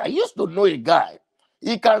ability. I used to know a guy.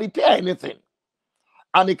 He can repair anything.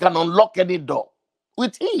 And he can unlock any door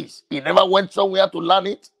with ease. He never went somewhere to learn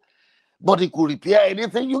it. But he could repair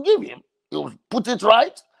anything you give him. He will put it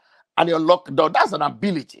right and he unlock the door. That's an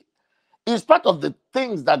ability. It's part of the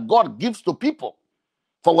things that God gives to people.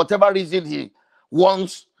 For whatever reason, he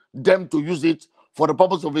wants them to use it for the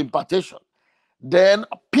purpose of impartation. Then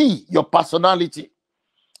P, your personality.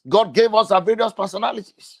 God gave us our various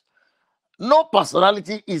personalities. No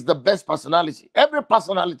personality is the best personality. Every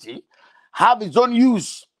personality have its own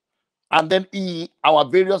use. And then E, our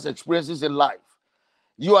various experiences in life.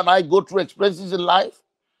 You and I go through experiences in life.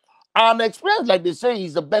 And experience, like they say,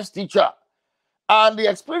 is the best teacher. And the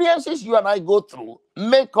experiences you and I go through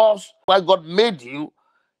make us, why God made you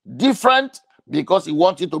different, because he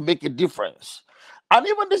wants you to make a difference. And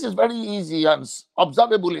even this is very easy and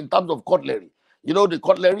observable in terms of cutlery. You know, the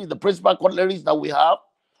cutlery, the principal cutleries that we have,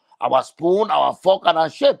 our spoon, our fork, and our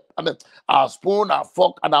shape. Our spoon, our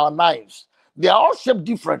fork, and our knives. They are all shaped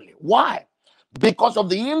differently. Why? Because of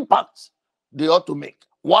the impact they ought to make.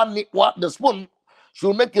 The spoon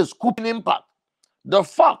should make a scooping impact. The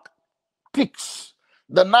fork picks.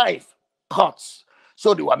 The knife cuts.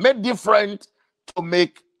 So they were made different to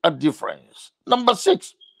make a difference. Number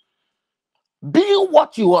 6, be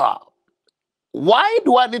what you are. Why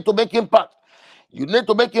do I need to make impact? You need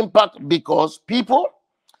to make impact because people,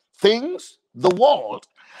 things, the world,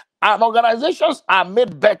 and organizations are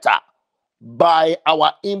made better by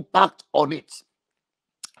our impact on it.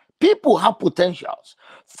 People have potentials.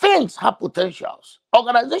 Things have potentials.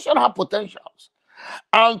 Organizations have potentials.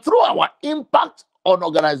 And through our impact on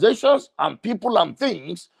organizations and people and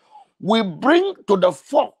things, we bring to the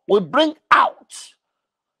fore, we bring out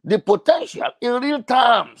the potential in real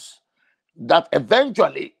terms that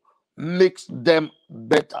eventually makes them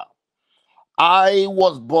better. I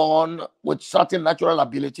was born with certain natural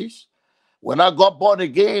abilities. When I got born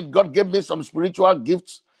again, God gave me some spiritual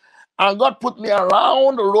gifts, and God put me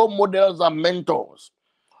around role models and mentors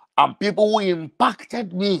and people who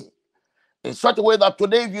impacted me in such a way that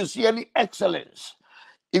today, if you see any excellence,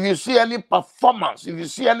 if you see any performance, if you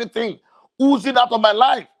see anything oozing out of my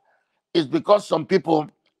life, it's because some people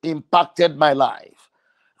impacted my life.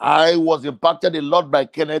 I was impacted a lot by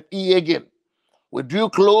Kenneth E. Hagin. We drew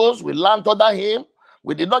close, we learned under him.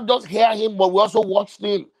 We did not just hear him, but we also watched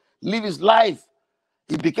him live his life.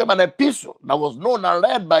 He became an epistle that was known and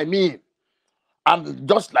read by me. And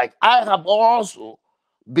just like I have also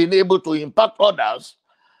been able to impact others,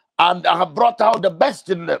 and I have brought out the best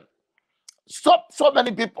in them. So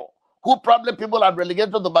many people who probably people have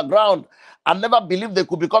relegated to the background and never believed they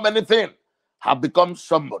could become anything have become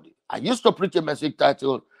somebody. I used to preach a message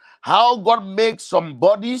titled, How God Makes Some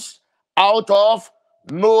Bodies Out of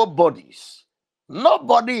Nobodies.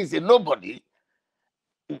 Nobody is a nobody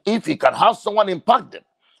if he can have someone impact them,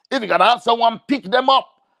 if he can have someone pick them up,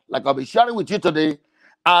 like I'll be sharing with you today,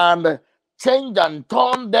 and change and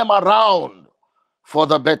turn them around for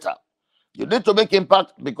the better. You need to make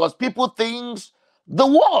impact because people, things, The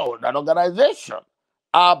world and organization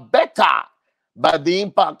are better by the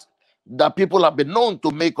impact that people have been known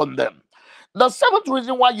to make on them. The seventh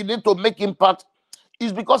reason why you need to make impact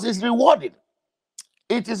is because it's rewarding.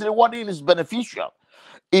 It is rewarding, it's beneficial,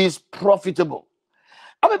 it's profitable.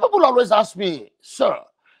 I mean, people always ask me, sir,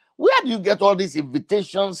 where do you get all these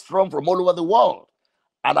invitations from all over the world?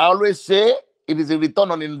 And I always say it is a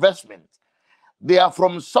return on investment. They are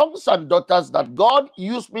from sons and daughters that God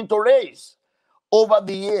used me to raise over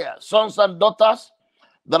the years. Sons and daughters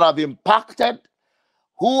that have impacted,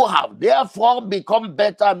 who have therefore become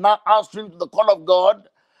better, now answering to the call of God,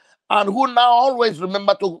 and who now always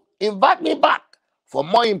remember to invite me back for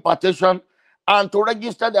more impartation and to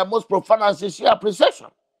register their most profound and sincere appreciation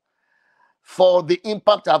for the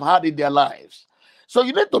impact I've had in their lives. So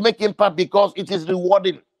you need to make impact because it is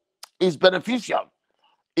rewarding, it's beneficial,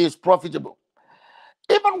 it's profitable.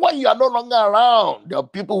 Even when you are no longer around, there are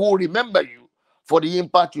people who remember you for the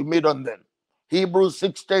impact you made on them. Hebrews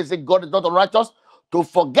 6 says God is not unrighteous to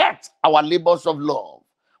forget our labors of love.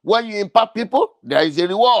 When you impact people, there is a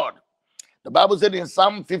reward. The Bible said in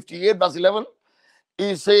Psalm 58 verse 11,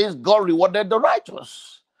 it says God rewarded the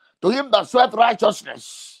righteous. To him that sweat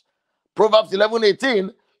righteousness, Proverbs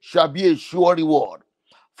 11:18, shall be a sure reward.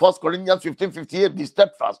 1 Corinthians 15:58, be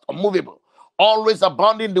steadfast, unmovable, always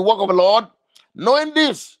abounding in the work of the Lord, knowing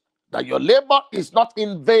this, that your labor is not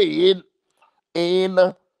in vain in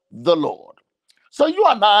the Lord. So you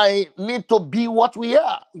and I need to be what we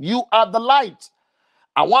are. You are the light.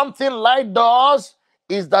 And one thing light does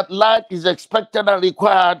is that light is expected and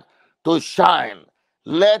required to shine.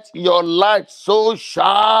 Let your light so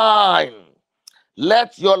shine.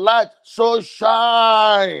 Let your light so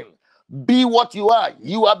shine. Be what you are.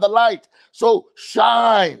 You are the light. So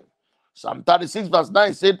shine. Psalm 36 verse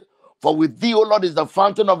 9 said, for with thee, O Lord, is the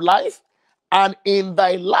fountain of life, and in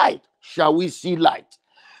thy light shall we see light.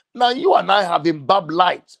 Now you and I have imbibed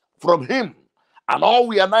light from him. And all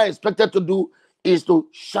we are now expected to do is to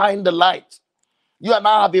shine the light. You and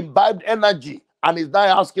I have imbibed energy, and he's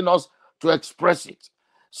now asking us to express it.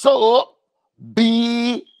 So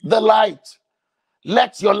be the light.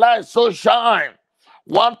 Let your light so shine.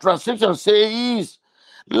 One translation says,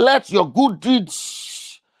 let your good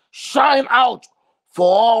deeds shine out for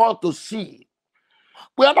all to see.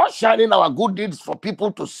 We are not shining our good deeds for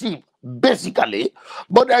people to see, basically,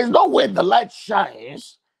 but there is no way the light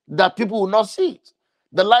shines that people will not see it.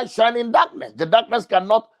 The light shines in darkness. The darkness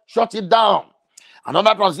cannot shut it down.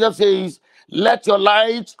 Another translation says, let your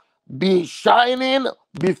light be shining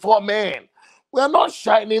before men. We are not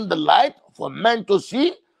shining the light for men to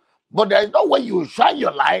see, but there is no way you shine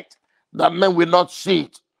your light that men will not see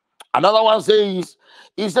it. Another one says,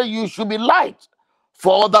 he said you should be light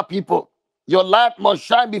for other people. Your light must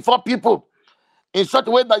shine before people in such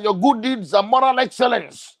a way that your good deeds and moral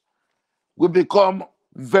excellence will become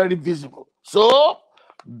very visible. So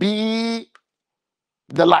be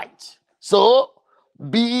the light. So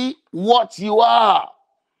be what you are.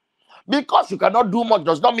 Because you cannot do much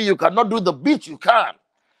does not mean you cannot do the bit you can.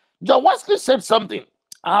 John Wesley said something.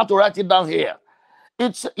 I have to write it down here.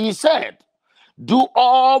 He said, do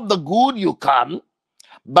all the good you can,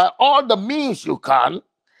 by all the means you can,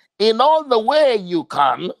 in all the way you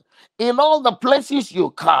can, in all the places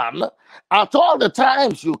you can, at all the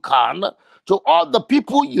times you can, to all the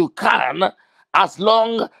people you can, as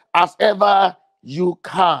long as ever you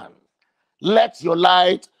can. Let your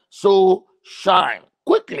light so shine.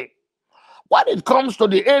 Quickly, when it comes to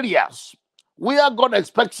the areas where God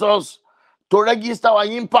expects us to register our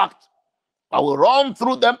impact, I will run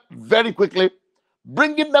through them very quickly,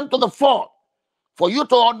 bringing them to the fore for you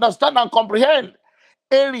to understand and comprehend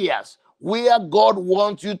areas where God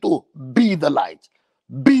wants you to be the light.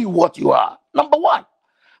 Be what you are. Number one,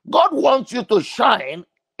 God wants you to shine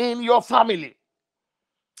in your family.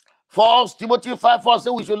 1 Timothy 5:4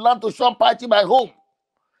 says we should learn to shun piety by home.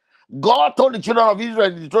 God told the children of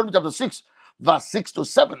Israel in Deuteronomy chapter 6, verse 6 to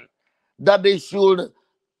 7, that they should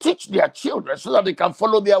teach their children so that they can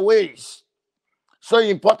follow their ways. So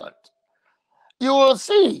important. You will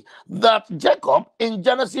see that Jacob in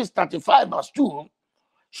Genesis 35, verse 2,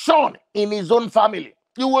 shone in his own family.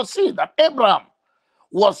 You will see that Abraham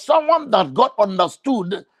was someone that God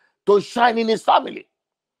understood to shine in his family.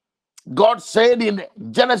 God said in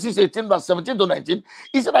Genesis 18, verse 17 to 19,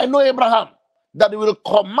 he said, I know Abraham, that he will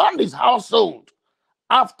command his household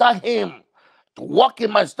after him to walk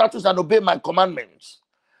in my statutes and obey my commandments.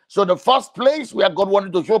 So the first place where God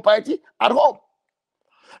wanted to show piety, at home.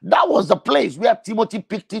 That was the place where Timothy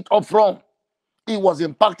picked it up from. He was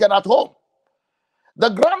impacted at home. The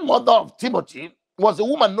grandmother of Timothy was a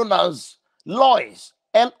woman known as Lois,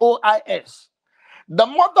 L-O-I-S. The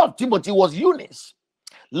mother of Timothy was Eunice.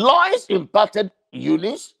 Lois impacted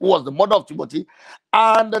Eunice, who was the mother of Timothy,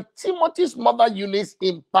 and Timothy's mother Eunice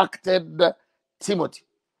impacted Timothy.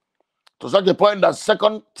 To such a point that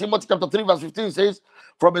 2 Timothy chapter 3 verse 15 says,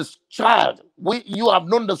 from his child, you have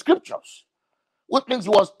known the scriptures, which means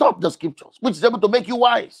you was taught the scriptures, which is able to make you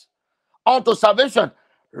wise unto salvation,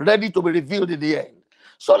 ready to be revealed in the end.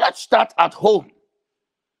 So let's start at home.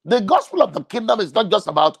 The gospel of the kingdom is not just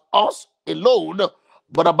about us alone,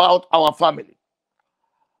 but about our family.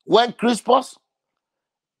 When Crispus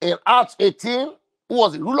in Acts 18, who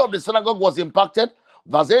was the ruler of the synagogue, was impacted,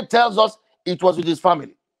 verse 8 tells us it was with his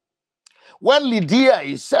family. When Lydia,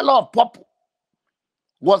 a seller of purple,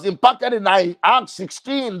 was impacted in Acts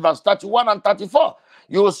 16, verse 31 and 34,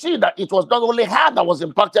 you will see that it was not only her that was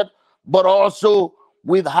impacted, but also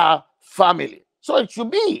with her family. So it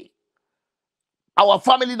should be our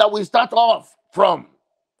family that we start off from.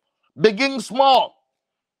 Begin small.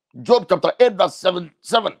 Job chapter 8, verse 7.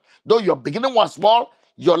 Though your beginning was small,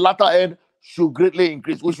 your latter end should greatly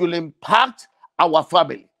increase. We should impact our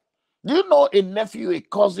family. Do you know a nephew, a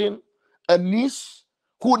cousin, a niece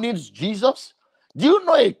who needs Jesus? Do you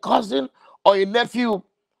know a cousin or a nephew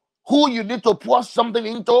who you need to pour something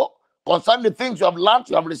into concerning the things you have learned,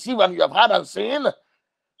 you have received, and you have heard and seen?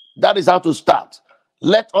 That is how to start.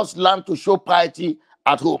 Let us learn to show piety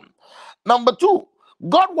at home. Number 2,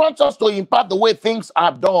 God wants us to impart the way things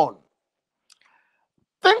are done.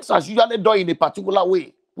 Things are usually done in a particular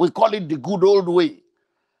way. We call it the good old way.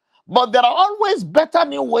 But there are always better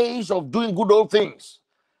new ways of doing good old things.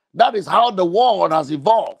 That is how the world has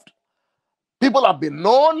evolved. People have been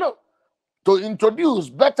known to introduce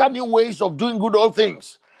better new ways of doing good old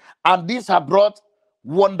things. And these have brought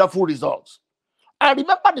wonderful results. I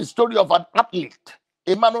remember the story of an athlete,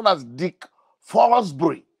 a man known as Dick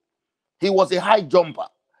Forsbury. He was a high jumper.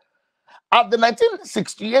 At the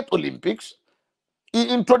 1968 Olympics, he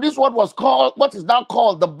introduced what is now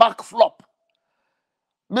called the back flop.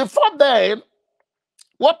 Before then,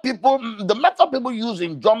 the method people use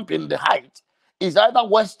in jumping the height is either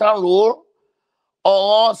Western roll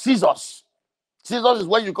or scissors. Scissors is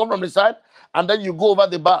when you come from the side and then you go over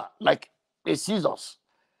the bar like a scissors.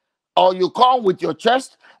 Or you come with your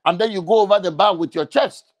chest and then you go over the bar with your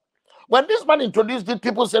chest. When this man introduced it,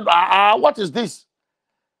 people said, what is this?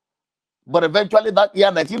 But eventually that year,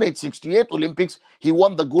 1968 Olympics, he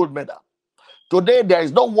won the gold medal. Today, there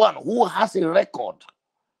is no one who has a record,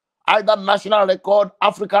 either national record,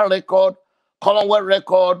 African record, Commonwealth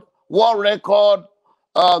record, world record,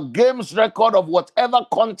 games record of whatever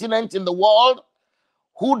continent in the world,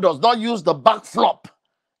 who does not use the back flop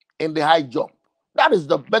in the high jump. That is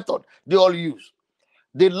the method they all use.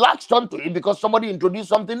 They latched onto it because somebody introduced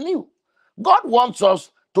something new. God wants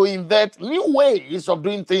us to invent new ways of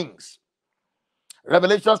doing things.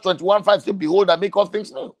 Revelations 21:5 says, behold, I make all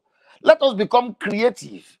things new. Let us become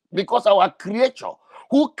creative because our creator,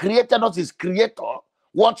 who created us, is creator,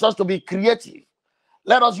 wants us to be creative.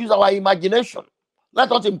 Let us use our imagination.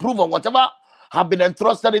 Let us improve on whatever have been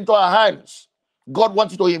entrusted into our hands. God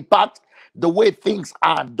wants you to impact the way things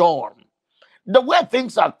are done. The way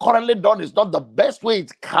things are currently done is not the best way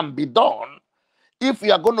it can be done if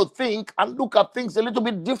we are going to think and look at things a little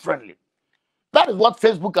bit differently. That is what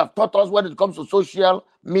Facebook have taught us when it comes to social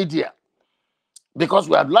media. Because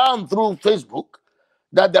we have learned through Facebook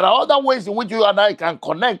that there are other ways in which you and I can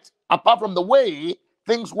connect apart from the way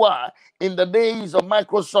things were in the days of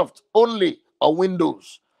Microsoft only or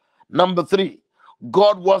Windows. Number 3,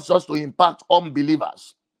 God wants us to impact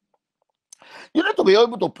unbelievers. You need to be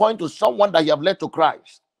able to point to someone that you have led to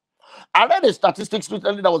Christ. I read a statistics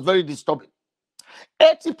recently that was very disturbing.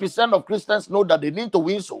 80% of Christians know that they need to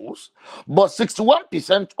win souls, but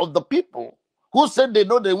 61% of the people who said they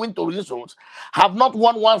know they win to win souls have not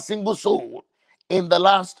won one single soul in the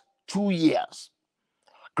last 2 years.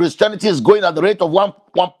 Christianity is going at the rate of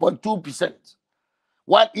 1.2%,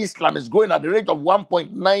 while Islam is going at the rate of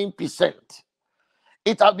 1.9%.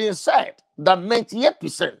 It has been said that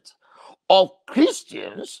 98% of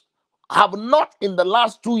Christians have not in the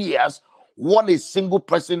last 2 years won a single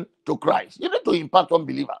person to Christ. You need to impact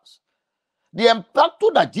unbelievers. The impact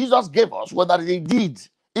that Jesus gave us, whether he did,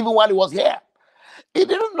 even while he was here, he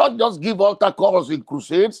did not just give altar calls in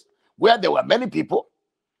crusades where there were many people,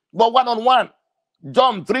 but one-on-one.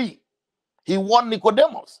 John 3, he won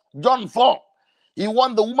Nicodemus. John 4, he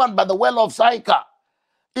won the woman by the well of Sychar.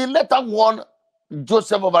 He later won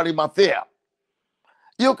Joseph of Arimathea.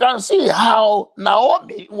 You can see how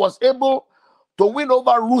Naomi was able to win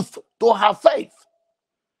over Ruth to her faith.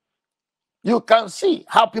 You can see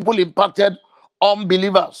how people impacted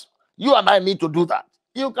unbelievers. You and I need to do that.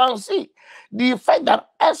 You can see the effect that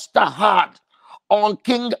Esther had on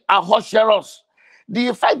King Ahasuerus, the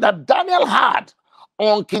effect that Daniel had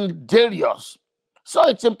on King Darius. So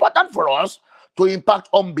it's important for us to impact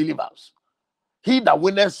unbelievers. He that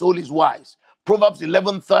winneth soul is wise. Proverbs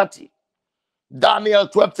 11:30. Daniel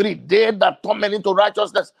 12:3. They that turn men into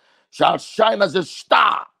righteousness shall shine as a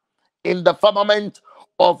star in the firmament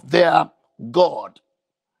of their God.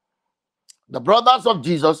 The brothers of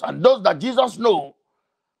Jesus and those that Jesus know,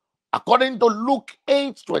 according to Luke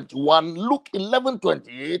 8:21, Luke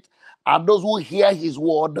 11:28, are those who hear his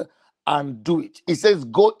word and do it. He says,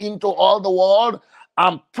 go into all the world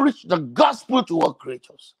and preach the gospel to all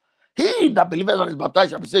creatures. He that believeth and is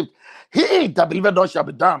baptized shall be saved. He that believeth not shall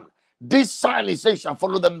be damned. This sign, he says, shall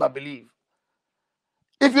follow them that believe.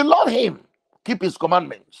 If you love him, keep his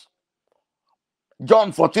commandments.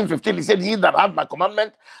 John 14:15, he said, he that hath my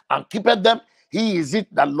commandment and keepeth them, he is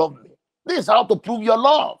it that loved me. This is how to prove your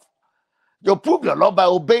love. You prove your love by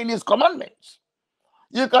obeying his commandments.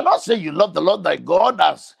 You cannot say you love the Lord thy God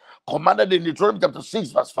as commanded in Deuteronomy chapter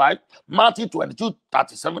 6, verse 5, Matthew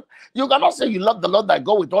 22:37. You cannot say you love the Lord thy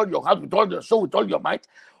God with all your heart, with all your soul, with all your might,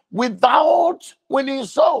 without winning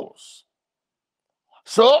souls.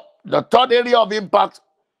 So, the third area of impact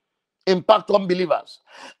on believers.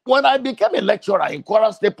 When I became a lecturer in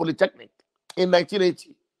Kwara State Polytechnic in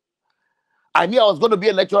 1980, I knew I was going to be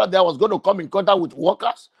a lecturer there. I was going to come in contact with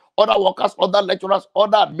workers, other lecturers,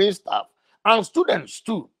 other admin staff, and students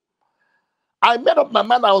too. I made up my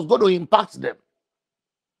mind I was going to impact them.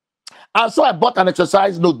 And so I bought an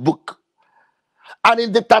exercise notebook. And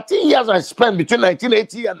in the 13 years I spent between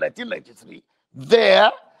 1980 and 1993,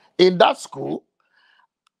 there in that school,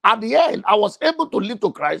 at the end, I was able to lead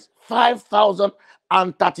to Christ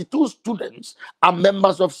 5,032 students and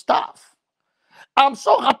members of staff. I'm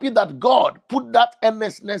so happy that God put that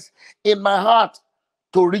earnestness in my heart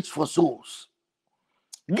to reach for souls.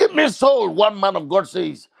 Give me soul, one man of God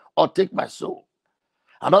says, or take my soul.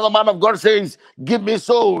 Another man of God says, give me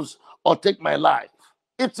souls or take my life.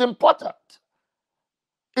 It's important.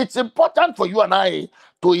 It's important for you and I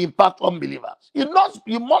to impact unbelievers. You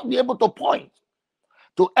must be able to point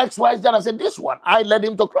to X, Y, Z and say, this one, I led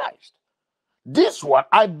him to Christ. This one,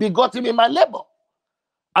 I begot him in my labor.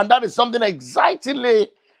 And that is something excitingly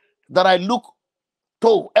that I look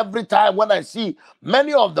to every time when I see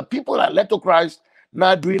many of the people I led to Christ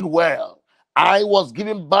now doing well. I was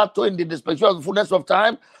giving birth to in the dispensation of the fullness of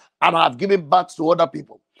time, and I have given birth to other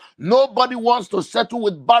people. Nobody wants to settle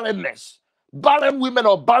with barrenness. Barren women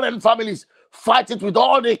or barren families fight it with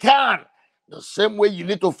all they can. The same way you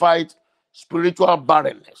need to fight spiritual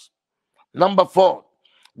barrenness. Number 4,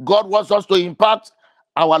 God wants us to impact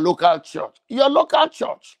our local church. Your local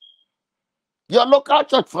church. Your local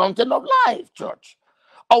church, Fountain of Life Church.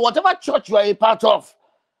 Or whatever church you are a part of.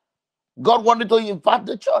 God wanted to impact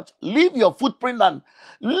the church. Leave your footprint and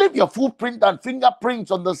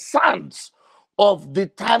fingerprints on the sands of the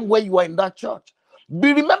time where you are in that church.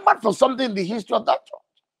 Be remembered for something in the history of that church.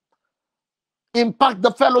 Impact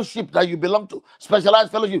the fellowship that you belong to.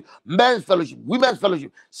 Specialized fellowship, men's fellowship, women's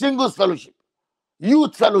fellowship, singles fellowship,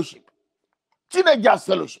 youth fellowship, teenagers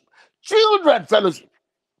fellowship, children fellowship.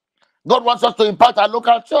 God wants us to impact our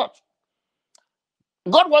local church.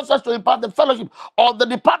 God wants us to impact the fellowship or the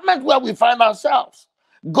department where we find ourselves.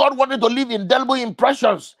 God wanted to leave indelible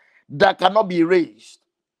impressions that cannot be erased.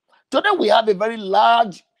 Today we have a very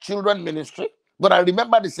large children ministry, but I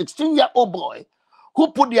remember the 16-year-old boy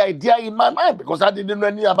who put the idea in my mind because I didn't know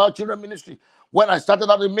anything about children ministry. When I started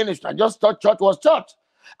out in ministry, I just thought church was church.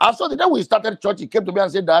 And so the day we started church, he came to me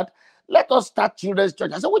and said, Dad, let us start children's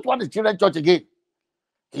church. I said, which one is children's church again?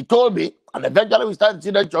 He told me, and eventually we started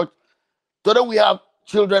children's church. Today we have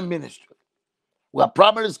children ministry. We have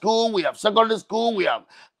primary school, we have secondary school, we have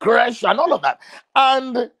creche and all of that.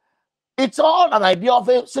 And it's all an idea of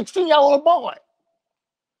a 16-year-old boy.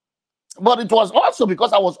 But it was also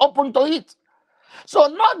because I was open to it. So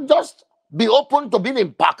not just be open to being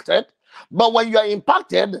impacted, but when you are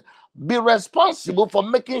impacted, be responsible for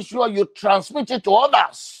making sure you transmit it to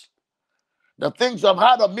others. The things you have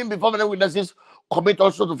heard of me before many witnesses, commit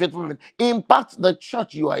also to faithful men. Impact the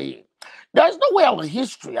church you are in. There is no way our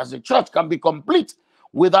history as a church can be complete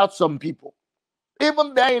without some people.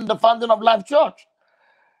 Even there in the Fountain of Life Church,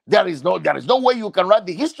 there is no way you can write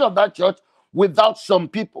the history of that church without some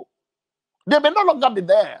people. They may no longer be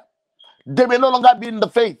there. They may no longer be in the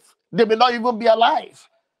faith. They may not even be alive.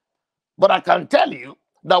 But I can tell you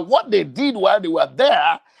that what they did while they were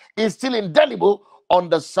there is still indelible on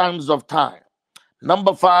the sands of time.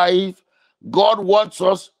 Number 5, God wants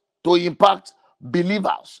us to impact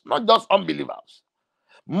believers, not just unbelievers.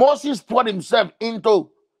 Moses poured himself into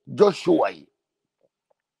Joshua.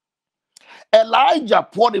 Elijah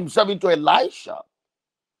poured himself into Elisha.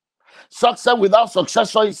 Success without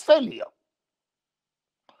successor is failure.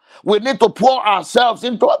 We need to pour ourselves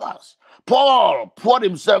into others. Paul poured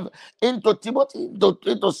himself into Timothy,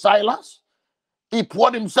 into Silas. He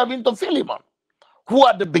poured himself into Philemon, who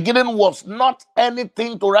at the beginning was not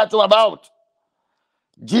anything to write about.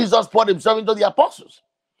 Jesus poured himself into the apostles.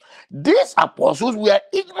 These apostles were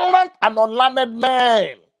ignorant and unlearned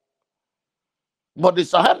men. But the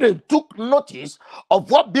Sanhedrin took notice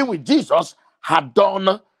of what being with Jesus had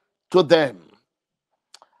done to them.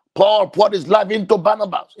 Paul poured his life into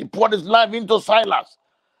Barnabas. He poured his life into Silas.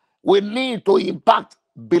 We need to impact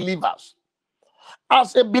believers.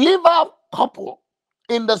 As a believer couple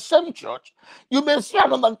in the same church, you may see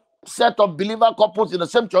another set of believer couples in the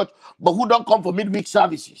same church, but who don't come for midweek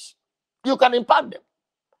services. You can impact them.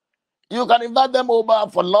 You can invite them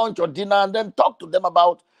over for lunch or dinner and then talk to them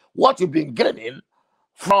about what you've been gaining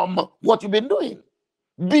from what you've been doing.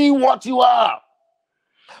 Be what you are.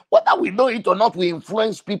 Whether we know it or not, we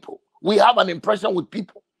influence people. We have an impression with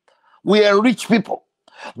people. We enrich people.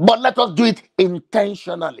 But let us do it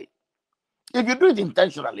intentionally. If you do it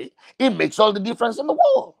intentionally, it makes all the difference in the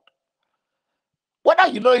world. Whether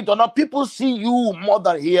you know it or not, people see you more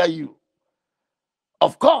than hear you.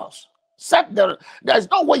 Of course,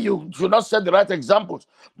 there's no way you should not set the right examples,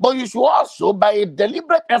 but you should also, by a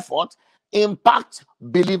deliberate effort, impact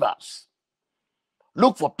believers.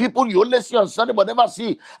 Look for people you only see on Sunday but never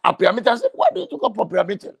see at prayer meeting and say, why do you come for prayer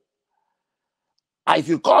meeting? And if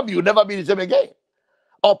you come, you'll never be the same again.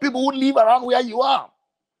 Or people who live around where you are.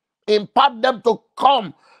 Impart them to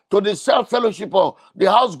come to the self-fellowship or the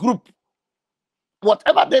house group,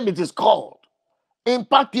 whatever name it is called.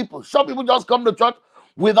 Impart people. Some people just come to church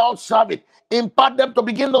without serving. Impart them to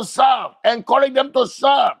begin to serve. Encourage them to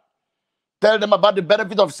serve. Tell them about the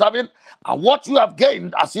benefit of serving and what you have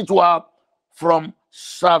gained, as it were, from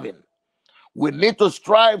serving. We need to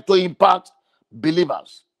strive to impact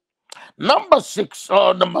believers. Number six,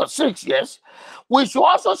 yes, we should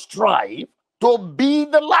also strive to be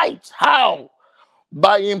the light. How?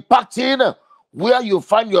 By impacting where you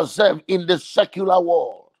find yourself in the secular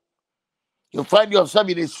world. You find yourself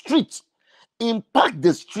in the street. Impact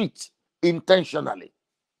the street intentionally.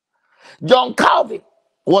 John Calvin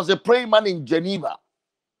was a praying man in Geneva.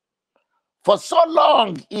 For so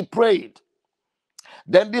long he prayed.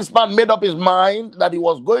 Then this man made up his mind that he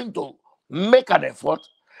was going to make an effort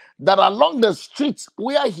that along the streets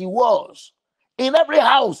where he was, in every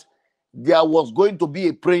house, there was going to be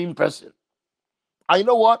a praying person. And you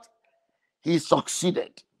know what? He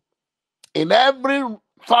succeeded. In every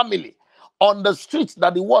family, on the street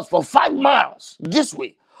that he was for 5 miles this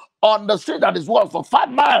way, on the street that he was for 5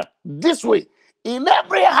 miles this way, in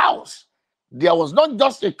every house, there was not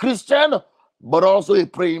just a Christian, but also a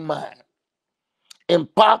praying man.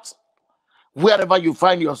 Impact wherever you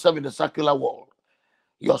find yourself in the secular world.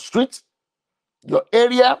 Your street, your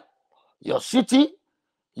area, your city,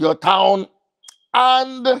 your town,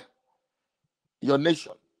 and your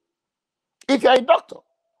nation. If you're a doctor,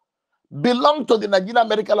 belong to the Nigerian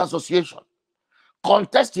Medical Association,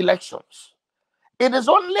 contest elections. It is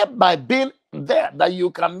only by being there that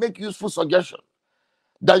you can make useful suggestions,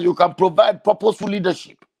 that you can provide purposeful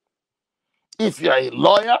leadership. If you're a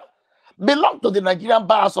lawyer, belong to the Nigerian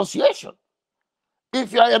Bar Association.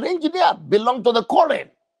 If you are an engineer, belong to the Korean.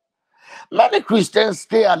 Many Christians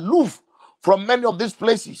stay aloof from many of these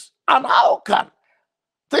places. And how can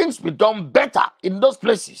things be done better in those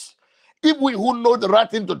places if we who know the right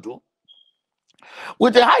thing to do,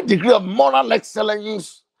 with a high degree of moral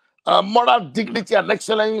excellence, moral dignity and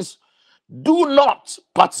excellence, do not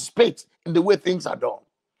participate in the way things are done?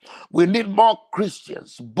 We need more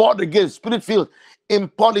Christians, born again, spirit-filled, in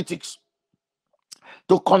politics,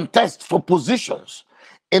 to contest for positions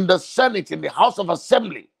in the Senate, in the House of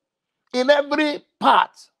Assembly, in every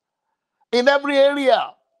part, in every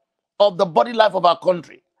area of the body life of our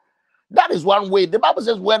country. That is one way. The Bible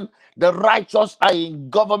says when the righteous are in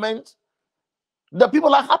government, the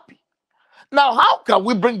people are happy. Now, how can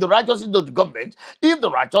we bring the righteous into the government if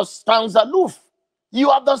the righteous stands aloof? You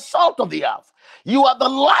are the salt of the earth. You are the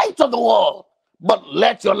light of the world. But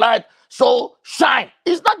let your light so shine.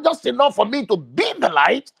 It's not just enough for me to be the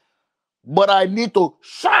light, but I need to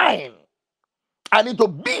shine. I need to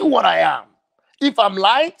be what I am. If I'm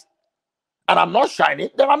light and I'm not shining,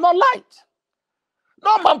 then I'm not light.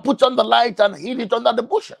 No man puts on the light and hid it under the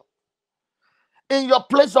bushel. In your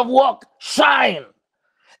place of work, shine.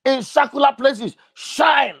 In secular places,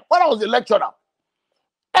 shine. When I was a lecturer,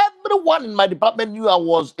 everyone in my department knew I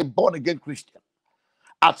was a born-again Christian.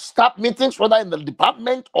 At staff meetings, whether in the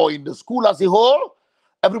department or in the school as a whole,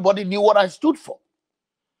 everybody knew what I stood for.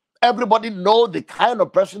 Everybody know the kind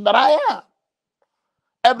of person that I am.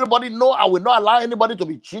 Everybody know I will not allow anybody to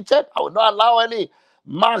be cheated. I will not allow any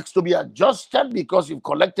marks to be adjusted because you've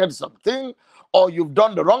collected something or you've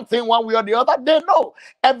done the wrong thing one way or the other. They know.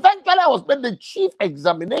 Eventually, I was made the chief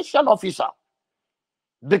examination officer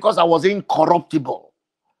because I was incorruptible.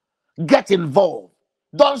 Get involved.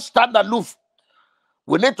 Don't stand aloof.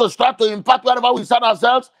 We need to start to impact wherever we stand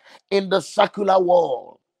ourselves in the secular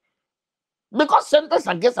world. Because sentence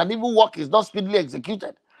against an evil work is not speedily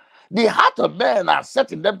executed. The heart of men are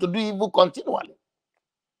setting them to do evil continually.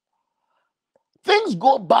 Things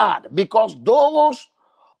go bad because those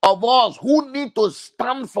of us who need to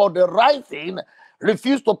stand for the right thing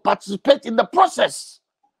refuse to participate in the process.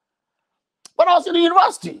 When I was in the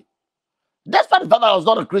university, despite the fact that I was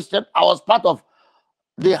not a Christian, I was part of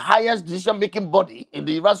the highest decision-making body in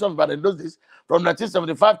the University of Ibadan in those days from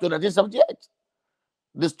 1975 to 1978,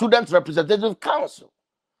 the Student Representative Council.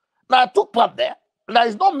 Now, I took part there. There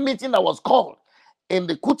is no meeting that was called in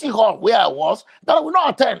the Kuti Hall where I was that I will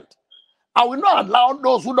not attend. I will not allow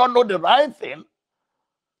those who don't know the right thing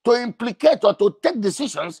to implicate or to take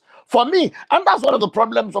decisions for me. And that's one of the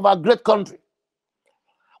problems of our great country.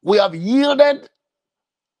 We have yielded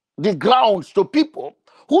the grounds to people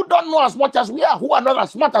who don't know as much as we are, who are not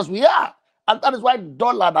as smart as we are. And that is why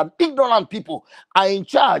dull and ignorant people are in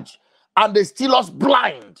charge and they steal us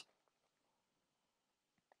blind.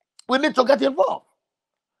 We need to get involved.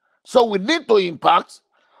 So we need to impact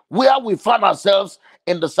where we find ourselves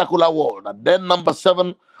in the secular world. And then number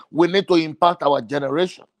 7, we need to impact our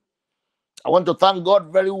generation. I want to thank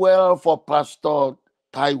God very well for Pastor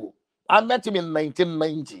Taiwo. I met him in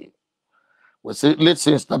 1990 with late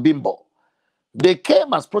Sister Bimbo. They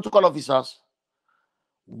came as protocol officers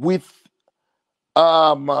with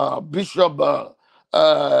Bishop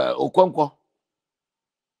Okonkwo.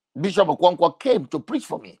 Bishop Okonkwo came to preach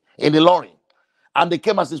for me in Ilorin, and they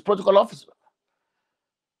came as his protocol officer.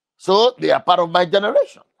 So they are part of my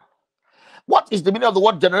generation. What is the meaning of the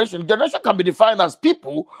word generation? Generation can be defined as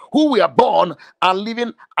people who were born and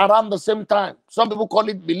living around the same time. Some people call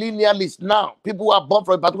it millennialists now. People who are born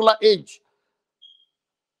from a particular age.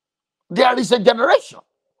 There is a generation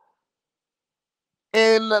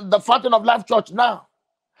in the Fountain of Life Church now.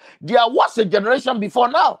 There was a generation before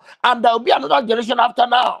now, and there will be another generation after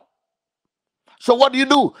now. So what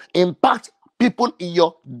do? Impact people in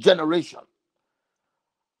your generation.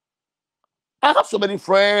 I have so many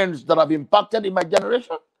friends that have impacted in my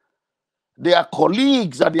generation. They are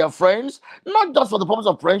colleagues and they are friends, not just for the purpose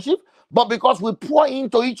of friendship, but because we pour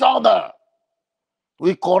into each other.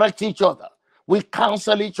 We correct each other. We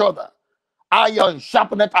counsel each other. Iron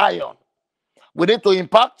sharpeneth iron. We need to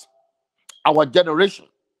impact our generation.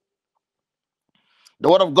 The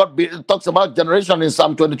word of God talks about generation in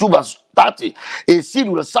Psalm 22 verse 30. A seed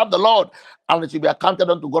will serve the Lord and it will be accounted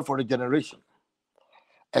unto God for a generation.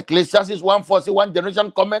 Ecclesiastes 1:4 says, one generation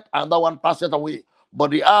cometh and that one passeth away,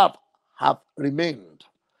 but the earth have remained.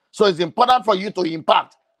 So it's important for you to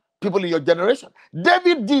impact people in your generation.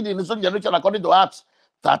 David did in his own generation according to Acts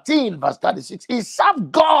 13 verse 36. He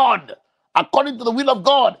served God according to the will of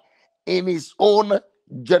God in his own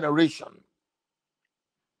generation.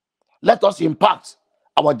 Let us impact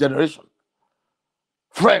our generation.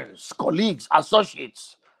 Friends, colleagues,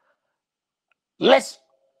 associates. Let's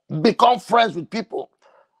become friends with people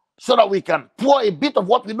so that we can pour a bit of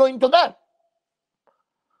what we know into them.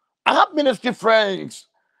 I have ministry friends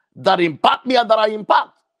that impact me and that I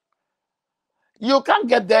impact. You can't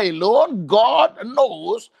get there alone. God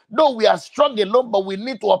knows. No, we are strong alone, but we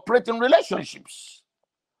need to operate in relationships.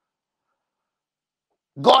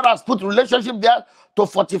 God has put relationship there to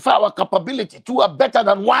fortify our capability. Two are better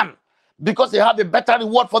than one because they have a better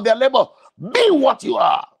reward for their labor. Be what you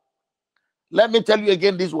are. Let me tell you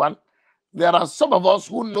again this one. There are some of us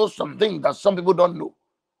who know something that some people don't know.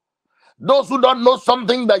 Those who don't know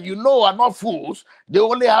something that you know are not fools. They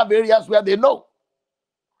only have areas where they know.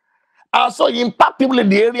 Also, impact people in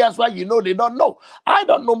the areas where you know they don't know. I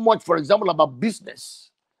don't know much, for example, about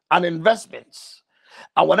business and investments.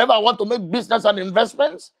 And whenever I want to make business and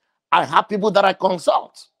investments, I have people that I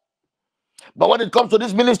consult. But when it comes to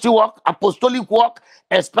this ministry work, apostolic work,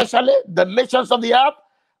 especially the nations of the earth,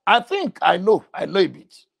 I think I know a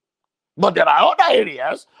bit. But there are other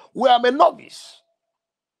areas where I'm a novice.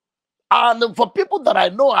 And for people that I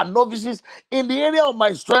know are novices, in the area of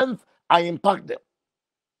my strength, I impact them.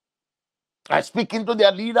 I speak into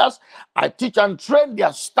their leaders. I teach and train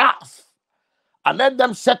their staff. And let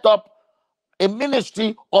them set up a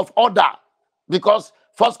ministry of order. Because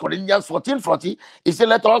 1 Corinthians 14:40, he said,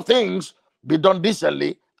 let all things be done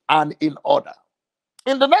decently and in order.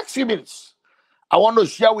 In the next few minutes, I want to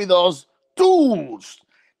share with us tools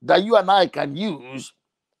that you and I can use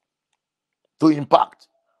to impact.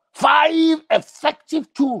 5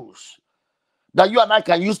 effective tools that you and I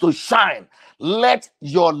can use to shine. Let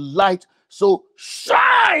your light so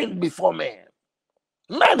shine before men.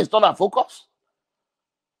 Man is not our focus.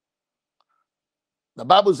 The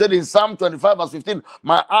Bible said in Psalm 25 verse 15,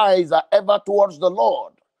 my eyes are ever towards the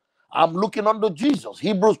Lord. I'm looking unto Jesus.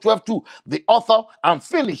 Hebrews 12:2, the author and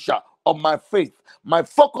finisher of my faith. My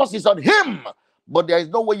focus is on him, but there is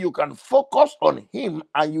no way you can focus on him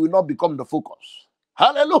and you will not become the focus.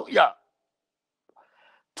 Hallelujah.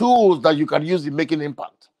 Tools that you can use in making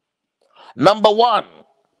impact. Number 1,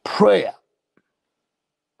 prayer.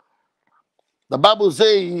 The Bible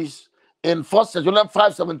says in 1 Thessalonians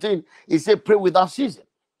 5:17, it says pray without ceasing.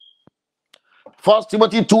 1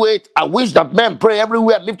 Timothy 2:8, I wish that men pray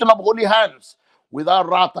everywhere, lifting up holy hands without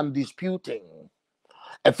wrath and disputing.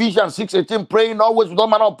 Ephesians 6:18, praying always with all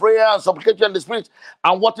manner of prayer and supplication in the Spirit,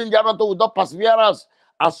 and watching thereunto with all perseverance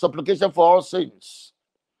and supplication for all saints.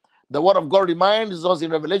 The word of God reminds us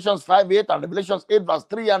in Revelations 5:8 and Revelations 8 verse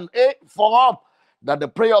 3 and 4 that the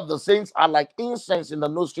prayer of the saints are like incense in the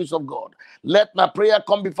nostrils of God. Let my prayer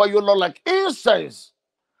come before you, Lord, like incense,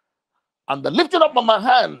 and the lifting up of my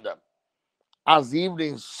hand as the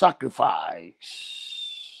evening sacrifice.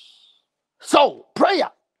 So,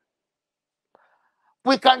 prayer.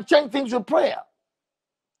 We can change things with prayer.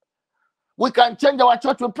 We can change our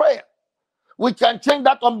church with prayer. We can change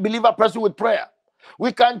that unbeliever person with prayer.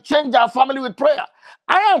 We can change our family with prayer.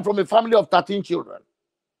 I am from a family of 13 children.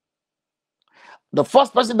 The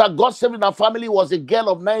first person that got saved in our family was a girl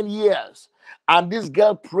of 9 years. And this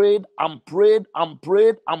girl prayed and prayed and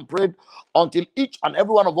prayed and prayed until each and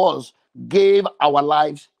every one of us gave our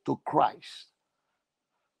lives to Christ.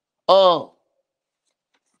 Oh,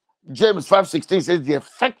 James 5:16 says, the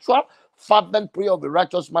effectual fervent prayer of a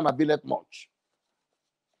righteous man availeth much.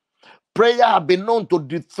 Prayer has been known to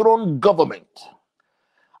dethrone government.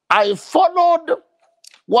 I followed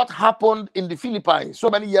what happened in the Philippines so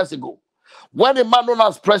many years ago when a man known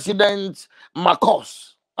as President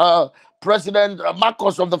Marcos,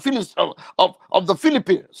 Marcos of the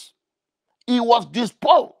Philippines, he was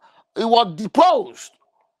deposed.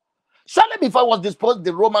 Shortly before he was deposed,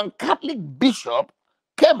 the Roman Catholic bishop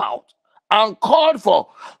came out and called for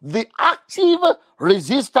the active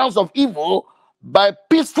resistance of evil by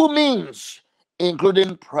peaceful means,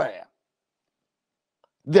 including prayer.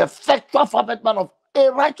 The effectual fervent man of a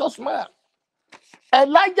righteous man.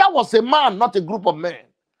 Elijah was a man, not a group of men.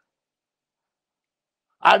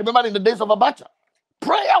 I remember in the days of Abacha,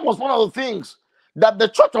 prayer was one of the things that the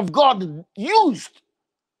church of God used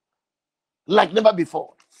like never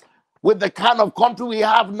before. With the kind of country we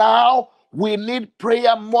have now, we need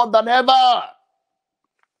prayer more than ever.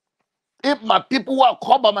 If my people who are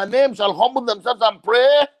called by my name shall humble themselves and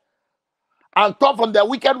pray and turn from their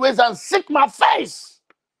wicked ways and seek my face.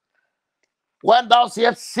 When thou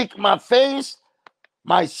sayest, seek my face,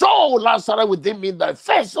 my soul answered within me, thy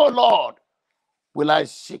face, O Lord, will I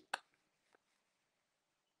seek.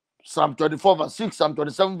 Psalm 24 verse 6, Psalm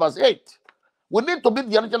 27 verse 8. We need to be the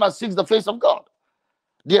generation that seeks the face of God.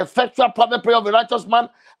 The effectual fervent prayer of a righteous man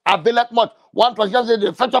availeth much. One translation says the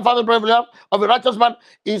effectual fervent prayer of a righteous man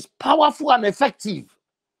is powerful and effective.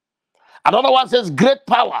 Another one says great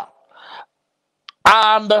power.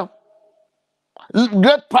 And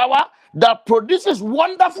great power that produces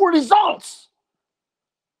wonderful results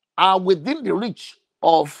are within the reach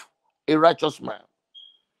of a righteous man.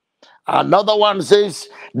 Another one says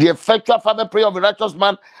the effectual fervent prayer of a righteous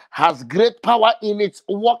man has great power in its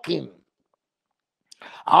working.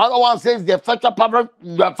 Another one says the effectual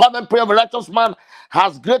fervent prayer of a righteous man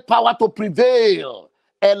has great power to prevail.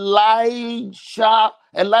 Elijah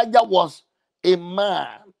was a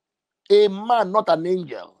man, not an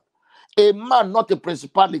angel, a man, not a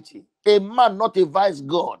principality, a man, not a vice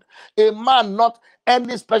god, a man, not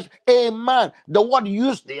any special, a man. The word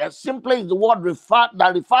used there simply is the word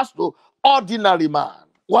that refers to ordinary man.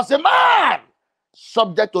 Was a man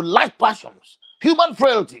subject to light passions, human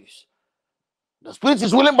frailties. The spirit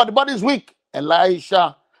is willing, but the body is weak.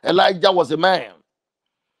 Elijah was a man.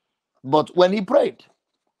 But when he prayed,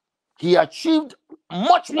 he achieved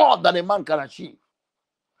much more than a man can achieve.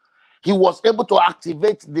 He was able to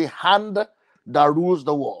activate the hand that rules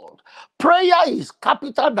the world. Prayer is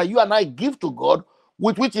capital that you and I give to God,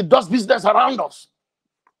 with which he does business around us.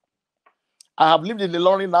 I have lived in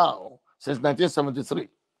Ilorin now since 1973.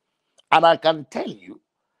 And I can tell you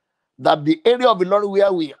that the area of Ilorin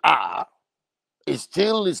where we are It's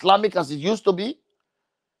still Islamic as it used to be.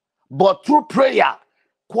 But through prayer,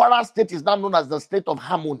 Kwara State is now known as the state of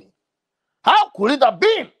harmony. How could it have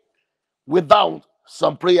been without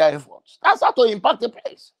some prayer efforts? That's how to impact the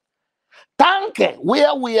place. Tanke,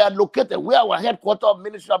 where we are located, where our headquarters of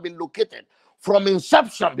ministry have been located from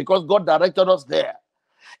inception, because God directed us there.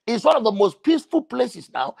 It's one of the most peaceful places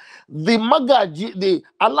now. The Magaji, the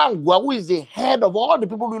Alangwa, who is the head of all the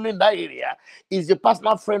people ruling in that area, is a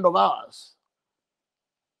personal friend of ours.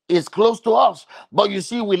 Is close to us. But you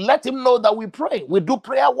see, we let him know that we pray. We do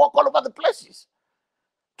prayer work all over the places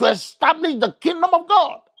to establish the kingdom of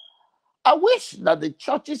God. I wish that the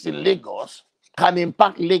churches in Lagos can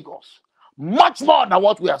impact Lagos much more than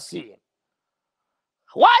what we are seeing.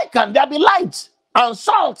 Why can there be light and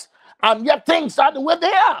salt and yet things are the way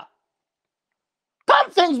they are?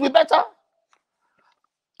 Can't things be better?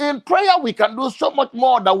 In prayer, we can do so much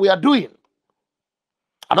more than we are doing.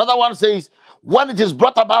 Another one says, when it is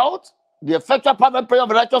brought about, the effectual fervent prayer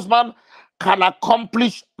of a righteous man can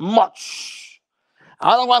accomplish much.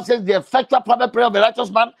 Another one says, the effectual fervent prayer of a righteous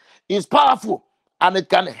man is powerful and it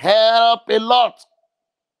can help a lot.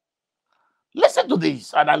 Listen to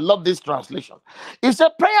this, and I love this translation. It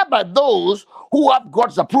said, prayer by those who have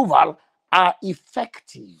God's approval are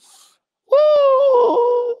effective.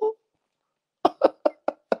 Woo!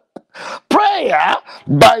 Prayer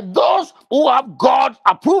by those who have God's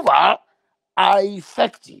approval are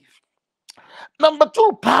effective. Number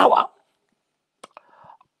two, power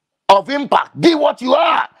of impact. Be what you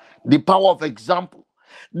are. The power of example.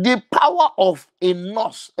 The power of a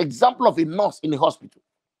nurse. Example of a nurse in a hospital.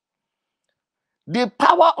 The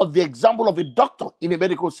power of the example of a doctor in a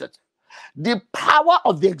medical setting. The power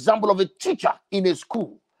of the example of a teacher in a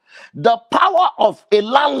school. The power of a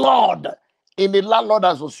landlord in a landlord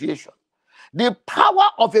association. The power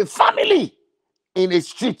of a family in a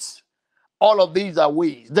street. All of these are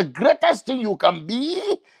ways. The greatest thing you can be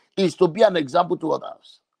is to be an example to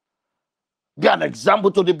others. Be an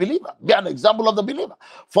example to the believer. Be an example of the believer.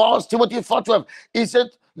 1 Timothy 4:12, he said,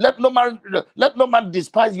 let no man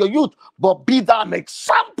despise your youth, but be thou an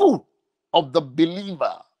example of the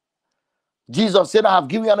believer. Jesus said, I have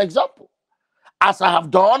given you an example. As I have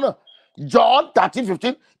done, John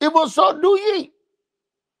 13:15, even so do ye.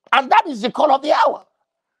 And that is the call of the hour.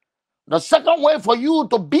 The second way for you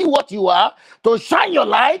to be what you are, to shine your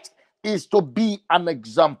light, is to be an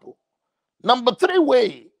example. Number three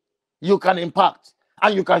way you can impact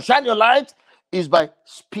and you can shine your light is by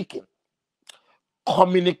speaking.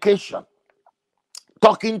 Communication.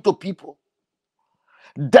 Talking to people.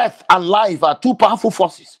 Death and life are two powerful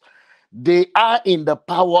forces. They are in the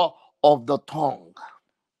power of the tongue.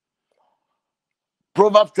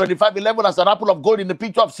 Proverbs 25:11, as an apple of gold in the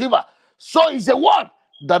picture of silver, so is a word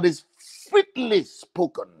that is fitly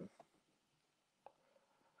spoken.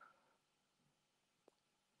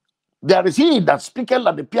 There is he that speaketh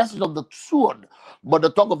like the piercing of the sword, but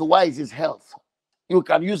the tongue of the wise is health. You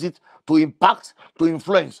can use it to impact, to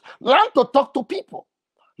influence. Learn to talk to people.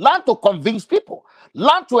 Learn to convince people.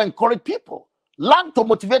 Learn to encourage people. Learn to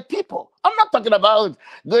motivate people. I'm not talking about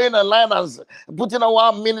going online and putting a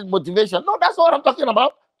 1 minute motivation. No, that's what I'm talking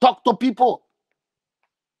about. Talk to people.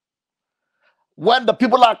 When the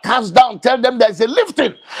people are cast down, tell them there is a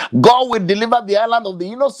lifting. God will deliver the island of the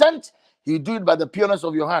innocent. He do it by the pureness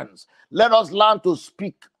of your hands. Let us learn to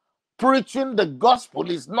speak. Preaching the gospel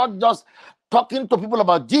is not just talking to people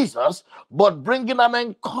about Jesus, but bringing an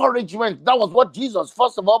encouragement. That was what Jesus,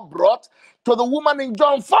 first of all, brought to the woman in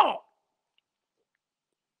John 4.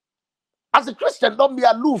 As a Christian, don't be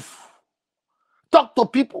aloof. Talk to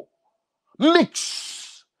people.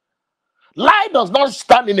 Mix. Light does not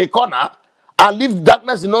stand in a corner and leave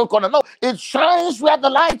darkness in no corner. No, it shines where the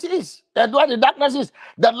light is. That's where the darkness is.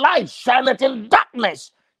 The light shineth in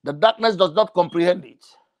darkness. The darkness does not comprehend it.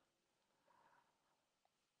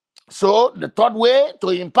 So the third way to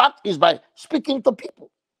impact is by speaking to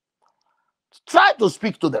people. Try to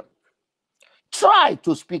speak to them. Try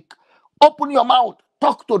to speak. Open your mouth.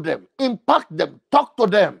 Talk to them. Impact them. Talk to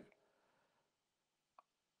them.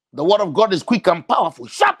 The word of God is quick and powerful.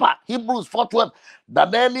 Sharper. Hebrews 4:12.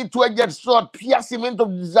 That any two-edged sword piercing into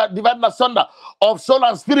dividing asunder of soul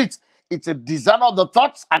and spirit. It's a discerner of the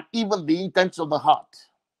thoughts and even the intents of the heart.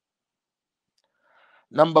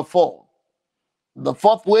 Number 4. The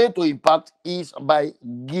fourth way to impact is by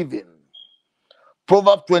giving.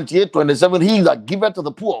 Proverbs 28:27. He that giveth to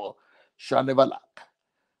the poor shall never lack.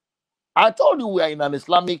 I told you we are in an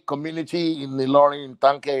Islamic community in the Ilorin,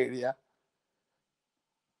 Tanke area.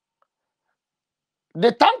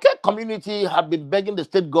 The Tanke community have been begging the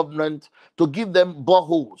state government to give them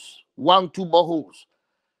boreholes, 1-2 boreholes.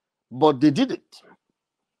 but they did it.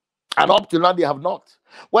 And up till now, they have not.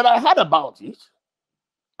 When I heard about it,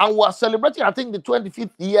 and we are celebrating, I think, the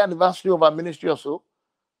 25th year anniversary of our ministry or so.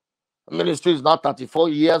 The ministry is now 34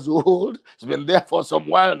 years old. It's been there for some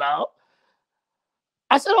while now.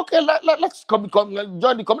 I said, okay, let's join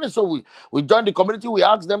the community. So we joined the community. We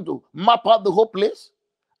asked them to map out the whole place.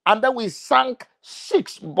 And then we sank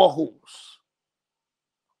 6 boreholes.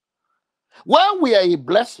 When we are a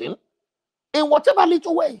blessing, in whatever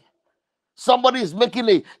little way, somebody is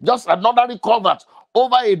making just another culvert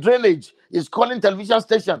over a drainage, is calling television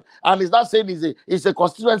station, and is not saying it's a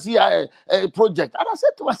constituency project. And I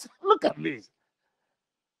said to myself, look at this.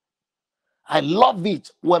 I love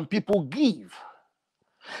it when people give.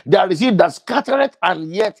 There is it that scattereth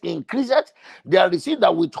and yet increaseth. There is it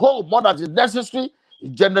that withhold more than is necessary,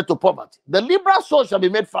 is generated to poverty. The liberal soul shall be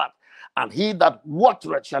made fat, and he that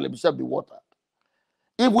watereth shall himself be watered.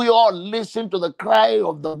 If we all listen to the cry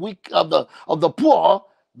of the weak, of the poor,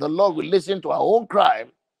 the Lord will listen to our own cry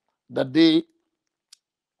the day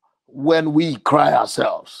when we cry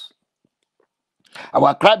ourselves.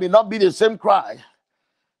 Our cry may not be the same cry,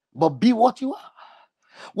 but be what you are.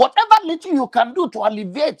 Whatever little you can do to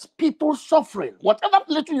alleviate people's suffering, whatever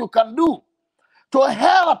little you can do to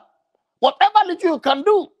help, whatever little you can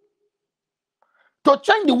do to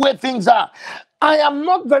change the way things are. I am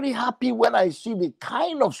not very happy when I see the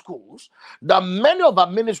kind of schools that many of our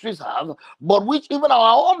ministries have, but which even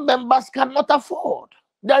our own members cannot afford.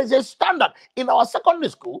 There is a standard. In our secondary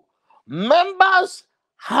school, members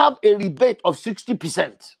have a rebate of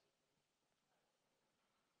 60%.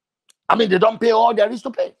 I mean, they don't pay all there is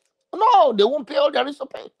to pay. No, they won't pay all there is to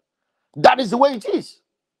pay. That is the way it is.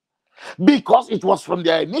 Because it was from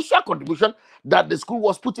their initial contribution that the school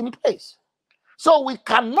was put in place. So we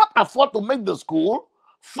cannot afford to make the school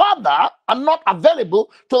further and not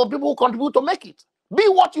available to the people who contribute to make it. Be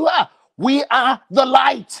what you are. We are the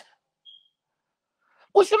light.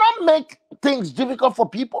 We should not make things difficult for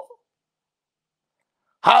people.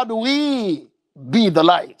 How do we be the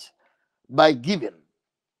light? By giving.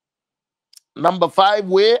 Number 5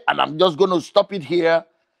 way, and I'm just going to stop it here.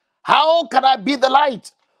 How can I be the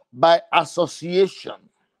light? By association.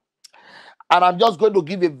 And I'm just going to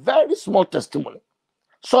give a very small testimony.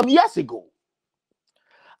 Some years ago,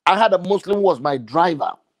 I had a Muslim who was my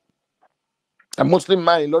driver. A Muslim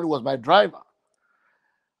man in London was my driver.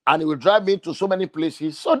 And he would drive me to so many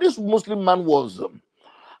places. So this Muslim man was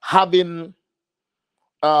having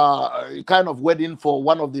a kind of wedding for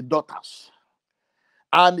one of the daughters.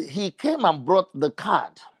 And he came and brought the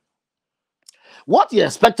card. What he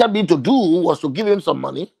expected me to do was to give him some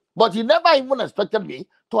money, but he never even expected me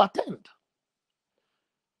to attend.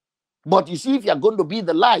 But you see, if you're going to be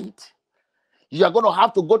the light, you're going to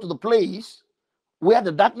have to go to the place where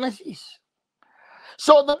the darkness is.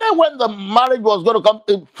 So the day when the marriage was going to come,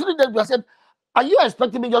 3 days, I said, are you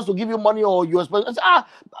expecting me just to give you money, or you expect? I said,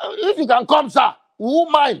 if you can come, sir, who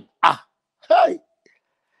mind? Hey,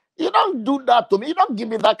 you don't do that to me. You don't give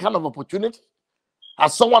me that kind of opportunity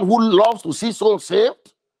as someone who loves to see souls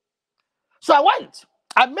saved. So I went.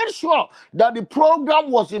 I made sure that the program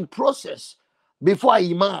was in process before I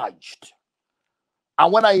emerged.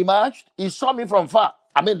 And when I emerged, he saw me from far.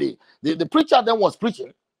 I mean, the preacher then was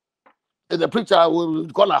preaching. The preacher, we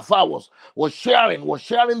would call Afar, was sharing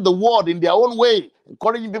the word in their own way,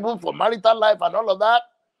 encouraging people for marital life and all of that.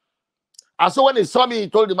 And so when he saw me, he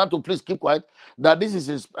told the man to please keep quiet, that this is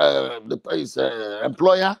his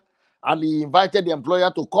employer, and he invited the employer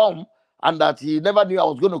to come, and that he never knew I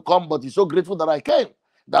was going to come, but he's so grateful that I came.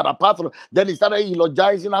 That apart from, then he started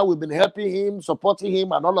eulogizing how we've been helping him, supporting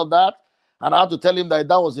him, and all of that. And I had to tell him that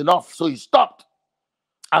was enough. So he stopped.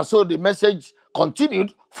 And so the message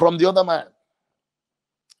continued from the other man.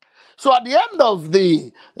 So at the end of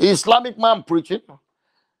the Islamic man preaching,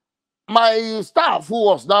 my staff, who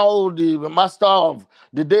was now the master of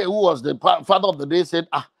the day, who was the father of the day, said,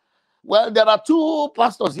 well, there are 2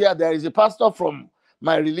 pastors here. There is a pastor from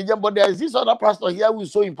my religion, but there is this other pastor here who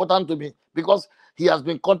is so important to me because he has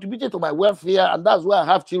been contributing to my welfare, and that's why I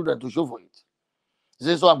have children to show for it. He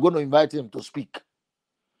said, so I'm going to invite him to speak.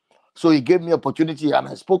 So he gave me opportunity, and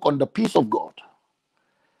I spoke on the peace of God.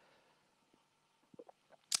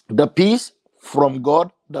 The peace from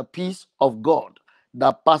God, the peace of God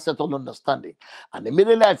that passeth all understanding. And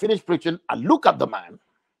immediately I finished preaching, I looked at the man.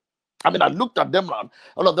 I mean, I looked at them, and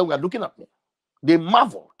all of them were looking at me. They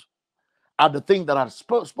marveled at the thing that I had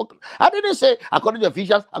spoken. I didn't say, according to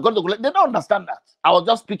Ephesians, according to, they don't understand that. I was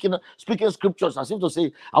just speaking scriptures as if to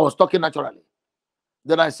say I was talking naturally.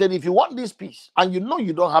 Then I said, if you want this peace, and you know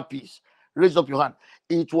you don't have peace, raise up your hand.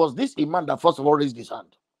 It was this imam that first of all raised his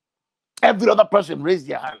hand. Every other person raised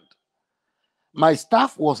their hand. My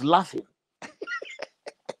staff was laughing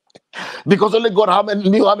because only God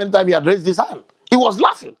knew how many times he had raised his hand. He was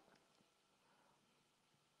laughing.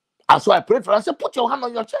 And so I prayed for him. I said, put your hand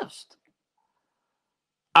on your chest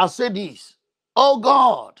and say this: oh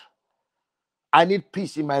God, I need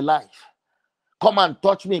peace in my life. Come and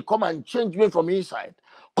touch me. Come and change me from inside.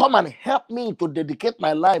 Come and help me to dedicate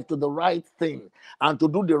my life to the right thing and to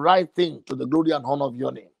do the right thing to the glory and honor of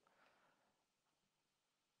your name.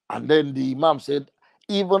 And then the Imam said,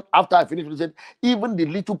 even after I finished, he said, even the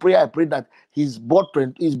little prayer I prayed, that his blood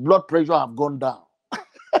pressure have gone down.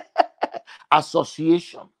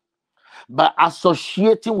 Association. By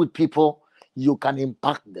associating with people, you can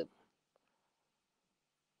impact them.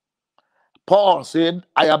 Paul said,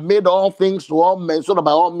 I have made all things to all men, so that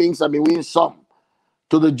by all means I may win some.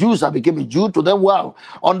 To the Jews, I became a Jew. To them who are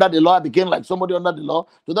under the law, I became like somebody under the law.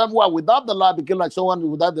 To them who are without the law, I became like someone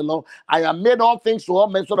without the law. I have made all things to all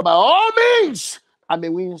men, so that by all means I may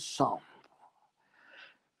win some.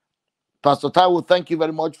 Pastor Taiwo, thank you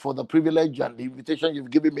very much for the privilege and the invitation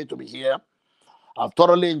you've given me to be here. I've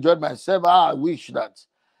thoroughly enjoyed myself. I wish that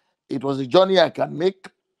it was a journey I can make,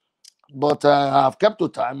 but I've kept to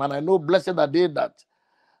time, and I know blessed are they that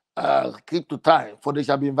keep to time, for they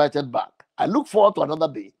shall be invited back. I look forward to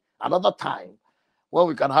another day, another time, when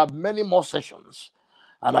we can have many more sessions,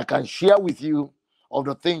 and I can share with you of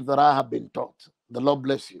the things that I have been taught. The Lord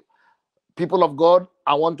bless you. People of God,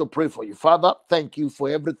 I want to pray for you. Father, thank you for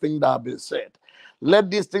everything that has been said. Let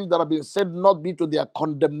these things that have been said not be to their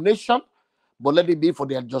condemnation, but let it be for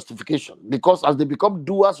their justification. Because as they become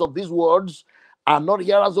doers of these words and not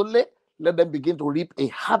hearers only, let them begin to reap a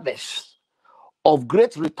harvest of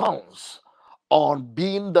great returns on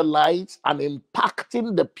being the light and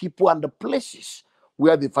impacting the people and the places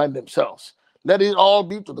where they find themselves. Let it all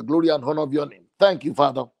be to the glory and honor of your name. Thank you,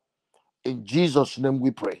 Father. In Jesus' name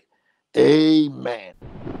we pray. Amen.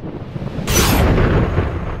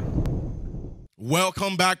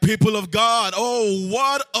 Welcome back, people of God. Oh,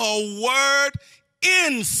 what a word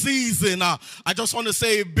in season. I just want to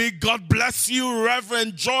say a big God bless you,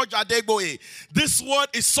 Reverend George Adegboye. This word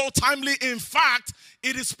is so timely. In fact,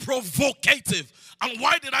 it is provocative. And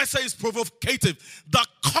why did I say it's provocative? The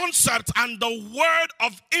concept and the word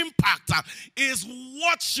of impact is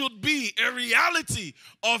what should be a reality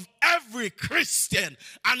of every Christian.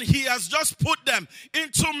 And he has just put them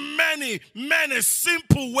into many, many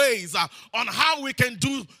simple ways on how we can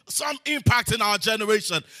do some impact in our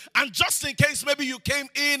generation. And just in case maybe you came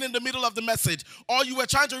in the middle of the message, or you were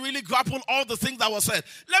trying to really grapple all the things that were said,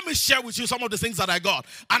 let me share with you some of the things that I got.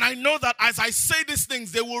 And I know that as I say these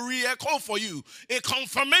things, they will re-echo for you a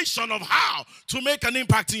confirmation of how to make an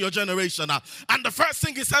impact in your generation. And the first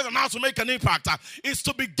thing he says on how to make an impact is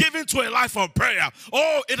to be given to a life of prayer.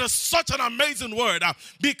 Oh, it is such an amazing word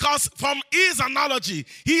because from his analogy,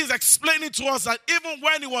 he is explaining to us that even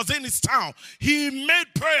when he was in his town, he made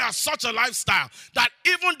prayer such a lifestyle that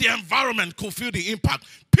even the environment could feel the impact.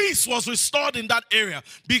 Peace was restored in that area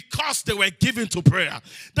because they were given to prayer.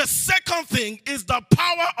 The second thing is the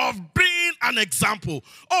power of being an example.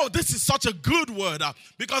 Oh, this is such a good word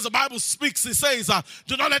because the Bible speaks. It says,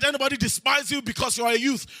 do not let anybody despise you because you are a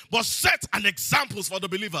youth, but set an example for the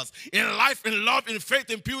believers in life, in love, in faith,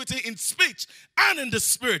 in purity, in speech, and in the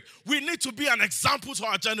spirit. We need to be an example to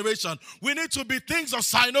our generation. We need to be things of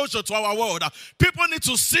cynosure to our world. People need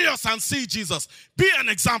to see us and see Jesus. Be an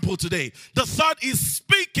example today. The third is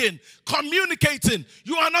speaking, communicating.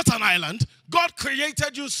 You are not an island. God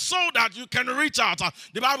created you so that you can reach out.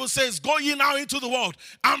 The Bible says, go ye now into the world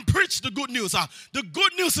and preach the good news. The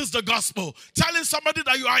good news is the gospel. Telling somebody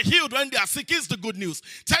that you are healed when they are sick is the good news.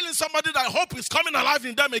 Telling somebody that hope is coming alive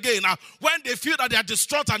in them again when they feel that they are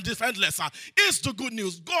distraught and defenseless is the good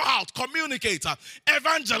news. Go out, communicate,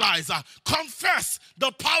 evangelize, confess.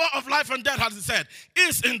 The power of life and death, as he said,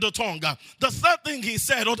 is in the tongue. The third thing he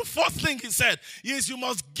said, or the fourth thing he said, is you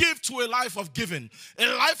must give to a life of giving. A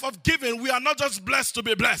life of giving, we are not just blessed to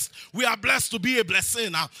be blessed. We are blessed to be a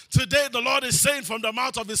blessing. Today, the Lord is saying from the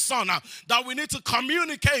mouth of his son that we need to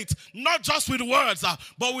communicate not just with words,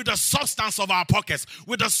 but with the substance of our pockets,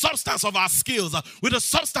 with the substance of our skills, with the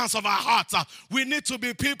substance of our hearts. We need to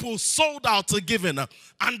be people sold out to giving.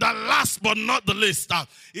 And the last but not the least,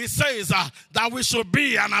 he says that we should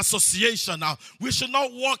be an association. We should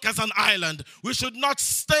not walk as an island. We should not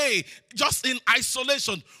stay just in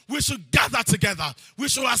isolation. We should gather together. We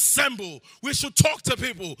should assemble. We should talk to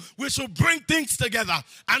people. We should bring things together.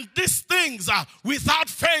 And these things, without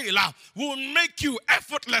fail, will make you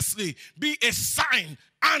effortlessly be a sign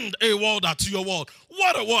and a worlder to your world.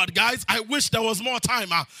 What a word, guys. I wish there was more time.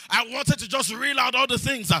 I wanted to just reel out all the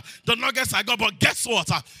things, the nuggets I got. But guess what?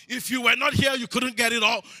 If you were not here, you couldn't get it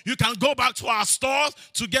all. You can go back to our stores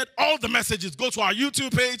to get all the messages. Go to our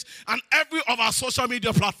YouTube page and every of our social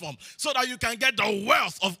media platform so that you can get the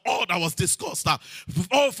wealth of all that was discussed.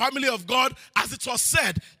 Oh, family of God, as it was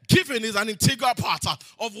said, giving is an integral part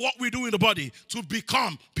of what we do in the body to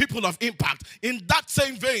become people of impact. In that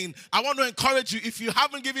same vein, I want to encourage you, if you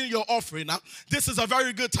haven't given your offering, this is a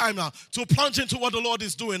very good time now to plunge into what the Lord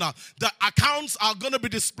is doing. The accounts are going to be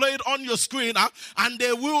displayed on your screen, and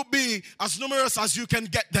they will be as numerous as you can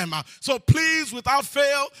get them. So please, without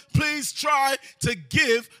fail, please try to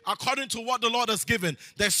give according to what the Lord has given.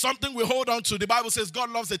 There's something we hold on to. The Bible says God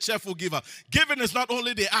loves a cheerful giver. Giving is not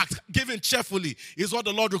only the act, giving cheerfully is what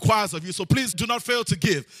the Lord requires of you. So please do not fail to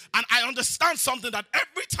give. And I understand something, that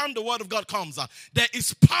every time the word of God comes, there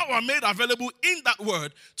is power made available in that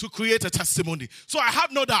word to create a testimony. So I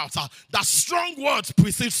have no doubt that strong words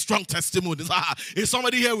precede strong testimonies. Is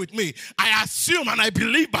somebody here with me? I assume and I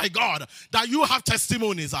believe by God that you have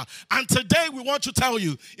testimonies. And today we want to tell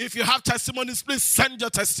you, if you have testimonies, please send your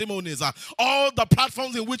testimonies. All the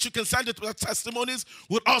platforms in which you can send your testimonies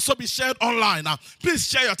will also be shared online. Please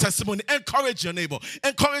share your testimony. Encourage your neighbor.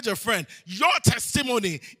 Encourage a friend. Your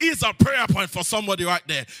testimony is a prayer point for somebody right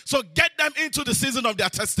there. So get them into the season of their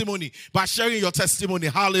testimony by sharing your testimony.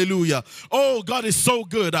 Hallelujah. Oh, God is so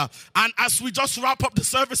good. And as we just wrap up the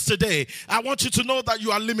service today, I want you to know that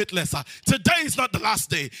you are limitless. Today is not the last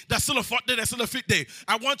day. There's still a fourth day. There's still a fifth day.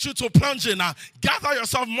 I want you to plunge in. Gather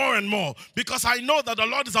yourself more and more, because I know that the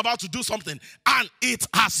Lord is about to do something, and it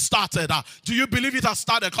has started. Do you believe it has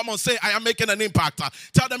started? Come on, say, I am making an impact.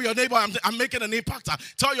 Tell them, your neighbor, I'm making an impact.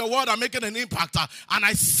 Tell your word, I'm making an impact. And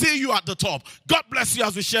I see you at the top. God bless you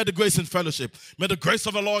as we share the grace in fellowship. May the grace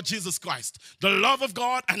of the Lord Jesus Christ, the love of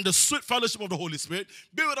God, and the sweet fellowship of the Holy Spirit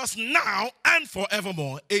be with us now and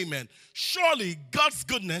forevermore. Amen. Surely God's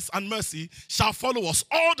goodness and mercy shall follow us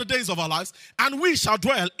all the days of our lives, and we shall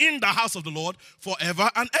dwell in the house of the Lord forever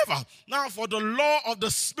and ever. Now, for the law of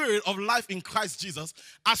the Spirit of life in Christ Jesus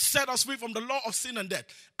has set us free from the law of sin and death,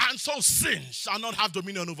 and so sin shall not have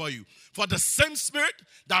dominion over you. For the same Spirit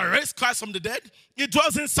that raised Christ from the dead, it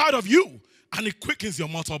dwells inside of you, and it quickens your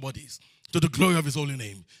mortal bodies to the glory of his holy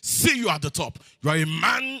name. See you at the top. You are a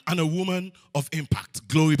man and a woman of impact.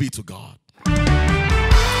 Glory be to God. Are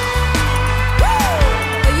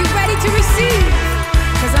you ready to receive?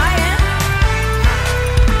 Because I am.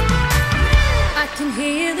 I can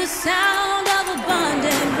hear the sound of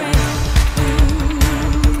abundant rain.